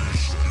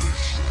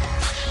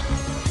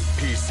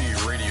 PC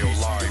Radio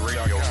Live.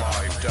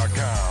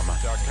 RadioLive.com.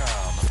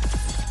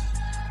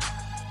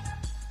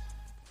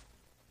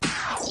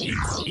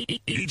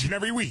 Each and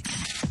every week,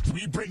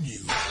 we bring you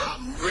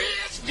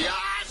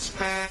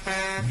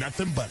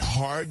nothing but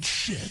hard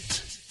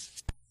shit.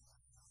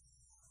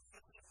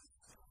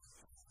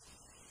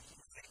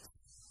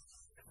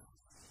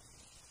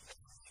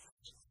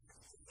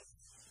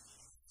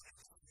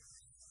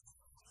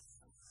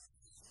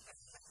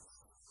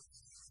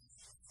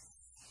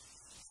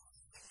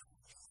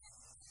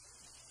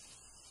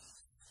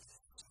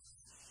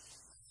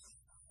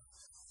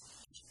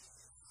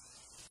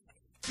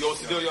 Yo,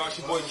 what's the deal, y'all? It's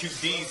your boy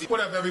QDeezy. What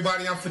up,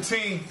 everybody? I'm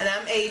Fateen. And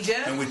I'm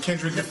Aja. And we're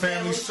Kendrick the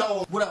Family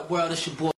Soul. What up, world? It's your boy